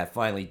 yeah, I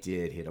finally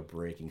did hit a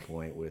breaking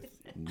point with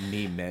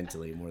me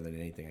mentally more than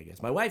anything, I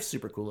guess. My wife's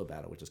super cool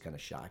about it, which is kind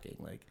of shocking.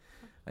 Like,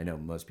 I know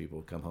most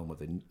people come home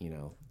with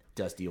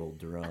dusty old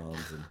drums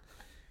and,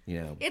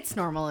 It's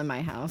normal in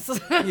my house.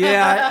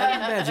 yeah,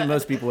 I imagine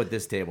most people at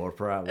this table are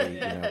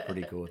probably,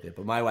 pretty cool with it.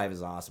 But my wife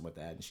is awesome with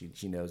that, and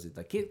she knows it.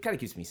 Like, it kind of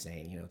keeps me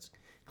sane. It's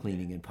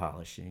cleaning and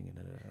polishing,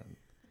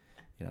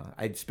 and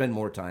I'd spend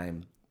more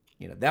time.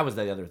 That was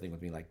the other thing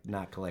with me, like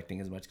not collecting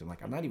as much. Cause I'm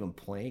like, I'm not even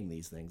playing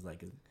these things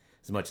like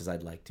as much as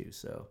I'd like to.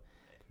 So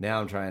now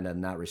I'm trying to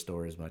not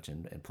restore as much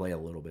and play a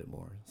little bit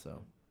more.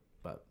 So,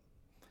 but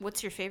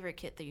What's your favorite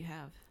kit that you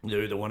have?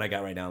 the one I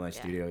got right now in my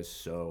studio is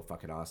so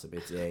fucking awesome.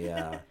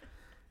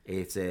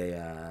 It's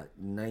a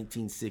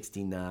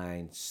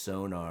 1969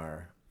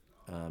 Sonar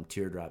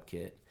teardrop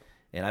kit,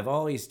 and I've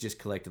always just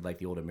collected like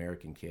the old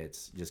American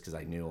kits just because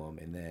I knew them,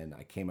 and then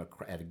I came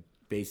across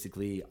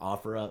basically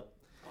offer up.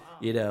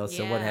 Someone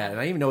Yeah. had, and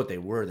I didn't even know what they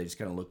were. They just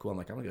kind of look cool. I'm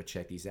like, I'm gonna go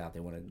check these out.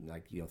 They wanted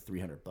like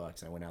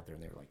 $300. I went out there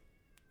and they were like,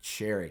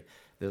 cherry.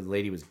 The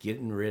lady was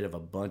getting rid of a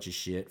bunch of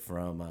shit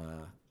from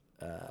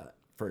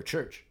for a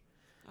church.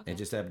 Okay. It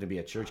just happened to be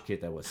a church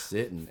kit that was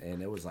sitting,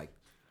 and it was like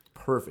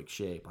perfect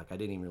shape. Like I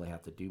didn't even really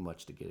have to do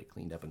much to get it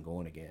cleaned up and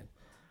going again.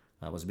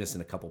 I was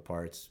missing a couple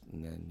parts,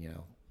 and then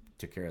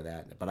took care of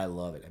that. But I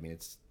love it. I mean,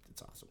 it's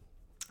awesome.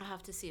 I'll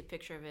have to see a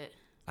picture of it.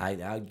 I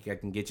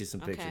can get you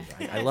some Okay.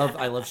 pictures.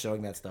 I love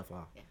showing that stuff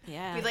off.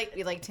 Yeah.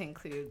 We like to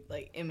include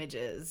like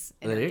images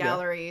in There our you go.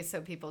 gallery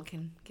so people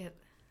can get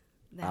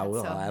that. I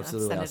will. So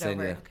Absolutely. I'll send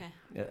you. Okay.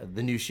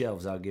 The new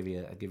shelves. I'll give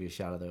you a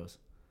shot of those.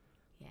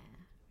 Yeah,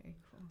 very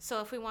cool.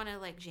 So if we want to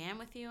like jam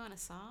with you on a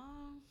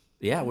song,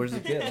 Yeah, where's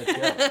the kid? Let's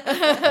go.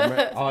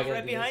 I gotta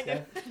Right do behind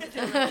this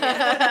him. stuff?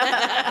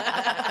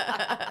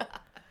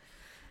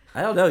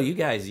 I don't know. You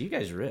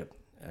guys rip.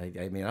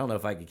 I mean, I don't know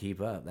if I could keep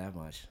up that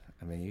much.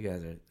 I mean, you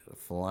guys are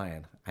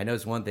flying. I know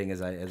it's one thing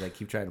as I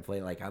keep trying to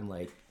play. Like I'm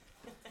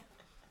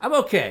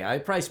okay. I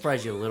probably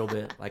surprised you a little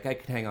bit. Like I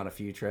could hang on a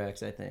few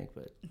tracks, I think,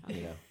 but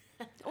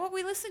well,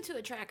 we listened to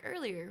a track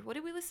earlier. What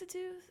did we listen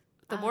to?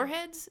 The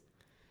Warheads.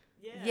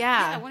 Yeah. Yeah,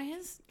 Yeah, one of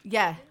his.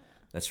 yeah.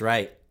 that's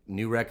right.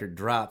 New record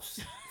drops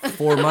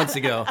 4 months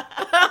ago.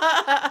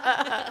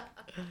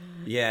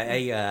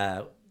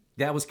 Yeah,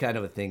 that was kind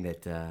of a thing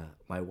that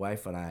my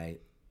wife and I,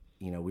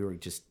 we were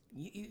just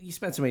you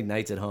spend so many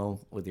nights at home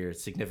with your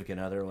significant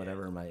other or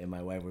whatever, and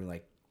my wife were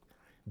like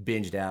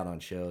binged out on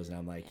shows, and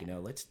I'm like,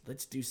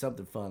 let's do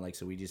something fun. Like,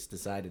 so we just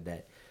decided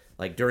that,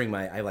 like during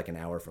I have like an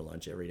hour for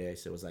lunch every day,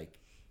 so it was like,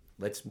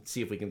 let's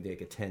see if we can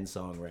make a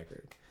 10-song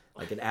record,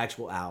 like an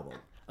actual album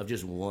of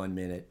just 1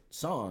 minute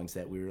songs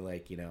that we were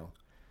like,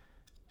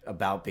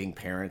 about being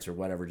parents or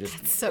whatever.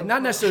 Just so not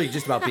cool. necessarily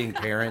just about being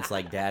parents,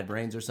 like dad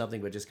brains or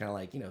something, but just kind of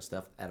like,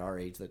 stuff at our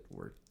age that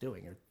we're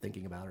doing or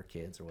thinking about our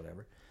kids or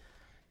whatever.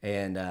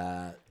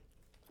 And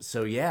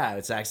so yeah,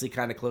 it's actually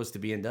kind of close to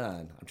being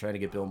done. I'm trying to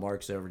get Bill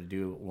Marks over to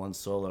do one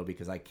solo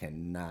because I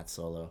cannot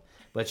solo.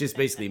 But it's just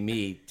basically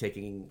me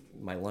taking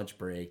my lunch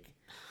break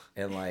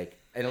and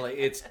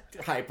it's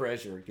high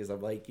pressure because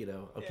I'm like,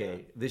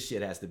 okay, this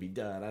shit has to be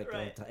done. I don't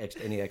have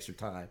any extra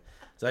time.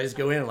 So I just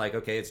go in and like,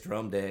 okay, it's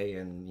drum day,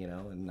 and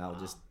and I'll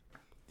just,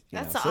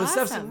 That's So the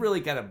stuff's awesome.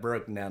 really kind of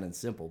broken down and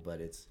simple,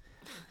 but it's,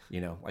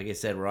 like I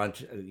said, we're on.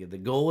 The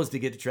goal is to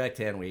get to track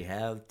 10. We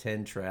have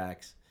 10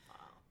 tracks.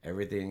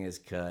 Everything is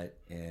cut,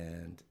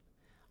 and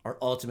our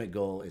ultimate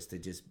goal is to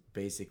just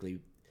basically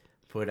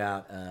put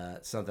out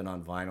something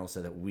on vinyl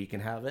so that we can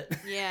have it.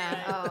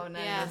 Yeah. Oh,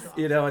 nice.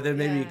 Yeah. And then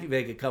maybe Yeah.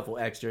 make a couple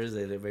extras,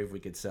 and if we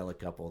could sell a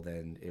couple,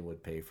 then it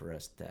would pay for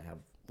us to have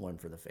one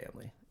for the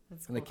family.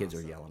 That's And the cool. kids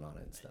are yelling on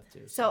it and stuff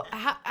too. So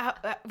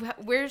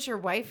where's your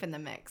wife in the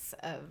mix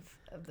of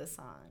the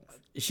songs?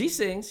 She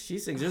sings.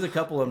 There's a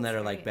couple of them that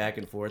are like back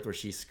and forth where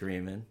she's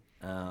screaming.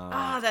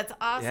 Oh, that's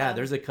awesome. Yeah,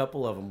 there's a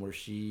couple of them where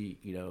she,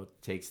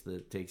 takes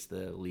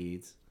the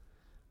leads.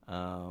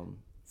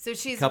 So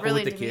she's Couple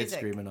really with the into kids music.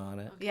 screaming on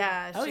it.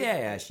 Yeah. Oh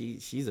yeah.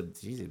 She's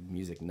a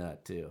music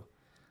nut too.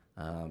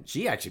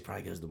 She actually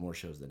probably goes to more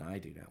shows than I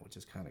do now, which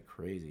is kind of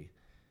crazy.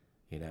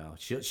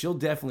 She'll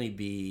definitely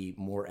be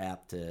more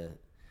apt to,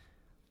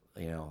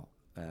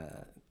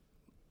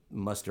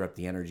 muster up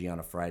the energy on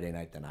a Friday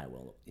night than I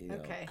will.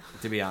 Okay.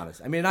 To be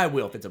honest, I mean, I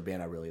will if it's a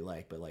band I really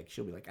like, but like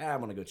she'll be like, I'm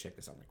gonna go check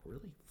this out. I'm like,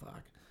 really?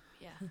 Fuck.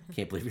 Yeah.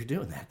 Can't believe you're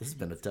doing that. This has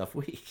been a tough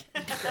week.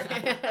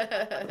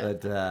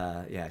 But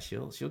yeah,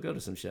 she'll go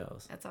to some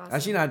shows. That's awesome.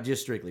 Actually, not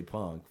just strictly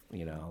punk,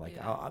 and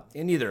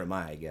neither am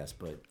I guess.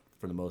 But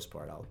for the most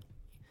part,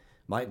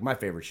 my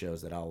favorite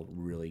shows that I'll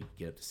really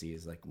get up to see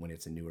is like when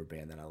it's a newer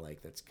band that I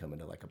like that's coming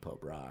to like a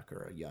pub rock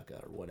or a yucca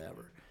or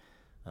whatever.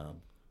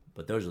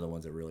 But those are the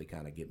ones that really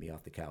kind of get me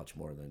off the couch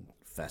more than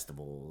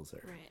festivals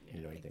or Right.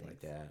 anything like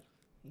that.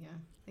 Yeah,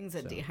 things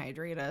that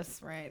dehydrate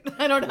us, right?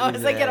 I don't know. As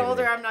I get Exactly.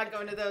 older, I'm not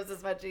going to those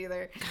as much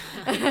either.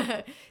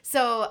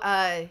 So,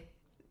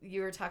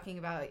 you were talking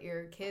about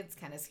your kids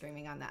kind of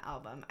screaming on that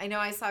album. I know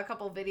I saw a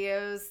couple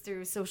videos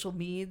through social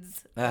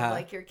medias of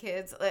like your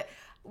kids.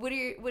 What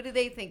do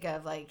they think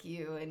of like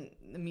you and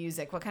the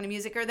music? What kind of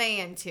music are they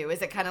into?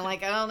 Is it kind of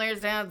like, oh, there's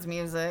dad's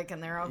music,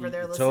 and they're over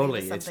there listening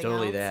to something It's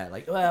totally else? that.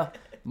 Like, well,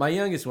 my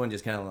youngest one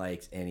just kind of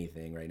likes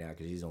anything right now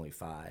because he's only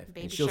 5.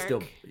 Baby and she'll Shark.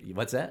 still.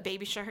 What's that?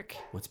 Baby Shark.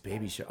 What's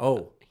Baby Shark?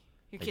 Oh,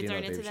 Your I kids do know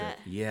aren't into Baby Shark.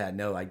 that? Yeah,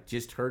 no, I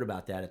just heard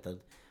about that at the.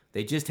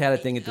 They just had a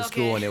thing at the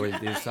school, and there was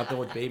something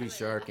with Baby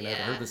Shark, and I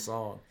heard the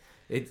song.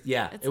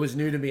 It was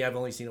new to me. I've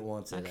only seen it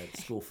once at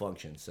a school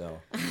function, so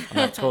I'm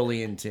not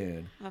totally in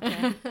tune.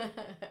 Okay.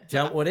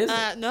 What is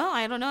it? No,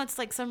 I don't know. It's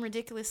like some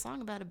ridiculous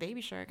song about a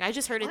baby shark. I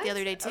just heard it the What?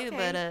 other day too,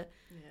 Okay. but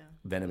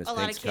Venomous a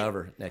lot Pink's of kids-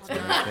 cover. Next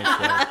Venomous Pink's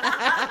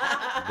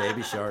cover.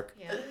 Baby Shark.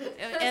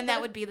 and that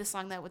would be the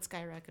song that would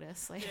skyrocket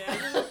us. Like,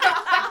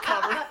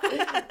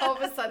 All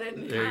of a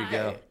sudden, There you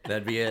go.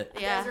 That'd be it.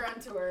 You yeah. guys are on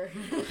tour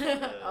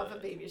off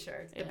of Baby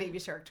Shark, the Baby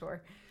Shark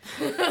tour.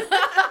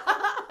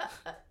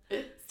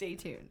 Stay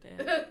tuned.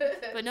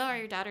 But no, are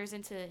your daughters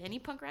into any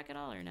punk rock at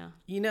all, or no?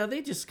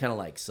 They just kind of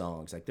like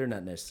songs. Like they're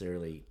not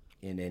necessarily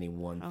in any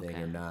one thing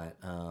Okay. or not.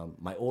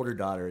 My older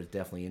daughter is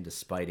definitely into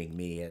spiting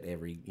me at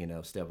every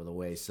step of the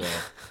way. So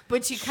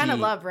But you kind of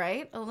She- love,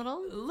 right? A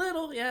little?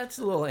 little, yeah, it's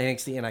a little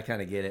angsty, and I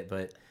kind of get it.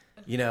 But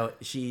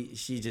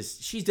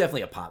she's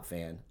definitely a pop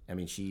fan. I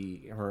mean,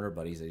 her and her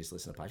buddies, they just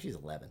listen to pop. She's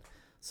 11.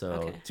 So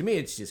Okay. to me,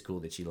 it's just cool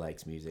that she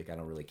likes music. I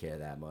don't really care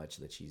that much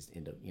that she's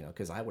into,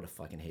 because I would have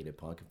fucking hated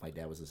punk if my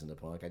dad was listening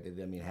to punk.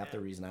 Half the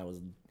reason I was,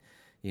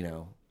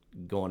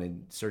 going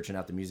and searching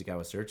out the music I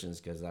was searching is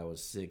because I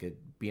was sick of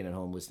being at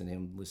home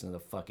listening to the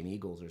fucking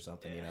Eagles or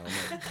something, I'm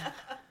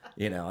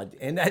like,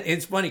 and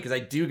it's funny because I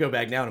do go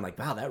back now and I'm like,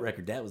 wow, that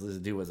record Dad was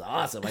listening to was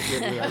awesome. I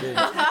can't believe I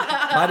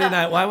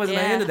didn't. Why wasn't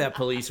I Yeah. into that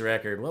Police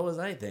record? What was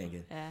I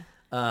thinking?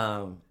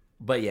 Yeah.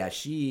 But yeah,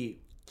 she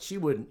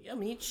wouldn't. I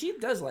mean, she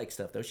does like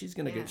stuff though. She's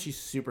gonna Yeah. go. She's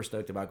super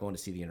stoked about going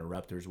to see the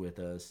Interrupters with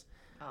us.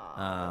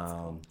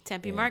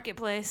 Tempe Yeah.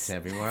 Marketplace.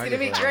 Tempe It's Market.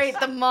 going to be great.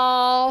 The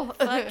mall.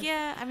 Fuck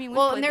yeah. I mean, we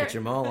Well, played and there. Get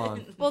your mall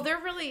on. Well, they're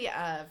really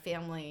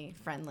family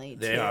friendly, too.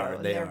 They are.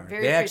 They're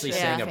very They actually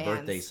Christian sang a fans.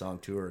 birthday song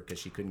to her because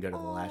she couldn't go to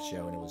the last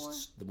show, and it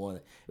was the one.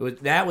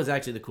 That was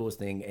actually the coolest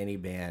thing. Any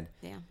band.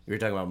 Yeah. We were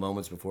talking about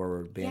moments before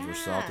where bands were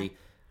Yeah. salty.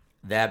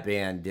 That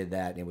band did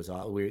that, and it was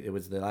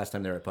the last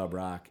time they were at Pub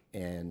Rock,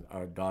 and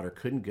our daughter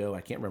couldn't go.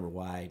 I can't remember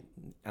why.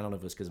 I don't know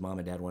if it was because Mom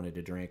and Dad wanted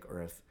to drink,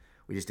 or if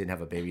we just didn't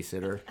have a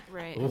babysitter.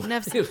 Right.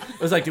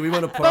 It was like, do we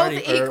want to party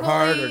Both or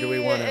hard, or do we equally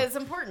want to? is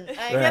important. I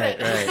get Right,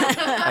 it.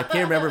 right. I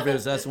can't remember if it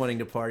was us wanting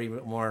to party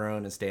more on our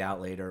own and stay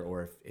out later,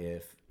 or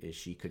if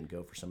she couldn't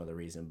go for some other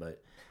reason.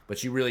 But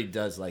she really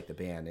does like the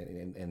band,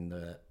 and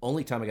the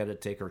only time I got to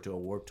take her to a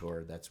Warped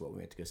Tour, that's what we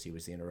went to go see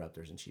was the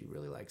Interrupters, and she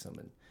really likes them.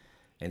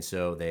 And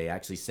so they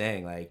actually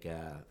sang like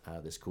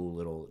this cool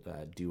little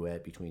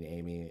duet between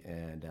Amy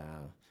and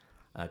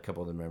a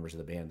couple of the members of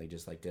the band. They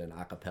just like did an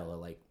acapella,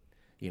 like,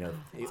 you know,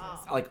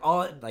 like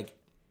all like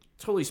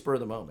totally spur of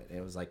the moment. And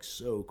it was like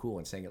so cool,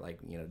 and sang it like,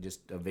 you know,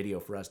 just a video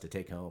for us to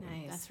take home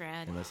That's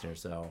rad. and listen to.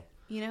 So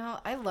You know,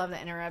 I love the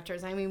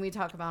Interrupters. I mean, we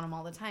talk about them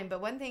all the time. But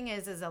one thing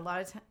is a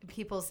lot of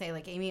people say,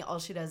 like, Amy, all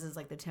she does is,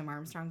 like, the Tim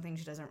Armstrong thing.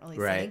 She doesn't really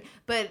Right. sing.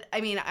 But,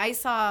 I mean, I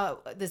saw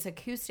this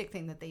acoustic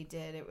thing that they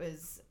did. It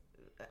was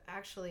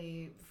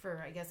actually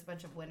for, I guess, a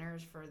bunch of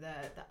winners for the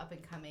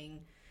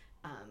up-and-coming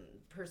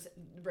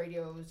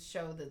radio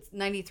show that's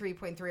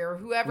 93.3 or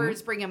whoever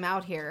is bringing them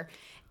out here.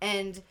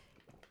 And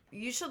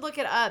you should look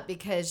it up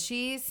because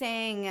she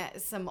sang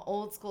some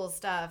old school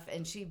stuff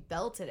and she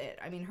belted it.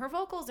 I mean, her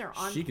vocals are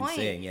on She can point.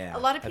 sing, yeah, A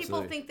lot of people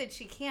absolutely. think that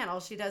she can't. All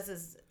she does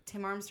is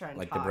Tim Armstrong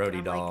like talk. the Brody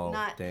And I'm like, doll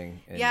not- thing.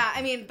 And Yeah,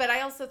 I mean, but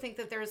I also think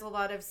that there's a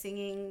lot of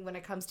singing when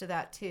it comes to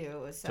that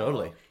too. So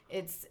Totally.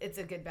 it's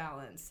a good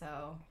balance.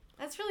 So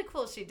that's really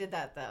cool. She did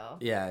that though.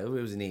 Yeah, it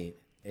was neat.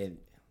 And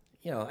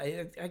you know,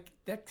 I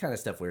that kind of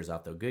stuff wears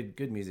off though.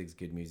 Good music's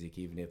good music,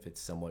 even if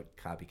it's somewhat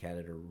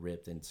copycatted or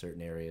ripped in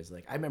certain areas.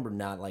 Like I remember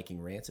not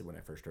liking Rancid when I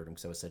first heard them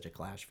because I was such a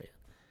Clash fan.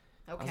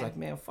 Okay. I was like,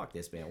 man, fuck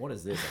this band. What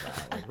is this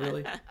about? Like,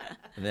 really?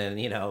 And then,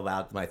 you know,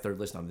 about my third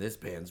listen on this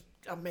band's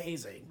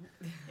amazing.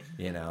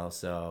 You know,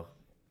 so.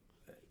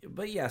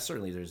 But yeah,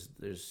 certainly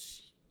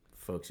there's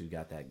folks who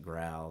got that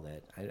growl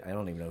that I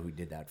don't even know who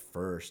did that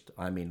first.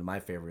 I mean, my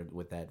favorite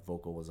with that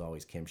vocal was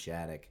always Kim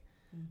Shattuck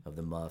of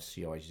the Muffs.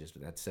 She always just,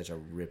 that's such a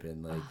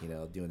ripping, like, you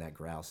know, doing that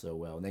growl so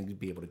well. And then to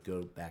be able to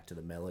go back to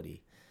the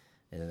melody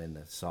and then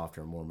the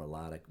softer, more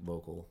melodic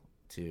vocal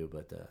too.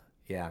 But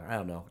yeah, I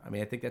don't know. I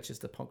mean, I think that's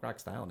just a punk rock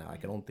style now. I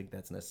don't think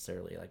that's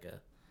necessarily like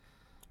a,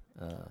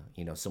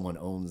 you know, someone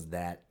owns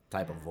that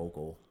type of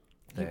vocal.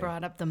 You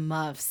brought up the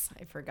Muffs.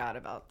 I forgot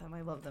about them.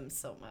 I love them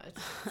so much.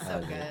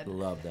 So good.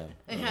 Love them.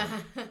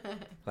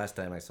 Last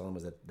time I saw them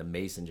was at the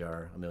Mason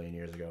Jar a million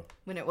years ago.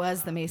 When it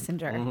was the Mason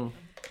Jar.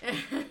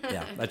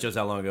 Yeah, that shows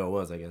how long ago it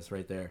was, I guess,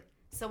 right there.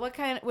 So what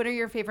are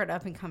your favorite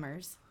up and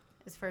comers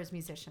as far as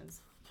musicians?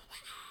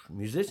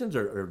 Musicians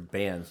or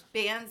bands?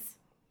 Bands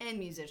and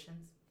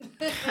musicians.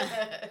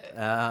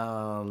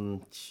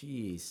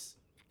 Jeez.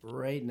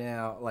 Right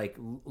now, like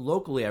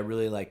locally, I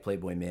really like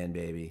Playboy Man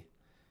Baby.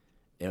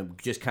 And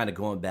just kind of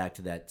going back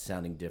to that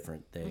sounding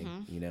different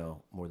thing, you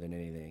know, more than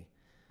anything.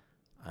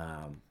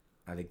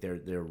 I think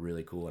they're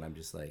really cool, and I'm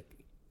just like,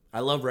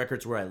 I love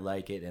records where I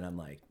like it, and I'm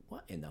like,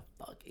 what in the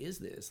fuck is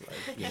this?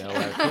 Like, you know,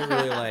 I can't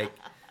really like,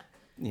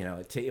 you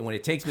know, when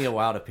it takes me a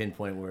while to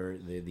pinpoint where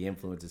the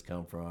influences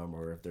come from,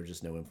 or if there's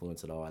just no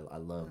influence at all. I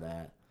love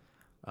that.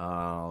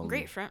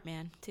 Great front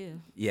man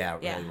too. Yeah,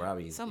 Yeah. right,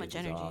 Robbie. So much is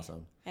energy.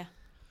 Awesome. Yeah.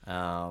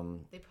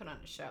 They put on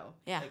a show.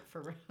 Yeah. Like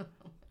for real.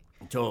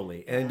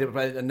 Totally, and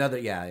but another,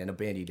 and a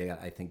band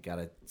I think got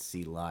to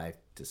see live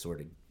to sort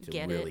of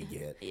Get really it.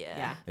 get. Yeah.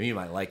 Yeah. I mean, you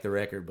might like the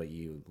record, but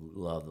you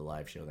love the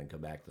live show, then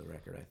come back to the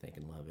record, I think,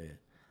 and love it.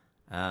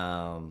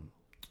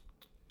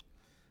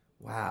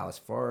 Wow, as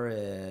far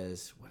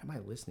as what am I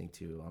listening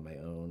to on my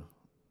own?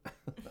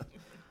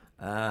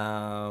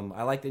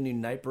 I like the new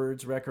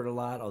Nightbirds record a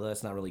lot, although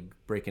that's not really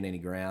breaking any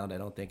ground. I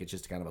don't think it's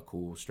just kind of a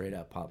cool, straight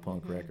up pop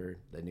punk record.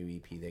 The new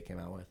EP they came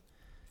out with.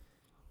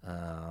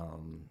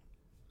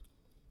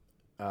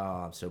 Oh,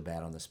 I'm so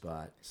bad on the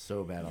spot.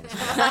 So bad on the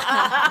spot. So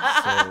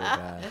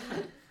bad.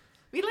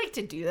 We like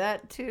to do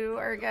that to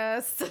our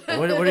guests.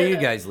 What are you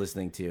guys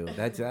listening to?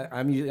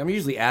 I'm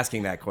usually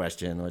asking that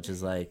question, which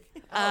is like,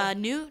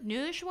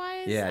 Newish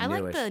wise, Yeah, I like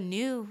newish. the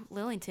new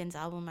Lillingtons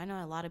album. I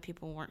know a lot of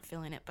people weren't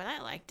feeling it, but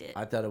I liked it.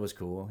 I thought it was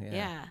cool. Yeah.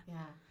 Yeah. Yeah.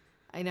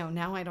 I know.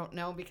 Now I don't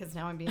know because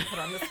now I'm being put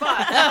on the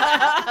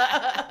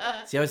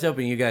spot. See, I was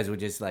hoping you guys would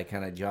just like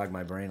kind of jog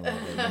my brain a little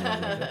bit. And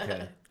then like,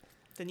 okay.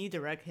 The new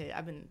Direct Hit.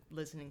 I've been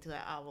listening to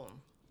that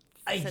album.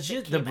 I since it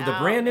just the came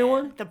out, brand new man.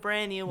 one, The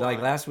brand new one.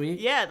 like last week.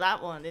 Yeah,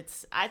 that one.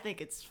 I think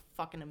it's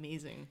fucking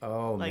amazing.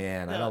 Oh Like,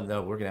 man, I the- don't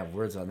know. We're gonna have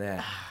words on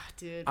that.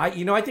 Dude. I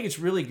think it's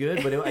really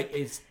good, but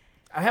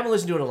I haven't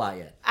listened to it a lot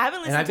yet. I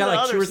haven't listened And I've to got the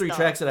like two other or three stuff,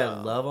 tracks that I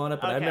though. love on it,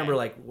 but I Okay. remember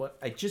like what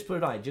I just put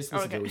it on. I just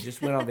listened to it. Okay. We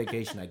just went on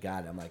vacation. I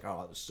got it. I'm like,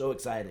 oh, I was so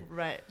excited.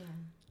 Right.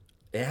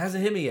 It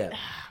hasn't hit me yet.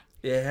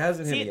 It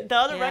hasn't hit See, me yet. the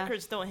other Yeah.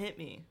 records don't hit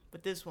me,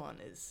 but this one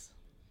is.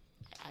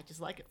 I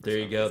just like it. for There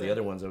you some go. reason. The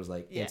other ones, I was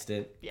like Yeah.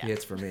 instant Yeah.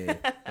 hits for me.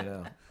 You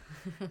know.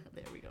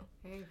 There we go.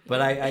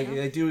 But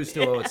I do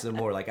still owe it some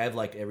more. Like I've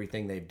liked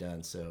everything they've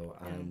done, so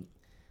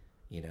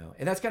you know,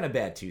 and that's kind of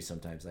bad too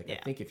sometimes. Like I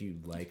Yeah. think if you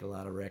like a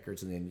lot of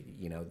records and then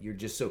you know you're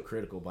just so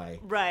critical by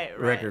Right.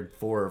 record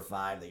 4 or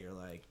 5 that you're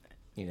like,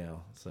 you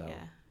know. So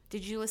Yeah.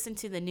 Did you listen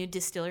to the new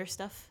Distiller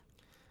stuff?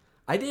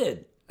 I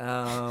did. You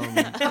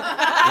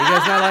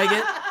guys not like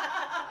it?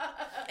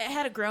 It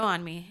had to grow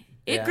on me.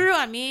 It Yeah. grew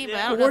on me, but I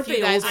Yeah. don't know Weren't if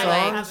you they old guys were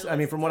like, songs? I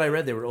mean, from what I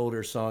read, they were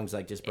older songs,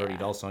 like just Birdie Yeah.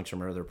 Doll songs from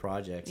her other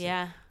projects.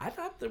 yeah. I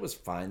thought that was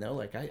fine though.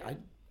 Like I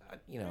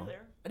you know,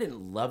 There. I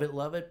didn't love it,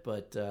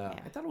 but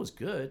I thought it was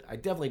good. I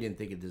definitely didn't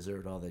think it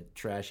deserved all the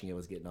trashing it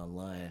was getting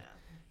online.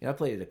 You know, I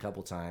played it a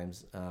couple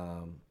times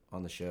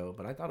on the show,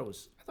 but I thought it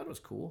was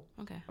cool.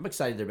 Okay. I'm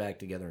excited they're back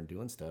together and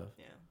doing stuff.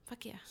 Yeah.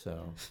 Fuck yeah.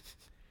 So,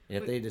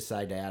 And if they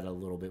decide to add a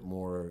little bit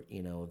more,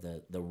 you know,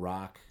 the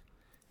rock,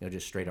 you know,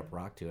 just straight up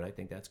rock to it, I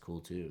think that's cool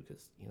too.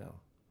 Because, you know,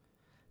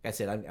 like I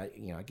said, I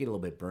get a little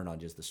bit burnt on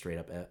just the straight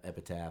up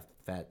Epitaph,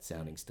 fat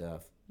sounding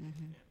stuff.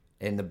 Mm-hmm.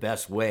 And the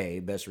best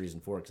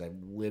reason for it, because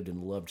I've lived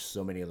and loved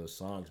so many of those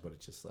songs, but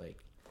it's just like,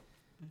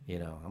 you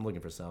know, I'm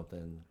looking for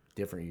something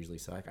different usually.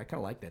 So I kind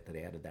of like that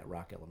they added that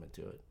rock element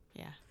to it.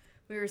 Yeah.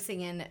 We were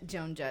singing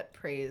Joan Jett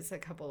Praise a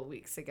couple of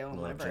weeks ago in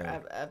one of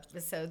our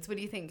episodes. What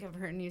do you think of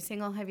her new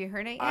single? Have you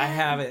heard it yet? I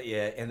haven't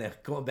yet. And then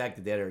going back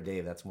to Dead or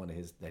Dave, that's one of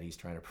his that he's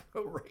trying to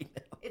promote right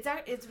now.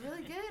 It's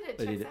really good. It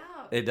checks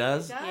out. It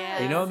does?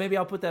 Yeah. You know, maybe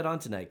I'll put that on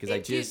tonight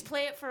because Dude,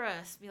 play it for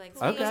us. Be like,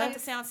 Okay. goes out to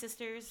Sound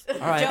Sisters. All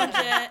right. Joan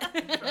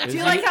Jett. Do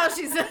you like how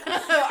she's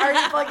are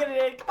you plugging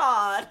it in? Come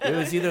on. It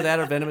was either that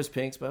or Venomous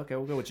Pinks, but okay,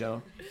 we'll go with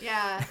Joan.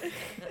 Yeah.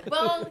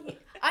 Well,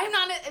 I'm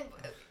not...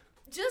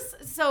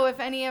 Just so if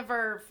any of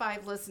our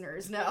 5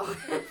 listeners know,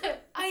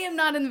 I am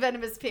not in the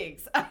Venomous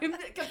Pigs. I'm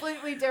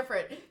completely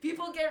different.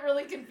 People get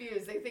really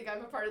confused. They think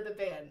I'm a part of the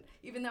band,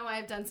 even though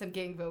I've done some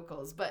gang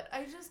vocals. But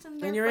I just am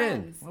their And you're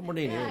friends. in. What more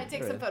do you need? I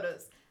take You're some in.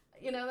 photos.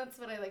 You know, that's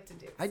what I like to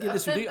do. I did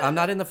this with you. I'm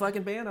not in the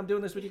fucking band. I'm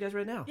doing this with you guys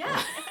right now.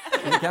 Yeah.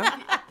 Can you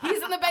count?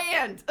 He's in the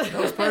band. That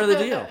was part of the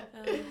deal.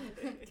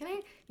 Can I?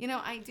 You know,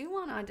 I do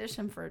want to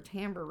audition for a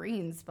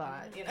tambourine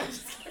spot. You know,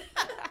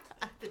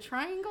 the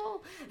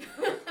triangle.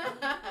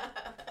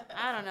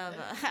 I don't know.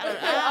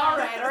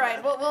 All right.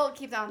 We'll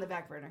keep that on the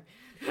back burner.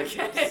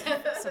 Okay.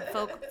 Some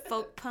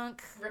folk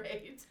punk.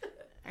 Right.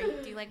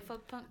 Do you like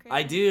folk punk? Greg?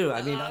 I do.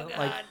 I mean, like,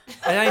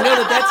 and I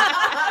know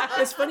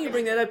that's. It's funny you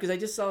bring that up because I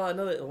just saw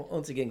another.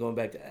 Once again, going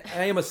back to,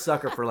 I am a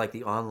sucker for like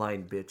the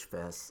online bitch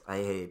fest. I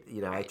hate,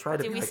 you know, I try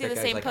to Did be we like see that the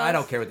guy. same Like, post? I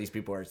don't care what these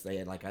people are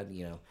saying. Like,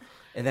 you know,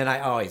 and then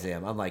I always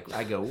am. I'm like,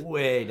 I go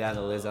way down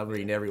the list. I'm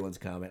reading everyone's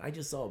comment. I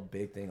just saw a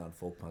big thing on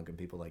folk punk and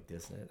people like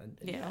this. And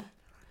Yeah.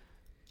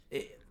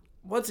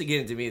 Once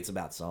again, to me, it's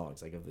about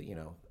songs. Like, you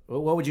know,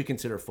 what would you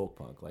consider folk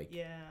punk? Like,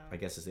 Yeah. I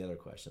guess is the other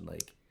question.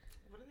 Like,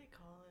 What do they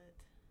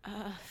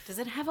call it? Does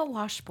it have a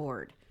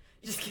washboard?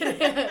 Just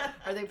kidding.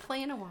 Are they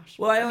playing a washboard?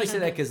 well, I only say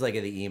that because like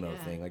of the emo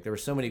thing. Like, there were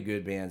so many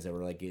good bands that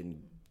were like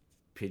getting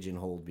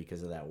pigeonholed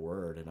because of that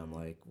word, and I'm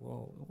like,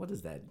 well, what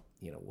does that?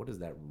 You know, what does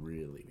that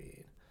really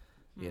mean?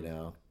 You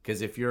know,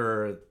 because if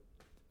you're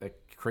a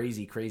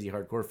crazy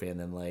hardcore fan,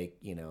 then like,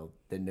 you know,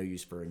 then no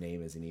use for a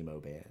name as an emo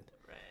band.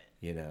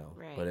 You know,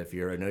 Right. but if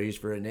you're a no use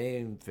for a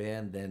name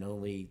fan, then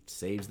only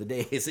saves the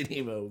day as an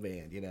emo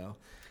band. You know,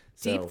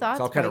 so Deep thoughts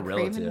it's all kind of by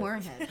Craven relative.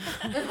 Moorhead.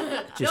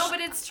 Just- No, but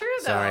it's true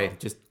though. Sorry,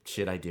 just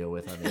shit I deal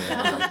with on the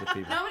internet with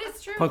people. No, but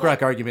it's true. Punk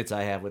rock arguments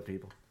I have with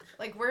people.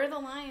 Like, where are the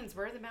lines?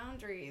 Where are the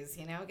boundaries?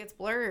 You know, it gets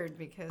blurred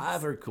because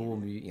I've heard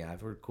cool,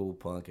 I've heard cool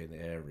punk in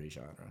every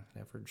genre.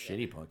 I've heard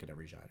shitty punk in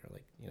every genre.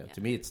 Like, you know,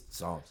 to me, it's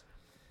songs.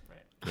 Right.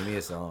 Give me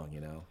a song,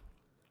 you know.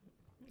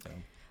 So,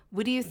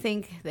 What do you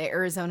think the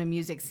Arizona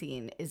music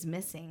scene is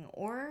missing,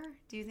 or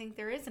do you think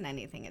there isn't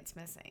anything it's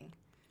missing?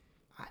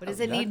 What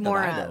does it not need that more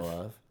I know of?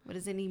 of. What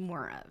does it need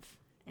more of?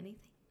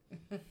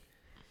 Anything?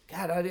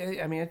 God,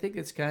 I mean, I think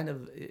it's kind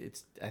of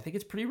I think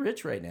it's pretty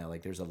rich right now.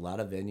 Like, there's a lot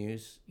of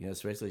venues, you know,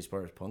 especially as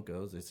far as punk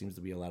goes. There seems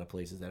to be a lot of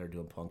places that are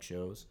doing punk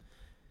shows.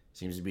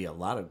 Seems to be a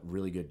lot of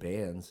really good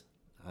bands.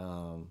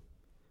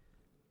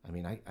 I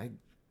mean,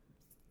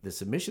 the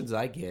submissions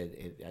I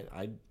get,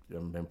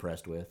 I'm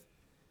impressed with.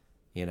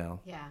 You know,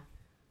 Yeah.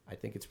 I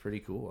think it's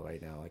pretty cool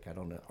right now. Like, I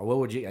don't know. What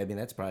would you? I mean,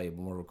 that's probably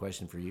more of a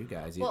question for you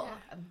guys. Well,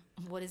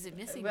 What is it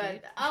missing, but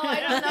dude? I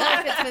don't know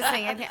if it's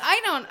missing.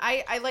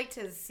 I like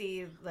to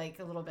see like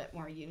a little bit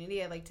more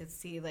unity. I like to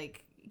see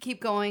like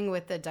keep going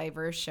with the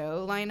diverse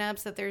show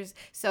lineups that there's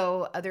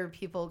so other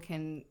people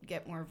can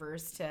get more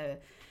versed to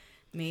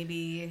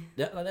maybe.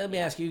 Let me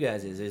ask you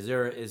guys: is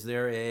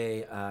there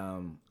a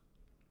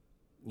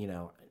you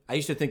know? I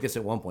used to think this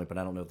at one point, but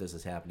I don't know if this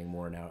is happening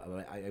more now.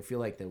 I feel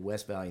like the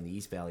West Valley and the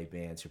East Valley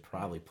bands should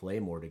probably play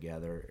more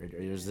together. Or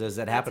does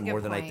that happen good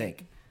more than I point.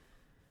 think?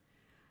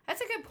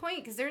 That's a good point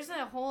because there's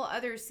a whole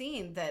other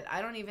scene that I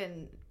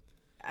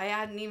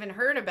hadn't even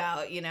heard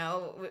about, you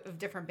know, of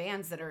different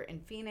bands that are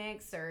in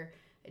Phoenix. Or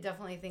I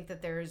definitely think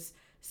that there's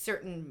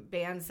certain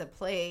bands that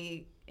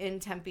play in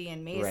Tempe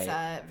and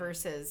Mesa Right.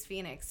 versus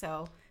Phoenix.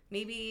 So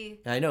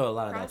maybe I know a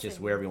lot of that's just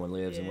Crossing. where everyone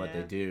lives and what they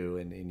Yeah. do,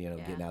 and you know,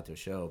 Yeah. getting out to a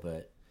show.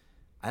 But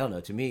I don't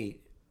know. To me,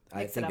 I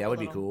Mix it think up that a would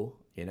be little. cool.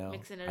 You know,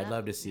 Mixing it I'd up.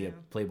 love to see a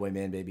Playboy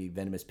Man Baby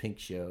Venomous Pink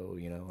show.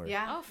 You know, or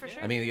yeah. Oh, for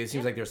sure. I mean, it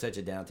seems like there's such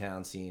a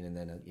downtown scene, and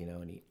then you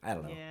know, I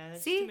don't know. Yeah.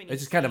 There's See? too many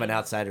It's just kind of an scenes.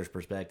 outsider's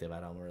perspective.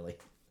 I don't really.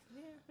 Yeah,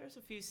 there's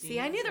a few scenes. See,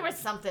 I knew there was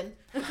something.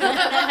 What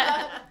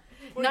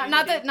do not you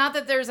not think?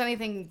 that there's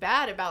anything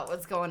bad about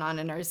what's going on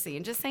in our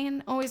scene. Just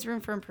saying, always room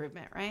for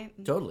improvement, right?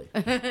 Totally.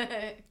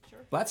 But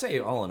I'd say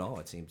all in all,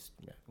 it seems,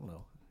 I don't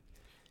know,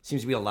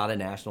 seems to be a lot of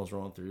nationals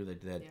rolling through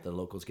that the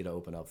locals get to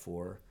open up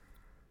for,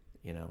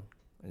 you know.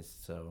 And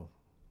so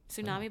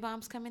Tsunami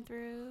Bomb's coming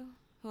through.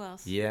 Who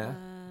else? Yeah.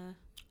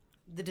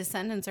 The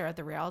Descendants are at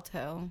the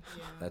Rialto.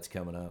 that's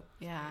coming up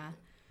Yeah.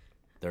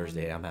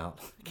 Thursday. I'm out.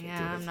 Can't Yeah,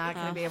 do I'm it. not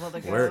going to be able to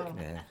go. Work,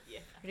 man.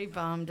 Pretty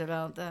bummed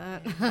about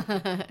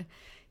that.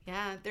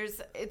 Yeah,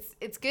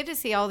 it's good to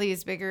see all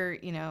these bigger,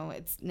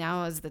 it's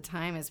now is the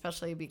time,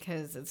 especially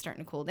because it's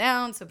starting to cool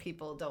down, so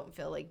people don't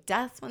feel like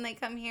death when they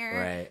come here.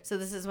 Right. So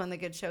this is when the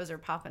good shows are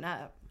popping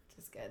up, which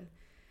is good.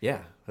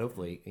 Yeah,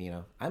 hopefully,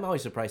 I'm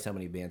always surprised how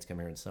many bands come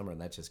here in summer,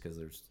 and that's just because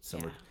there's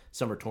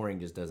summer touring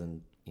just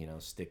doesn't,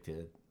 stick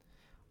to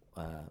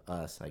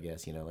us, I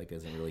guess,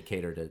 doesn't really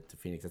cater to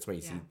Phoenix. That's why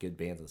you see good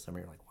bands in the summer.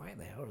 You're like, why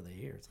the hell are they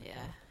here? It's like,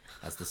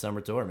 that's the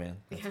summer tour, man.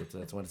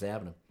 That's what's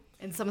happening.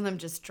 And some of them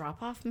just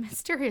drop off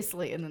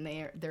mysteriously, and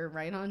then they're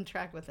right on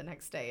track with the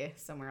next day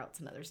somewhere else,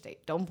 another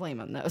state. Don't blame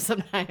them though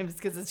sometimes,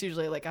 because it's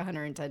usually like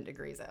 110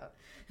 degrees out.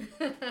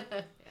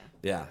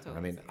 Yeah, I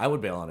mean, I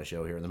would bail on a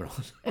show here in the middle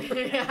of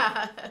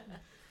Yeah.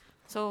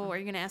 So are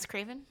you gonna ask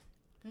Craven?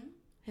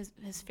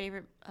 His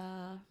favorite.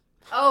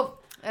 Oh,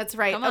 that's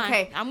right. Come on.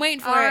 Okay, I'm waiting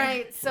for All it.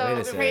 right, so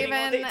Wait a second.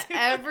 Craven,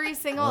 every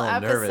single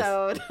I'm a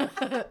little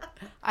episode,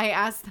 I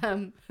ask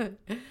them,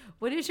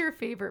 "What is your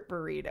favorite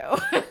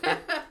burrito?"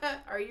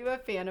 Are you a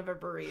fan of a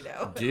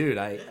burrito? Dude,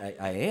 I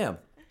am.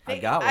 I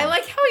got one. I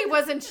like how he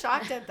wasn't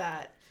shocked at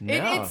that. No.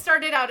 It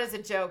started out as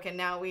a joke, and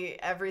now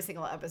every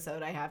single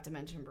episode I have to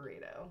mention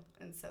burrito.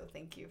 And so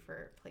thank you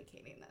for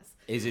placating this.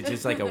 Is it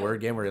just like a word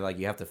game where like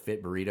you have to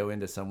fit burrito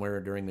into somewhere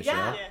during the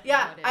show?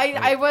 Yeah.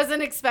 I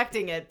wasn't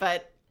expecting it,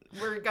 but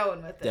we're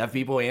going with it. Have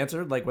people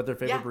answered like what their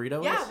favorite burrito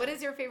is? Yeah, what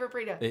is your favorite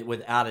burrito?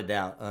 Without a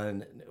doubt,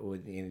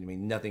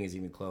 nothing is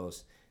even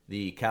close.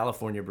 The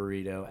California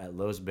burrito at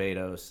Los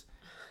Betos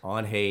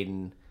on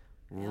Hayden,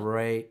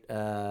 right?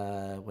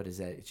 What is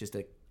that? It's just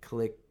a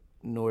click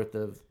north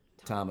of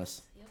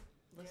Thomas.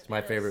 It's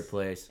my favorite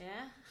place. Yeah.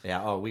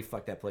 Yeah. Oh, we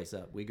fucked that place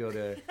up. We go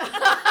to.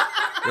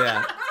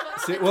 Yeah.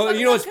 So, well,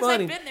 you know what's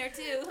funny? I've been there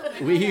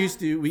too. We used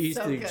to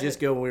good. just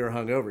go when we were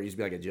hungover. It used to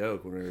be like a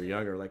joke when we were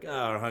younger. Like,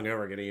 oh, we're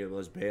hungover, gonna eat at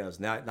Los Betos.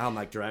 Now I'm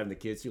like driving the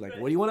kids through, like,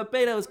 what do you want at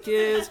Betos,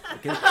 kids?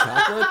 Like, it's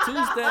Taco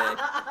Tuesday.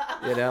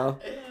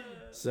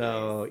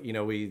 So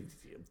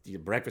the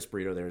breakfast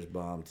burrito there is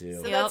bomb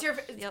too. So that's your.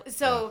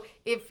 So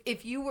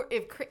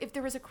if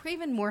there was a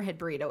Craven Moorhead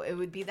burrito, it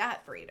would be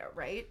that burrito,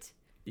 right?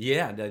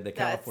 Yeah, the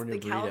California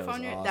That's the burrito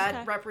California is awesome.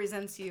 that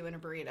represents you in a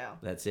burrito.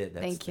 That's it.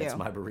 Thank you. That's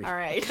my burrito. All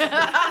right.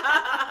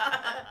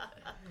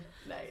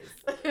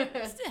 Nice.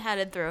 Just had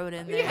to throw it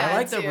in there. Yeah. I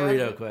like the too.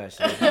 burrito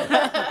question.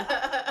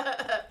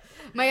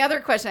 My other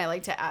question I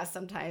like to ask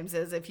sometimes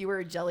is, if you were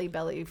a Jelly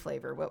Belly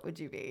flavor, what would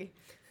you be?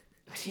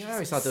 I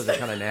always thought those were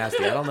kind of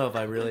nasty. I don't know if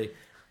I really.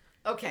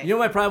 Okay. You know,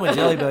 my problem with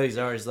Jelly Bellies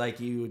is like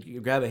you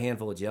grab a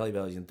handful of Jelly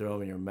Bellies and throw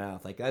them in your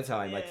mouth. Like that's how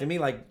I like. To me,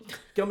 like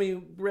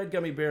red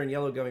gummy bear and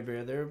yellow gummy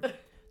bear, they're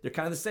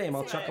kind of the same.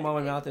 I'll chuck them all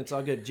in my mouth and it's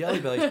all good. Jelly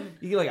Bellies,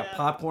 you get like a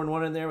popcorn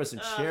one in there with some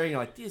cherry, and you're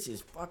like, this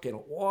is fucking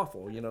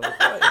awful.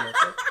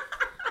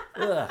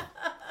 Ugh.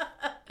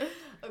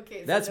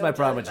 Okay. So That's no my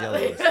problem with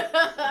Jelly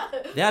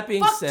Bellies. That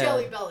being Fuck said,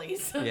 Jelly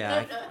Bellies.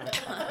 yeah,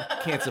 I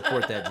can't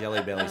support that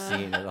Jelly Belly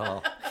scene at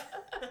all.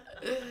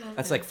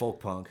 That's like folk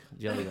punk,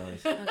 Jelly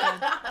Bellies.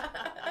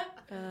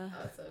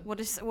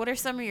 What are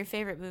some of your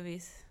favorite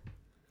movies?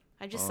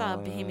 I just saw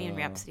Bohemian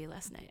Rhapsody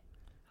last night.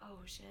 Oh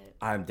shit.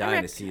 I'm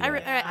dying to see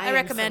that. I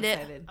recommend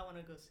it. I want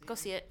to go see. Go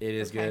see it. It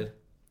is Okay. good.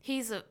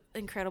 He's an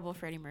incredible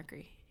Freddie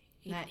Mercury.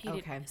 He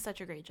Okay. did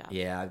such a great job.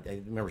 Yeah,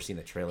 I remember seeing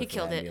the trailer He for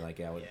killed that and it.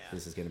 be like,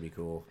 this is going to be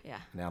cool. Yeah.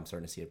 Now I'm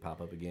starting to see it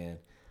pop up again.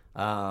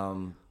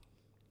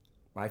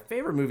 My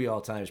favorite movie of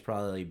all time is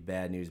probably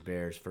Bad News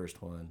Bears,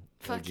 first one.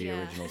 Fuck OG yeah.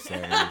 original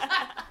 70s.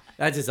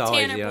 That's just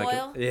always, Tanner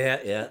Boyle?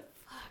 Yeah.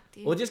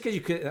 Dude. Well, just because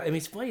you could, I mean,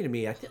 it's funny to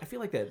me. I feel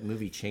like that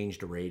movie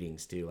changed the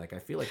ratings too. Like, I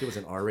feel like it was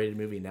an R-rated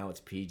movie, now it's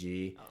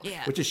PG.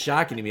 Yeah. Which is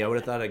shocking to me. I would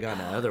have thought I'd gone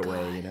the other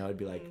way, I'd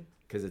be like,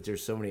 because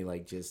there's so many,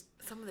 like, just.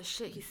 Some of the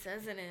shit he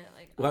says in it,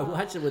 like. Well, I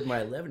watched it with my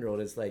 11-year-old.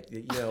 It's like,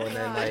 and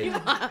then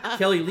like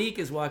Kelly Leak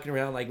is walking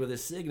around like with a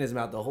cig in his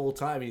mouth the whole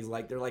time. And he's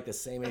like, they're like the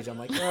same age. I'm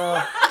like,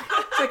 oh.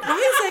 It's like, why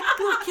is that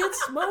little kid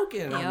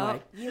smoking?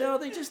 I'm like,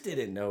 they just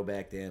didn't know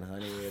back then,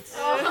 honey. It's,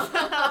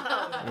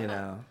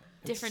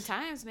 Different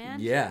times, man.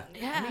 Yeah.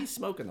 Yeah. I mean, he's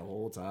smoking the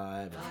whole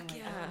time.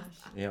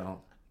 Yeah.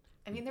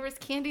 I mean, there was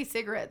candy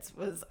cigarettes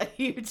was a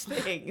huge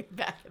thing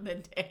back in the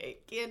day.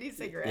 Candy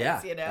cigarettes,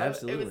 Yeah, It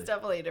absolutely. was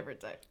definitely a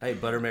different time. Hey,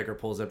 Buttermaker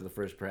pulls up to the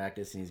first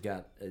practice, and he's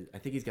got, I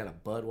think he's got a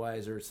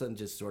Budweiser or some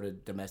just sort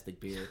of domestic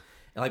beer.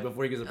 And like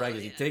before he goes to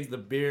practice, he takes the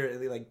beer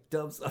and he like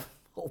dumps a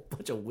whole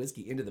bunch of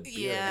whiskey into the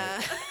beer.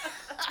 Yeah.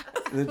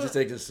 And then just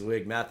takes a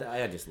swig. Matt,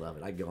 I just love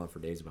it. I could go on for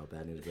days about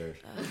Bad News Bears.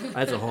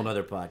 That's a whole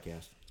nother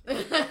podcast.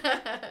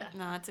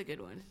 No, it's a good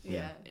one.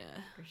 Yeah, Yeah.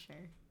 for sure.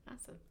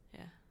 Awesome.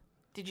 Yeah.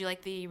 Did you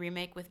like the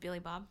remake with Billy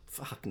Bob?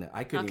 Fuck no,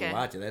 I couldn't even Okay.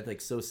 watch it. That's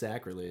like so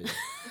sacrilege.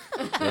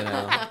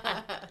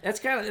 That's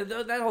kind of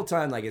that whole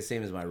time like the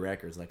same as my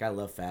records. Like I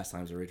love Fast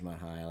Times at Ridgemont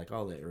High, like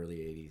all the early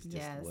 '80s, just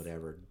Yes.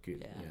 whatever. Good,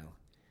 Yeah.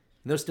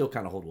 And those still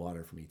kind of hold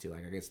water for me too.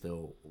 Like I can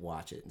still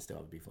watch it and still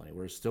have it be funny.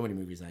 Whereas so many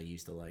movies I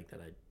used to like that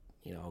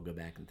I'll go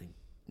back and think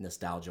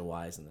nostalgia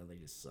wise, and then they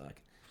just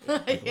suck.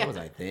 Like, what was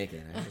I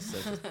thinking? I was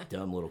such a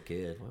dumb little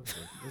kid.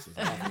 This is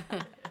awful.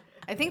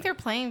 I think they're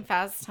playing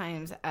Fast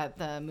Times at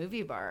the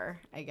movie bar,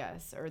 I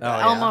guess, or the Oh,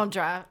 yeah? Elmo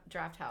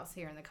Draft House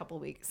here in a couple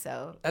weeks.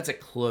 So That's a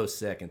close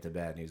second to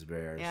Bad News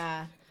Bears.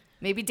 yeah,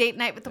 maybe date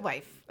night with the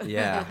wife.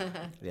 Yeah.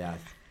 Yeah.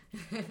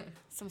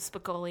 Some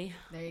Spicoli.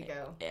 There you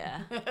go. Yeah.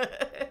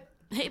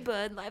 Hey,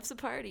 bud, life's a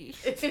party.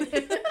 I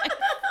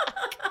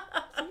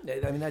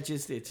mean, it's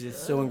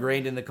just so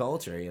ingrained in the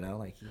culture, you know?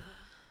 Like,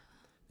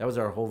 that was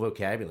our whole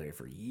vocabulary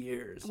for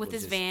years. With was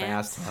his just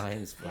Vans. Fast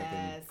Times, fucking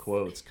Yes.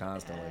 quotes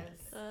constantly.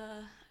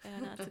 Yeah,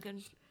 no, it's a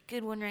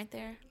good one right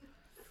there.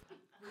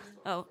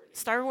 Oh,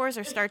 Star Wars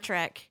or Star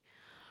Trek?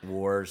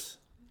 Wars.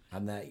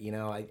 I'm not, you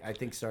know, I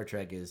think Star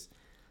Trek is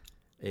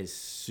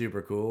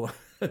super cool.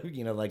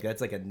 You know, like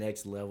that's like a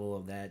next level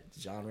of that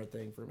genre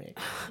thing for me.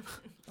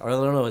 Or I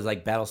don't know, is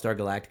like Battlestar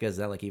Galactica, is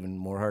that like even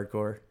more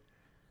hardcore?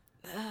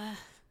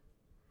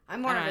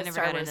 I'm more I of a never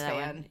Star got Wars into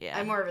that fan. one. Yeah.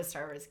 I'm more of a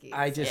Star Wars geek.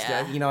 I just,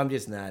 Yeah. you know, I'm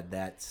just not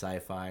that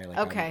sci-fi. Like,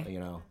 Okay. you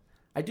know,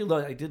 I did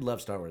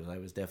love Star Wars. I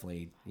was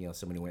definitely, you know,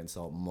 somebody who went and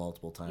saw it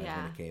multiple times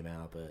Yeah. when it came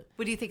out. But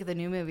What do you think of the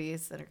new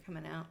movies that are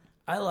coming out?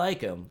 I like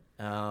them.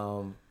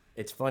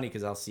 It's funny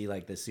because I'll see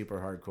like the super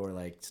hardcore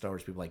like Star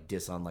Wars people like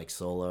diss on like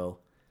Solo,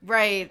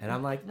 Right. and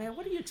I'm like, man,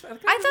 what are you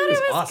expecting? I thought it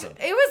was awesome.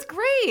 It was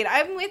great.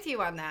 I'm with you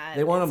on that.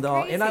 They want them It's to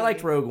all, and I crazy.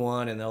 liked Rogue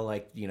One, and they'll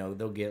like, you know,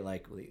 they'll get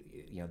like,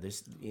 you know,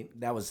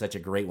 that was such a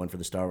great one for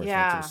the Star Wars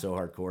fans. It was so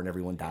hardcore, and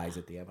everyone dies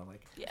at the end. I'm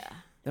like, Yeah.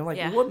 and I'm like,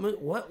 Yeah.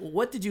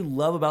 what did you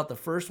love about the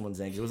first one,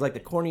 Zane? 'Cause it was like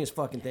the corniest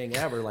fucking thing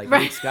ever. Like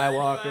Right. Luke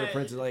Skywalker,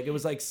 Princess, like it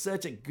was like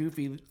such a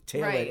goofy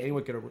tale Right. that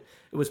anyone could have.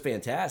 It was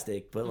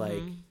fantastic, but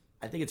like.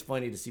 I think it's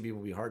funny to see people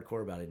be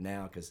hardcore about it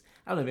now because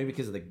I don't know, maybe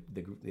because of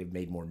they've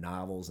made more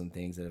novels and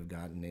things that have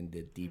gotten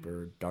into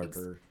deeper,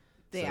 darker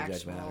the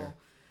subject matter. actual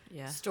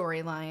Yeah.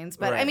 storylines.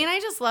 But I Right. mean, I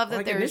just love that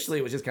Like there's initially,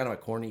 it was just kind of a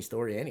corny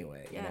story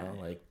anyway. Yeah. You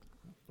know, like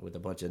with a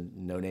bunch of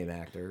no-name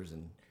actors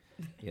and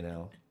you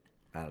know,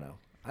 I don't know.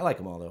 I like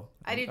them all though.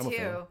 I do I'm a fan.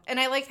 too. And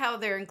I like how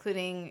they're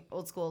including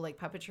old school like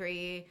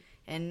puppetry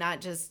and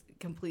not just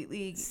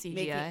completely CGI.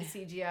 making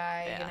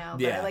CGI, you know. But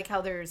Yeah. I like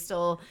how they're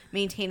still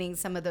maintaining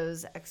some of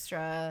those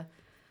extra,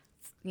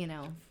 you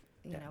know,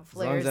 As long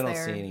flares as I don't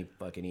there. see any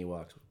fucking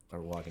Ewoks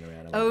are walking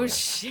around. I'm Oh okay.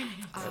 shit.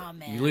 Oh,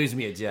 man. You lose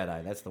me a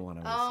Jedi. That's the one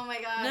I was. Oh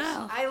my gosh.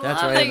 No. I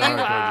That's love right. the I'm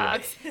a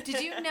hardcore Ewoks. Did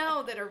you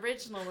know that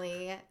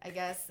originally, I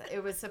guess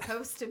it was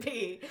supposed to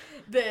be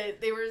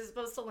that they were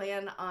supposed to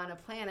land on a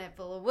planet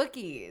full of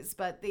Wookiees,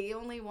 but they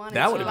only wanted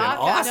That would've been Chewbacca.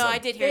 awesome. No, I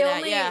did hear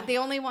that, yeah. They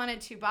only wanted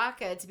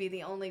Chewbacca to be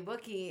the only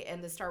Wookiee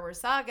in the Star Wars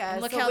saga.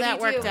 And look So how what do that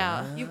you worked do?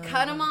 out. You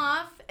cut them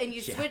off and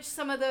you Yeah. switch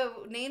some of the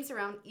names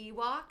around.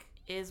 Ewok,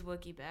 Is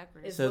Wookiee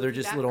backwards? Is So they're Wookiee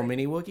just little backward.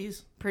 mini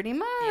Wookiees. pretty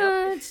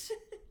much.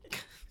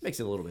 Makes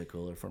it a little bit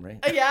cooler for me.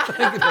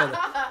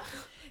 Yeah.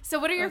 So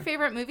what are your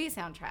favorite movie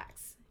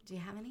soundtracks? Do you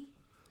have any?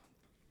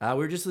 We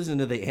were just listening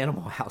to the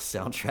Animal House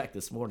soundtrack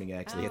this morning.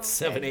 Actually, Oh, at okay.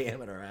 7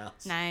 a.m. at our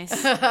house.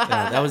 Nice.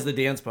 That was the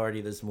dance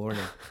party this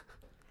morning.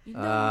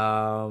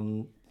 I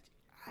don't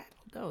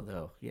know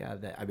though. Yeah,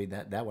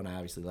 that one I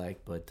obviously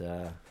like, but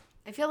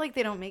I feel like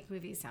they don't make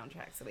movie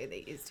soundtracks the way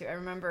they used to. I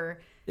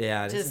remember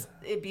yeah, just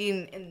it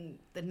being in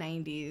the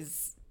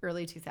 90s,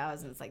 early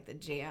 2000s, like the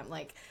jam.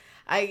 Like,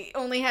 I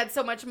only had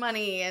so much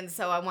money, and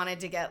so I wanted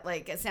to get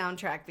like a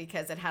soundtrack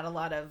because it had a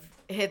lot of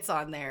hits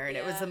on there, and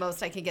it was the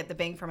most I could get the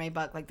bang for my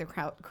buck. Like the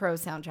Crow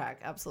soundtrack,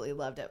 absolutely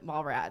loved it.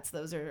 Mallrats,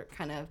 those are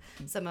kind of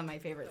some of my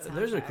favorite soundtracks.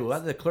 those are cool.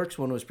 The Clerks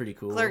one was pretty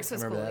cool. Clerks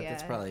was I remember cool, that.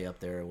 That's yeah. probably up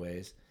there a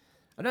ways.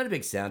 I'm not a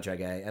big soundtrack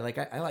guy.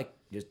 I like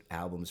just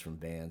albums from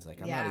bands.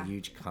 Like I'm not Yeah. a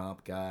huge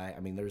comp guy. I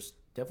mean, there's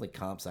definitely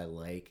comps I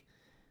like,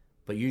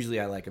 but usually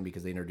I like them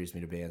because they introduced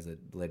me to bands that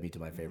led me to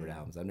my favorite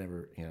albums. I've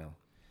never, you know.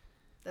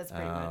 That's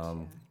pretty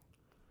much.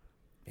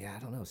 Yeah, I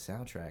don't know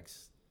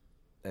soundtracks.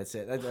 That's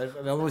it.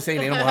 I'm always saying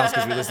Animal House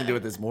because we listened to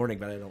it this morning,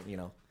 but I don't, you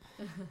know,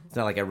 it's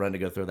not like I run to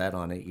go throw that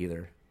on it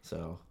either.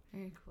 So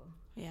Very cool.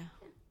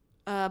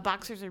 Yeah.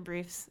 Boxers or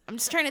briefs? I'm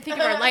just trying to think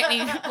of our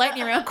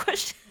lightning round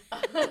question.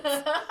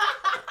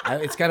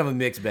 it's kind of a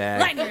mixed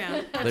bag, Lightning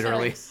round.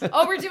 literally.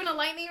 Oh, we're doing a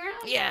lightning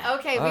round? Yeah.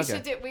 Okay, we Okay.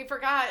 should do. We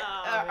forgot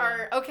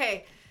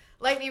okay,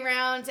 lightning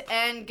round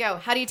and go.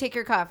 How do you take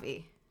your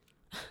coffee?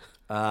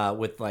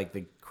 With like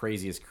the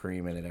craziest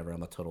cream in it ever.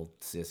 I'm a total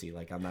sissy.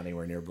 Like I'm not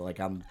anywhere near, but like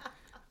I'm.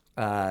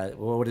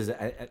 Well, what is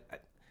it?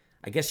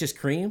 I guess just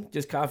cream,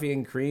 just coffee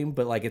and cream,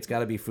 but like it's got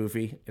to be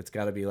foofy. It's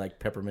got to be like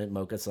peppermint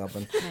mocha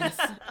something. Nice.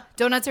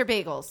 Donuts or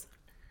bagels?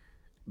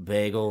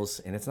 Bagels,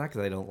 and it's not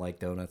because I don't like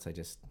donuts. I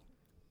just.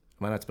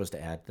 Am I not supposed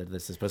to add that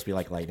this is supposed to be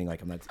like lightning?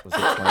 Like I'm not supposed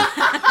to explain.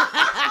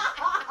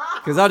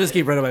 Because I'll just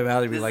keep running my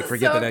mouth and be like,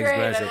 forget so the next great.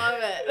 question. I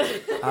love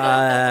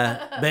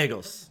it.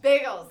 Bagels.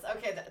 Bagels.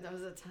 Okay, that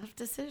was a tough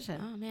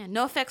decision. Oh man,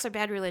 No Effects or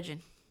Bad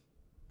Religion?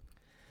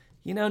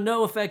 You know,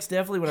 No Effects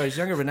definitely when I was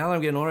younger, but now that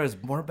I'm getting older, it's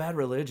more Bad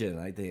Religion,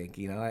 I think.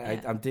 You know,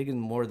 I'm digging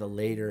more the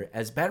later.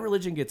 As Bad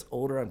Religion gets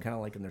older, I'm kind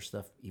of liking their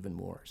stuff even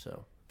more.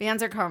 So,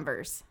 Vans or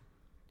Converse?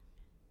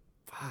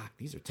 fuck,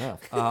 these are tough.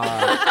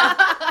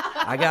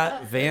 I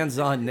got Vans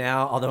on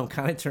now, although I'm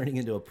kind of turning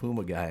into a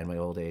Puma guy in my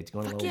old age,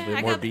 going a little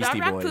bit more Beastie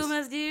I rock Boys.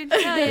 Pumas, dude.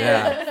 Hell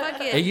yeah. Fuck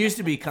yeah. It used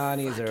to be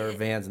Connie's or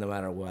Vans no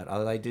matter what.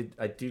 I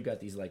do got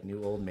these like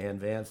new old man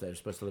Vans that are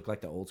supposed to look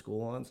like the old school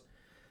ones.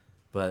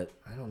 But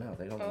I don't know.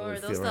 They don't Or really are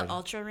those feel the right.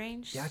 Ultra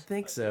Range? Yeah, I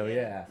think so.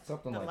 Yeah,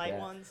 something The like light that.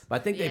 ones. But I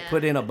think they Yeah.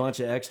 put in a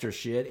bunch of extra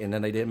shit, and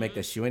then they didn't make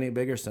the shoe any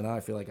bigger. So now I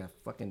feel like a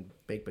fucking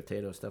baked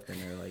potato stuffed in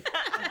there. Like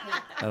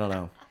I don't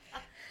know.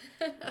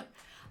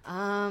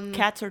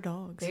 Cats or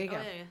dogs? There you Oh, go.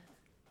 yeah.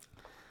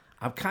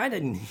 I'm kind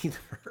of neither.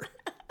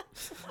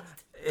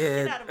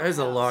 There's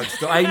a long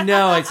story. I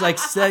know it's like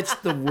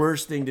such the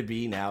worst thing to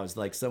be now. Is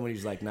like someone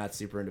who's like not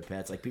super into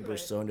pets. Like people are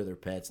so into their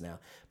pets now.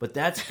 But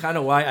that's kind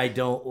of why I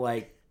don't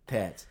like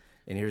pets.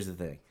 And here's the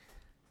thing.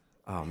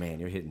 Oh man,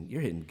 you're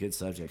hitting good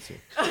subjects here.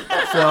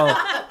 So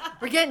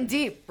We're getting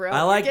deep, bro.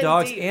 I We're like getting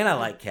dogs deep. and I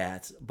like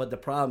cats, but the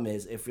problem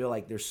is I feel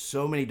like there's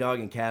so many dog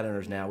and cat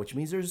owners now, which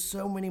means there's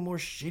so many more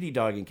shitty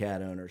dog and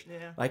cat owners.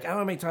 Yeah. Like I don't know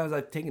how many times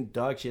I've taken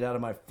dog shit out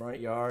of my front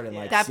yard and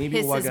like That seen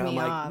people walking pisses out. I'm me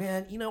like, off.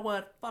 man, you know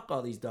what? Fuck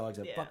all these dogs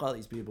and Yeah. fuck all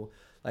these people.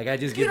 Like I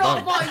just Get get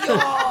off bummed. my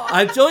yard!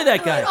 I'm totally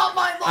that guy. off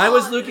my I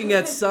was lawn! looking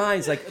at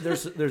signs like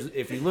there's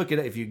if you look at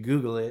it, if you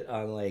Google it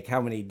on like how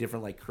many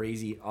different like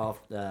crazy off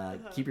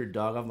keep your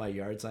dog off my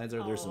yard signs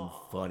are. There's some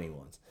funny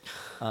ones.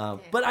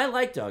 But I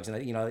like dogs and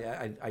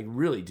I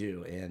really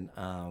do. And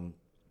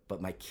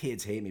but my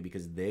kids hate me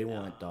because they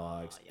want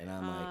dogs and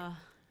I'm like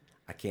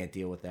I can't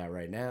deal with that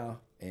right now.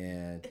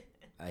 And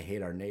I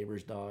hate our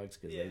neighbors' dogs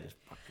because they just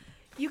fucking.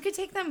 You could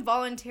take them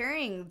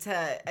volunteering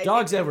to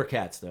Dogs over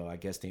cats, though. I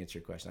guess to answer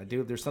your question, I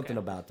do. There's something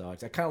about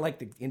dogs. I kind of like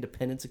the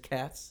independence of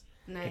cats.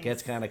 Nice. Like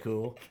that's kind of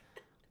cool.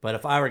 But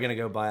if I were gonna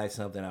go buy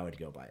something, I would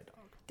go buy a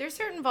dog. There's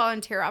certain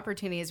volunteer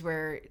opportunities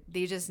where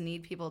they just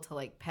need people to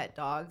like pet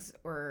dogs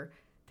or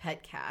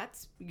pet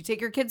cats. You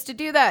take your kids to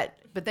do that,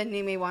 but then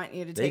they may want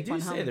you to They take do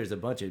one say home. there's a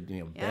bunch of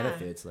Yeah.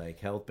 benefits like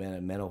health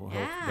mental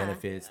health Yeah.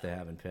 benefits to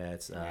having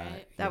pets.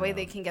 Right. That way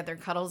they can get their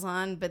cuddles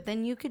on, but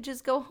then you could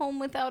just go home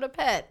without a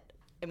pet.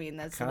 I mean,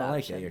 that's kind an of like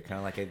option. that. You're kind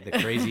of like the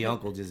crazy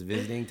uncle just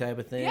visiting type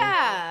of thing.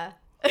 Yeah.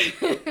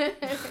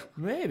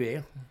 Maybe.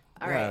 All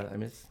Yeah, right. I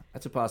mean,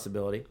 that's a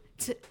possibility.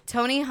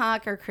 Tony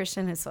Hawk or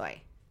Christian Hosoi?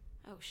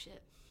 Oh,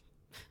 shit.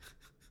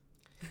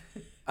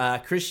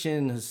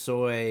 Christian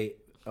Hosoi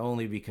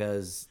only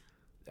because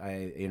I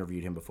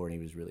interviewed him before and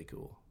he was really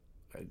cool.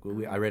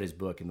 I read his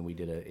book and we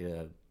did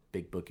a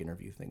big book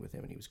interview thing with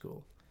him and he was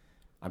cool.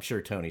 I'm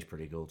sure Tony's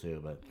pretty cool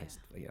too, but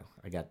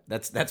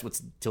that's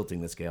what's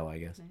tilting the scale, I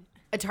guess.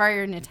 Atari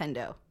or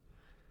Nintendo?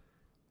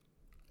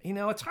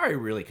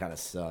 Atari really kind of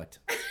sucked.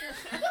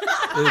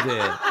 It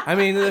did. I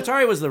mean, the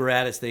Atari was the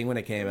raddest thing when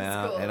it came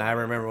out, cool. and I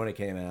remember when it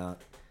came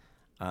out.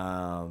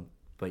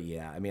 But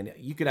yeah, I mean,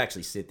 you could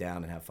actually sit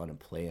down and have fun and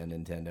play on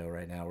Nintendo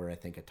right now, where I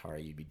think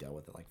Atari you'd be done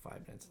with in like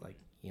 5 minutes. Like,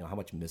 how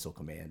much Missile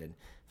Command and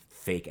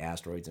fake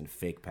asteroids and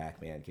fake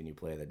Pac-Man can you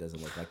play that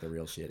doesn't look like the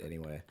real shit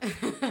anyway?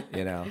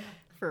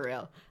 For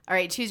real. All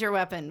right, choose your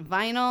weapon.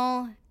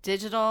 Vinyl,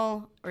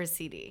 digital, or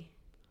CD?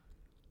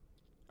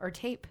 Or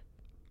tape?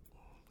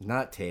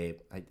 Not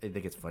tape. I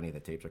think it's funny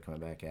that tapes are coming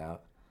back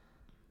out.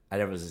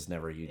 I was just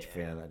never a huge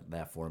fan of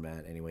that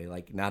format anyway.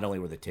 Like, not only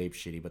were the tapes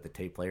shitty, but the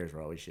tape players were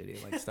always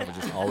shitty. Like, stuff was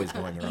just always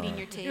going wrong. Eating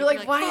your tape. You're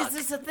like, why fuck. is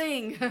this a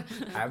thing?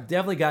 I've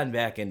definitely gotten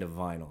back into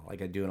vinyl. Like,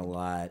 I'm doing a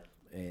lot.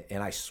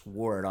 And I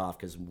swore it off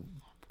because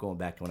going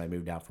back to when I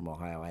moved out from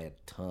Ohio, I had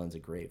tons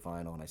of great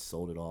vinyl, and I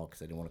sold it all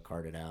because I didn't want to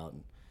cart it out.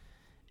 And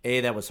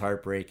A, that was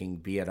heartbreaking.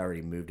 B, I'd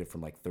already moved it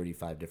from like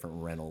 35 different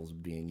rentals,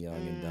 being young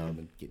and dumb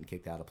and getting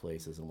kicked out of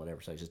places and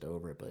whatever. So I was just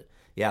over it. But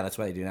yeah, that's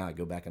what I do now. I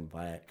go back and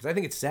buy it because I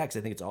think it's sad. 'Cause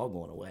I think it's all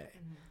going away,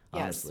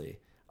 honestly.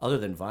 Other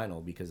than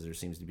vinyl, because there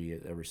seems to be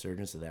a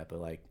resurgence of that. But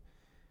like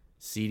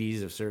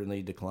CDs have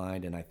certainly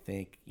declined, and I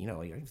think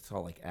I saw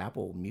like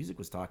Apple Music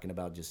was talking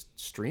about just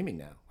streaming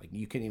now. Like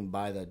you can't even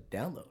buy the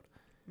download.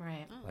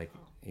 Right. Like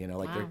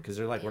because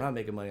they're like we're not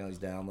making money on these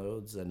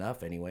downloads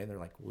enough anyway. They're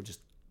like we'll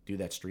just do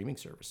that streaming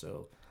service.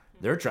 So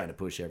they're trying to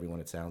push everyone.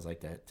 It sounds like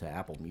that to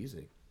Apple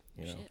Music.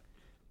 I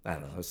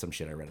don't know. That was some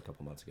shit I read a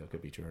couple months ago.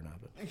 Could be true or not,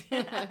 but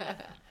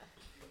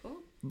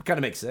kind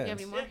of makes sense. Yeah, I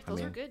mean, more, those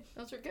I are mean, good.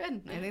 Those are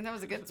good. I think that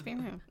was a good speed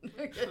room.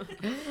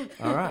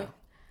 All right.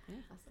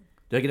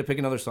 Do I get to pick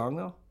another song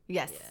though?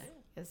 Yes.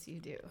 Yes, you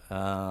do.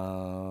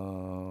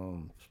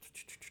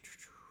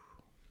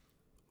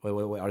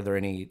 Wait. Are there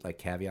any like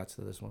caveats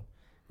to this one?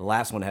 The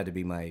last one had to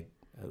be my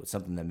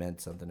something that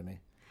meant something to me.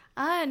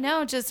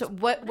 No, just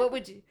what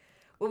would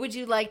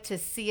you like to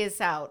see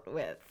us out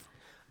with?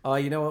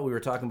 You know what? We were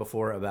talking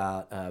before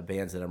about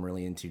bands that I'm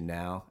really into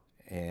now,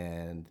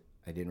 and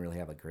I didn't really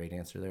have a great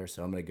answer there.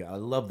 So I'm gonna go. I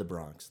love the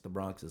Bronx. The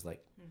Bronx is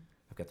like,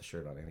 I've got the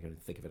shirt on. I gotta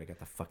think of it. I got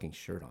the fucking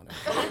shirt on.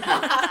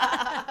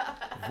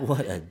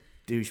 What a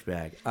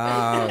douchebag.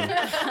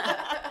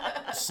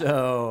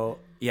 So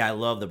yeah, I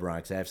love the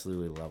Bronx. I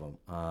absolutely love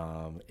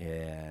them.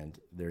 And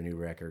their new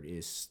record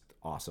is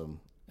awesome,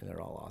 and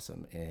they're all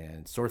awesome.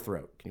 And Sore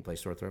Throat. Can you play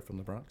Sore Throat from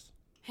the Bronx?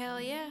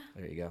 Hell yeah.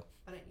 There you go.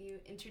 Why don't you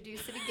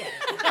introduce it again?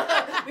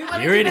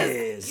 Here it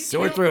is.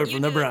 Sore Throat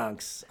from the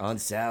Bronx on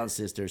Sound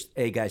Sisters.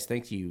 Hey, guys,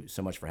 thank you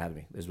so much for having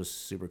me. This was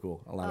super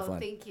cool. A lot of fun.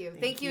 Thank you.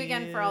 Thank you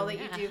again for all that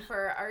you do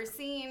for our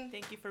scene.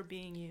 Thank you for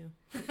being you.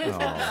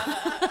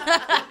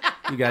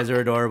 Aw. You guys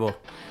are adorable.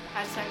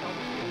 Hashtag all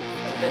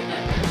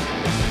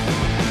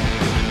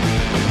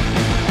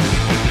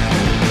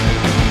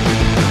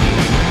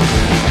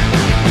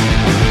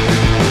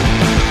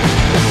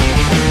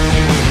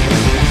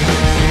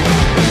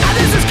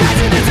This is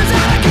crazy, this is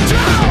out of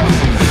control.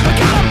 I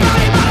got a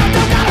body, but I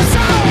don't got a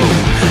soul.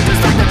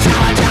 Just like the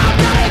challenge, I'm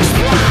gonna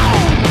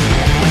explode.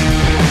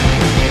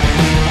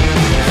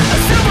 A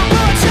silver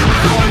bullet shot a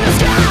hole in the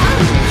sky.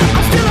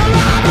 I'm still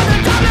alive, and I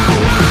don't know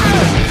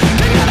why.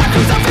 King of the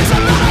crucifix, a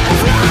lot of the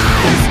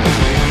flies.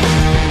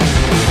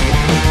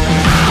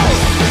 Ow!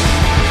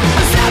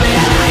 Send me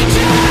an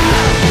angel.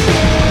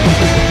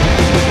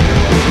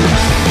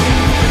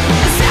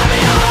 Send me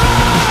a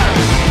heart.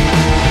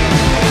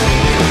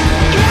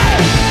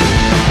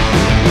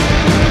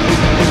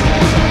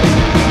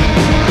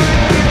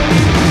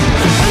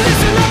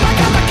 Listen up, I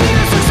got the key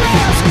to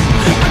success.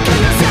 I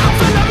kill yourself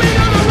and I mean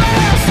all the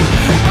rest.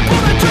 I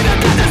pull the trigger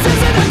 'cause this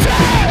isn't a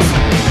test.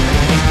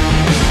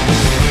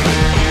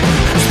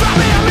 Stop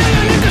me a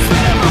minute, you can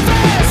spit in my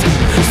face.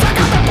 Suck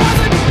out the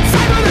poison,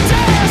 savor the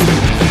taste.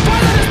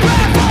 Poison is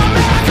bred for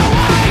American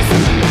waste.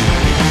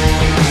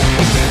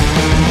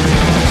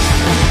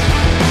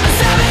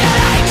 Send me an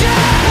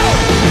angel.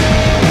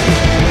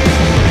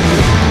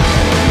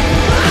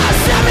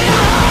 Send me a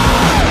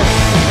heart.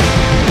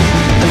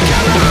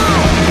 Come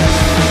on.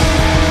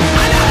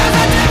 I know there's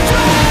a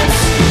difference.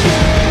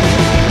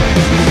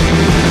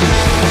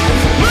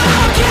 I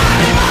don't care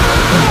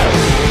anymore.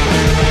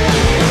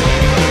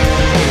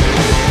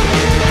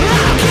 I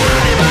don't care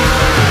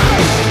anymore.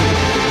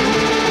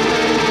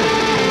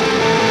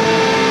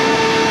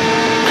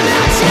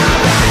 Let your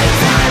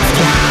reasons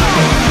go.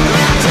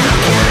 Let your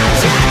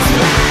conscience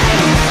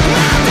play.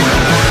 Let the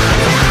road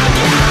again.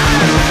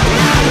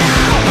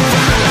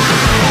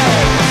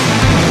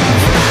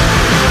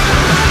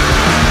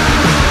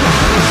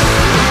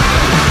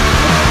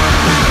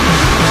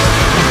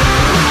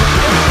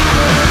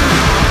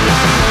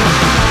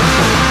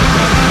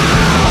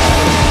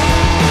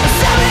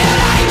 Send me an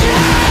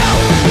angel.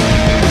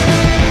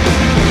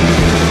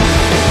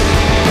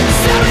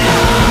 Send me a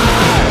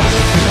heart.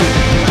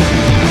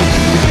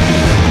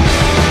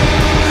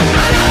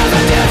 I know there's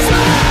a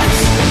difference.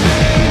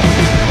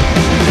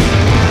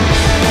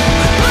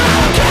 I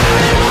don't care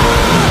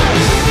anymore.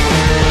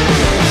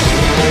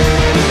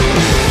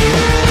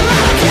 I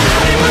don't care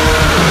anymore.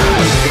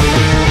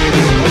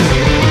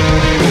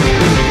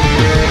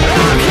 I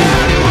don't care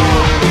anymore.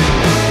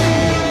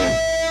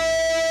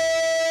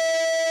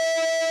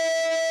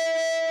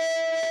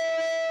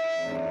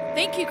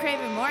 Thank you,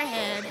 Craven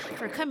Moorhead,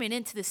 for coming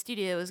into the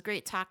studio. It was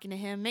great talking to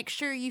him. Make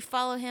sure you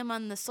follow him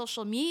on the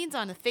social medias,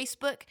 on the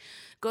Facebook.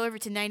 Go over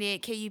to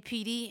 98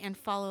 KUPD and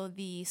follow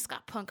the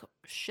Scott Punk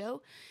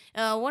show.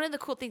 One of the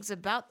cool things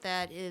about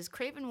that is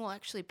Craven will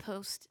actually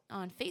post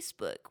on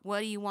Facebook, what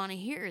do you want to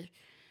hear?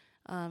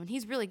 And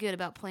he's really good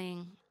about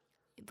playing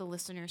the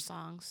listener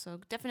songs. So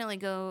definitely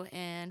go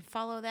and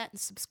follow that and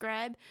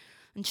subscribe.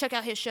 And check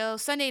out his show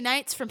Sunday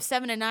nights from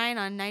 7 to 9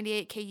 on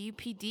 98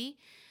 KUPD.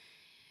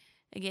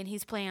 Again,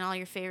 he's playing all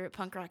your favorite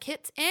punk rock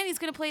hits, and he's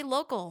going to play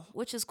local,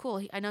 which is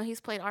cool. I know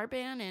he's played our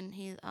band, and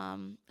he's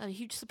a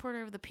huge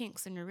supporter of the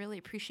Pinks, and we really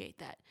appreciate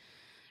that.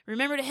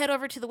 Remember to head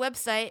over to the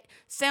website,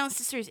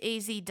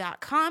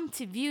 soundsistersaz.com,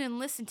 to view and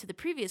listen to the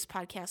previous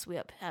podcasts we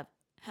have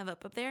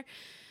up there.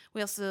 We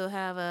also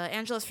have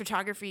Angela's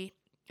Photography.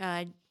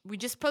 We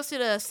just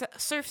posted a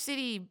Surf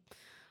City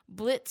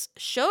Blitz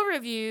show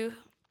review,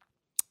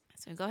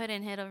 so go ahead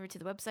and head over to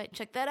the website,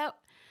 check that out.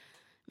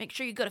 Make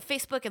sure you go to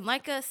Facebook and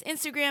like us,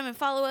 Instagram and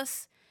follow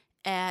us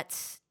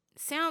at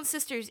Sound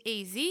Sisters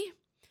AZ.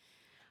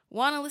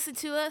 Want to listen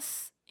to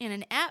us in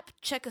an app?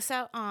 Check us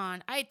out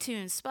on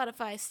iTunes,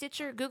 Spotify,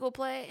 Stitcher, Google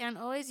Play, and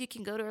always you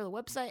can go to our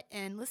website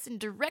and listen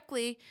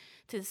directly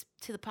to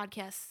the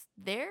podcast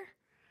there.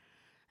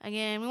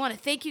 Again, we want to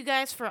thank you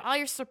guys for all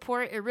your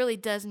support. It really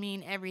does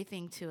mean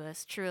everything to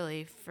us,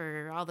 truly,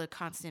 for all the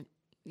constant,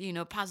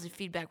 positive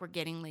feedback we're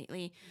getting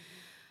lately.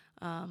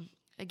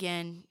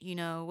 Again,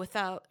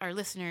 without our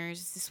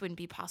listeners, this wouldn't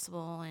be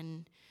possible,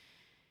 and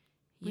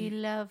We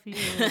love you.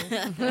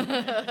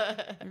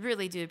 I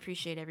really do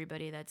appreciate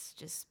everybody that's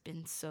just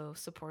been so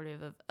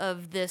supportive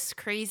of this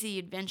crazy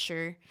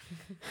adventure.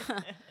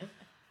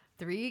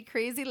 3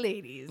 crazy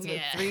ladies with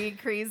Yeah. 3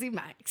 crazy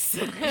mics.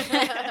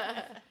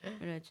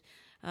 Pretty much.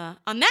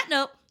 On that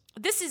note,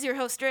 this is your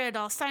host,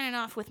 Doll, signing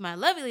off with my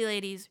lovely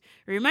ladies,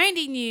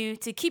 reminding you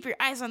to keep your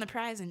eyes on the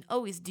prize and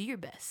always do your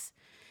best.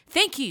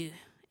 Thank you,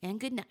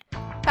 and good night.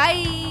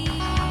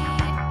 Bye.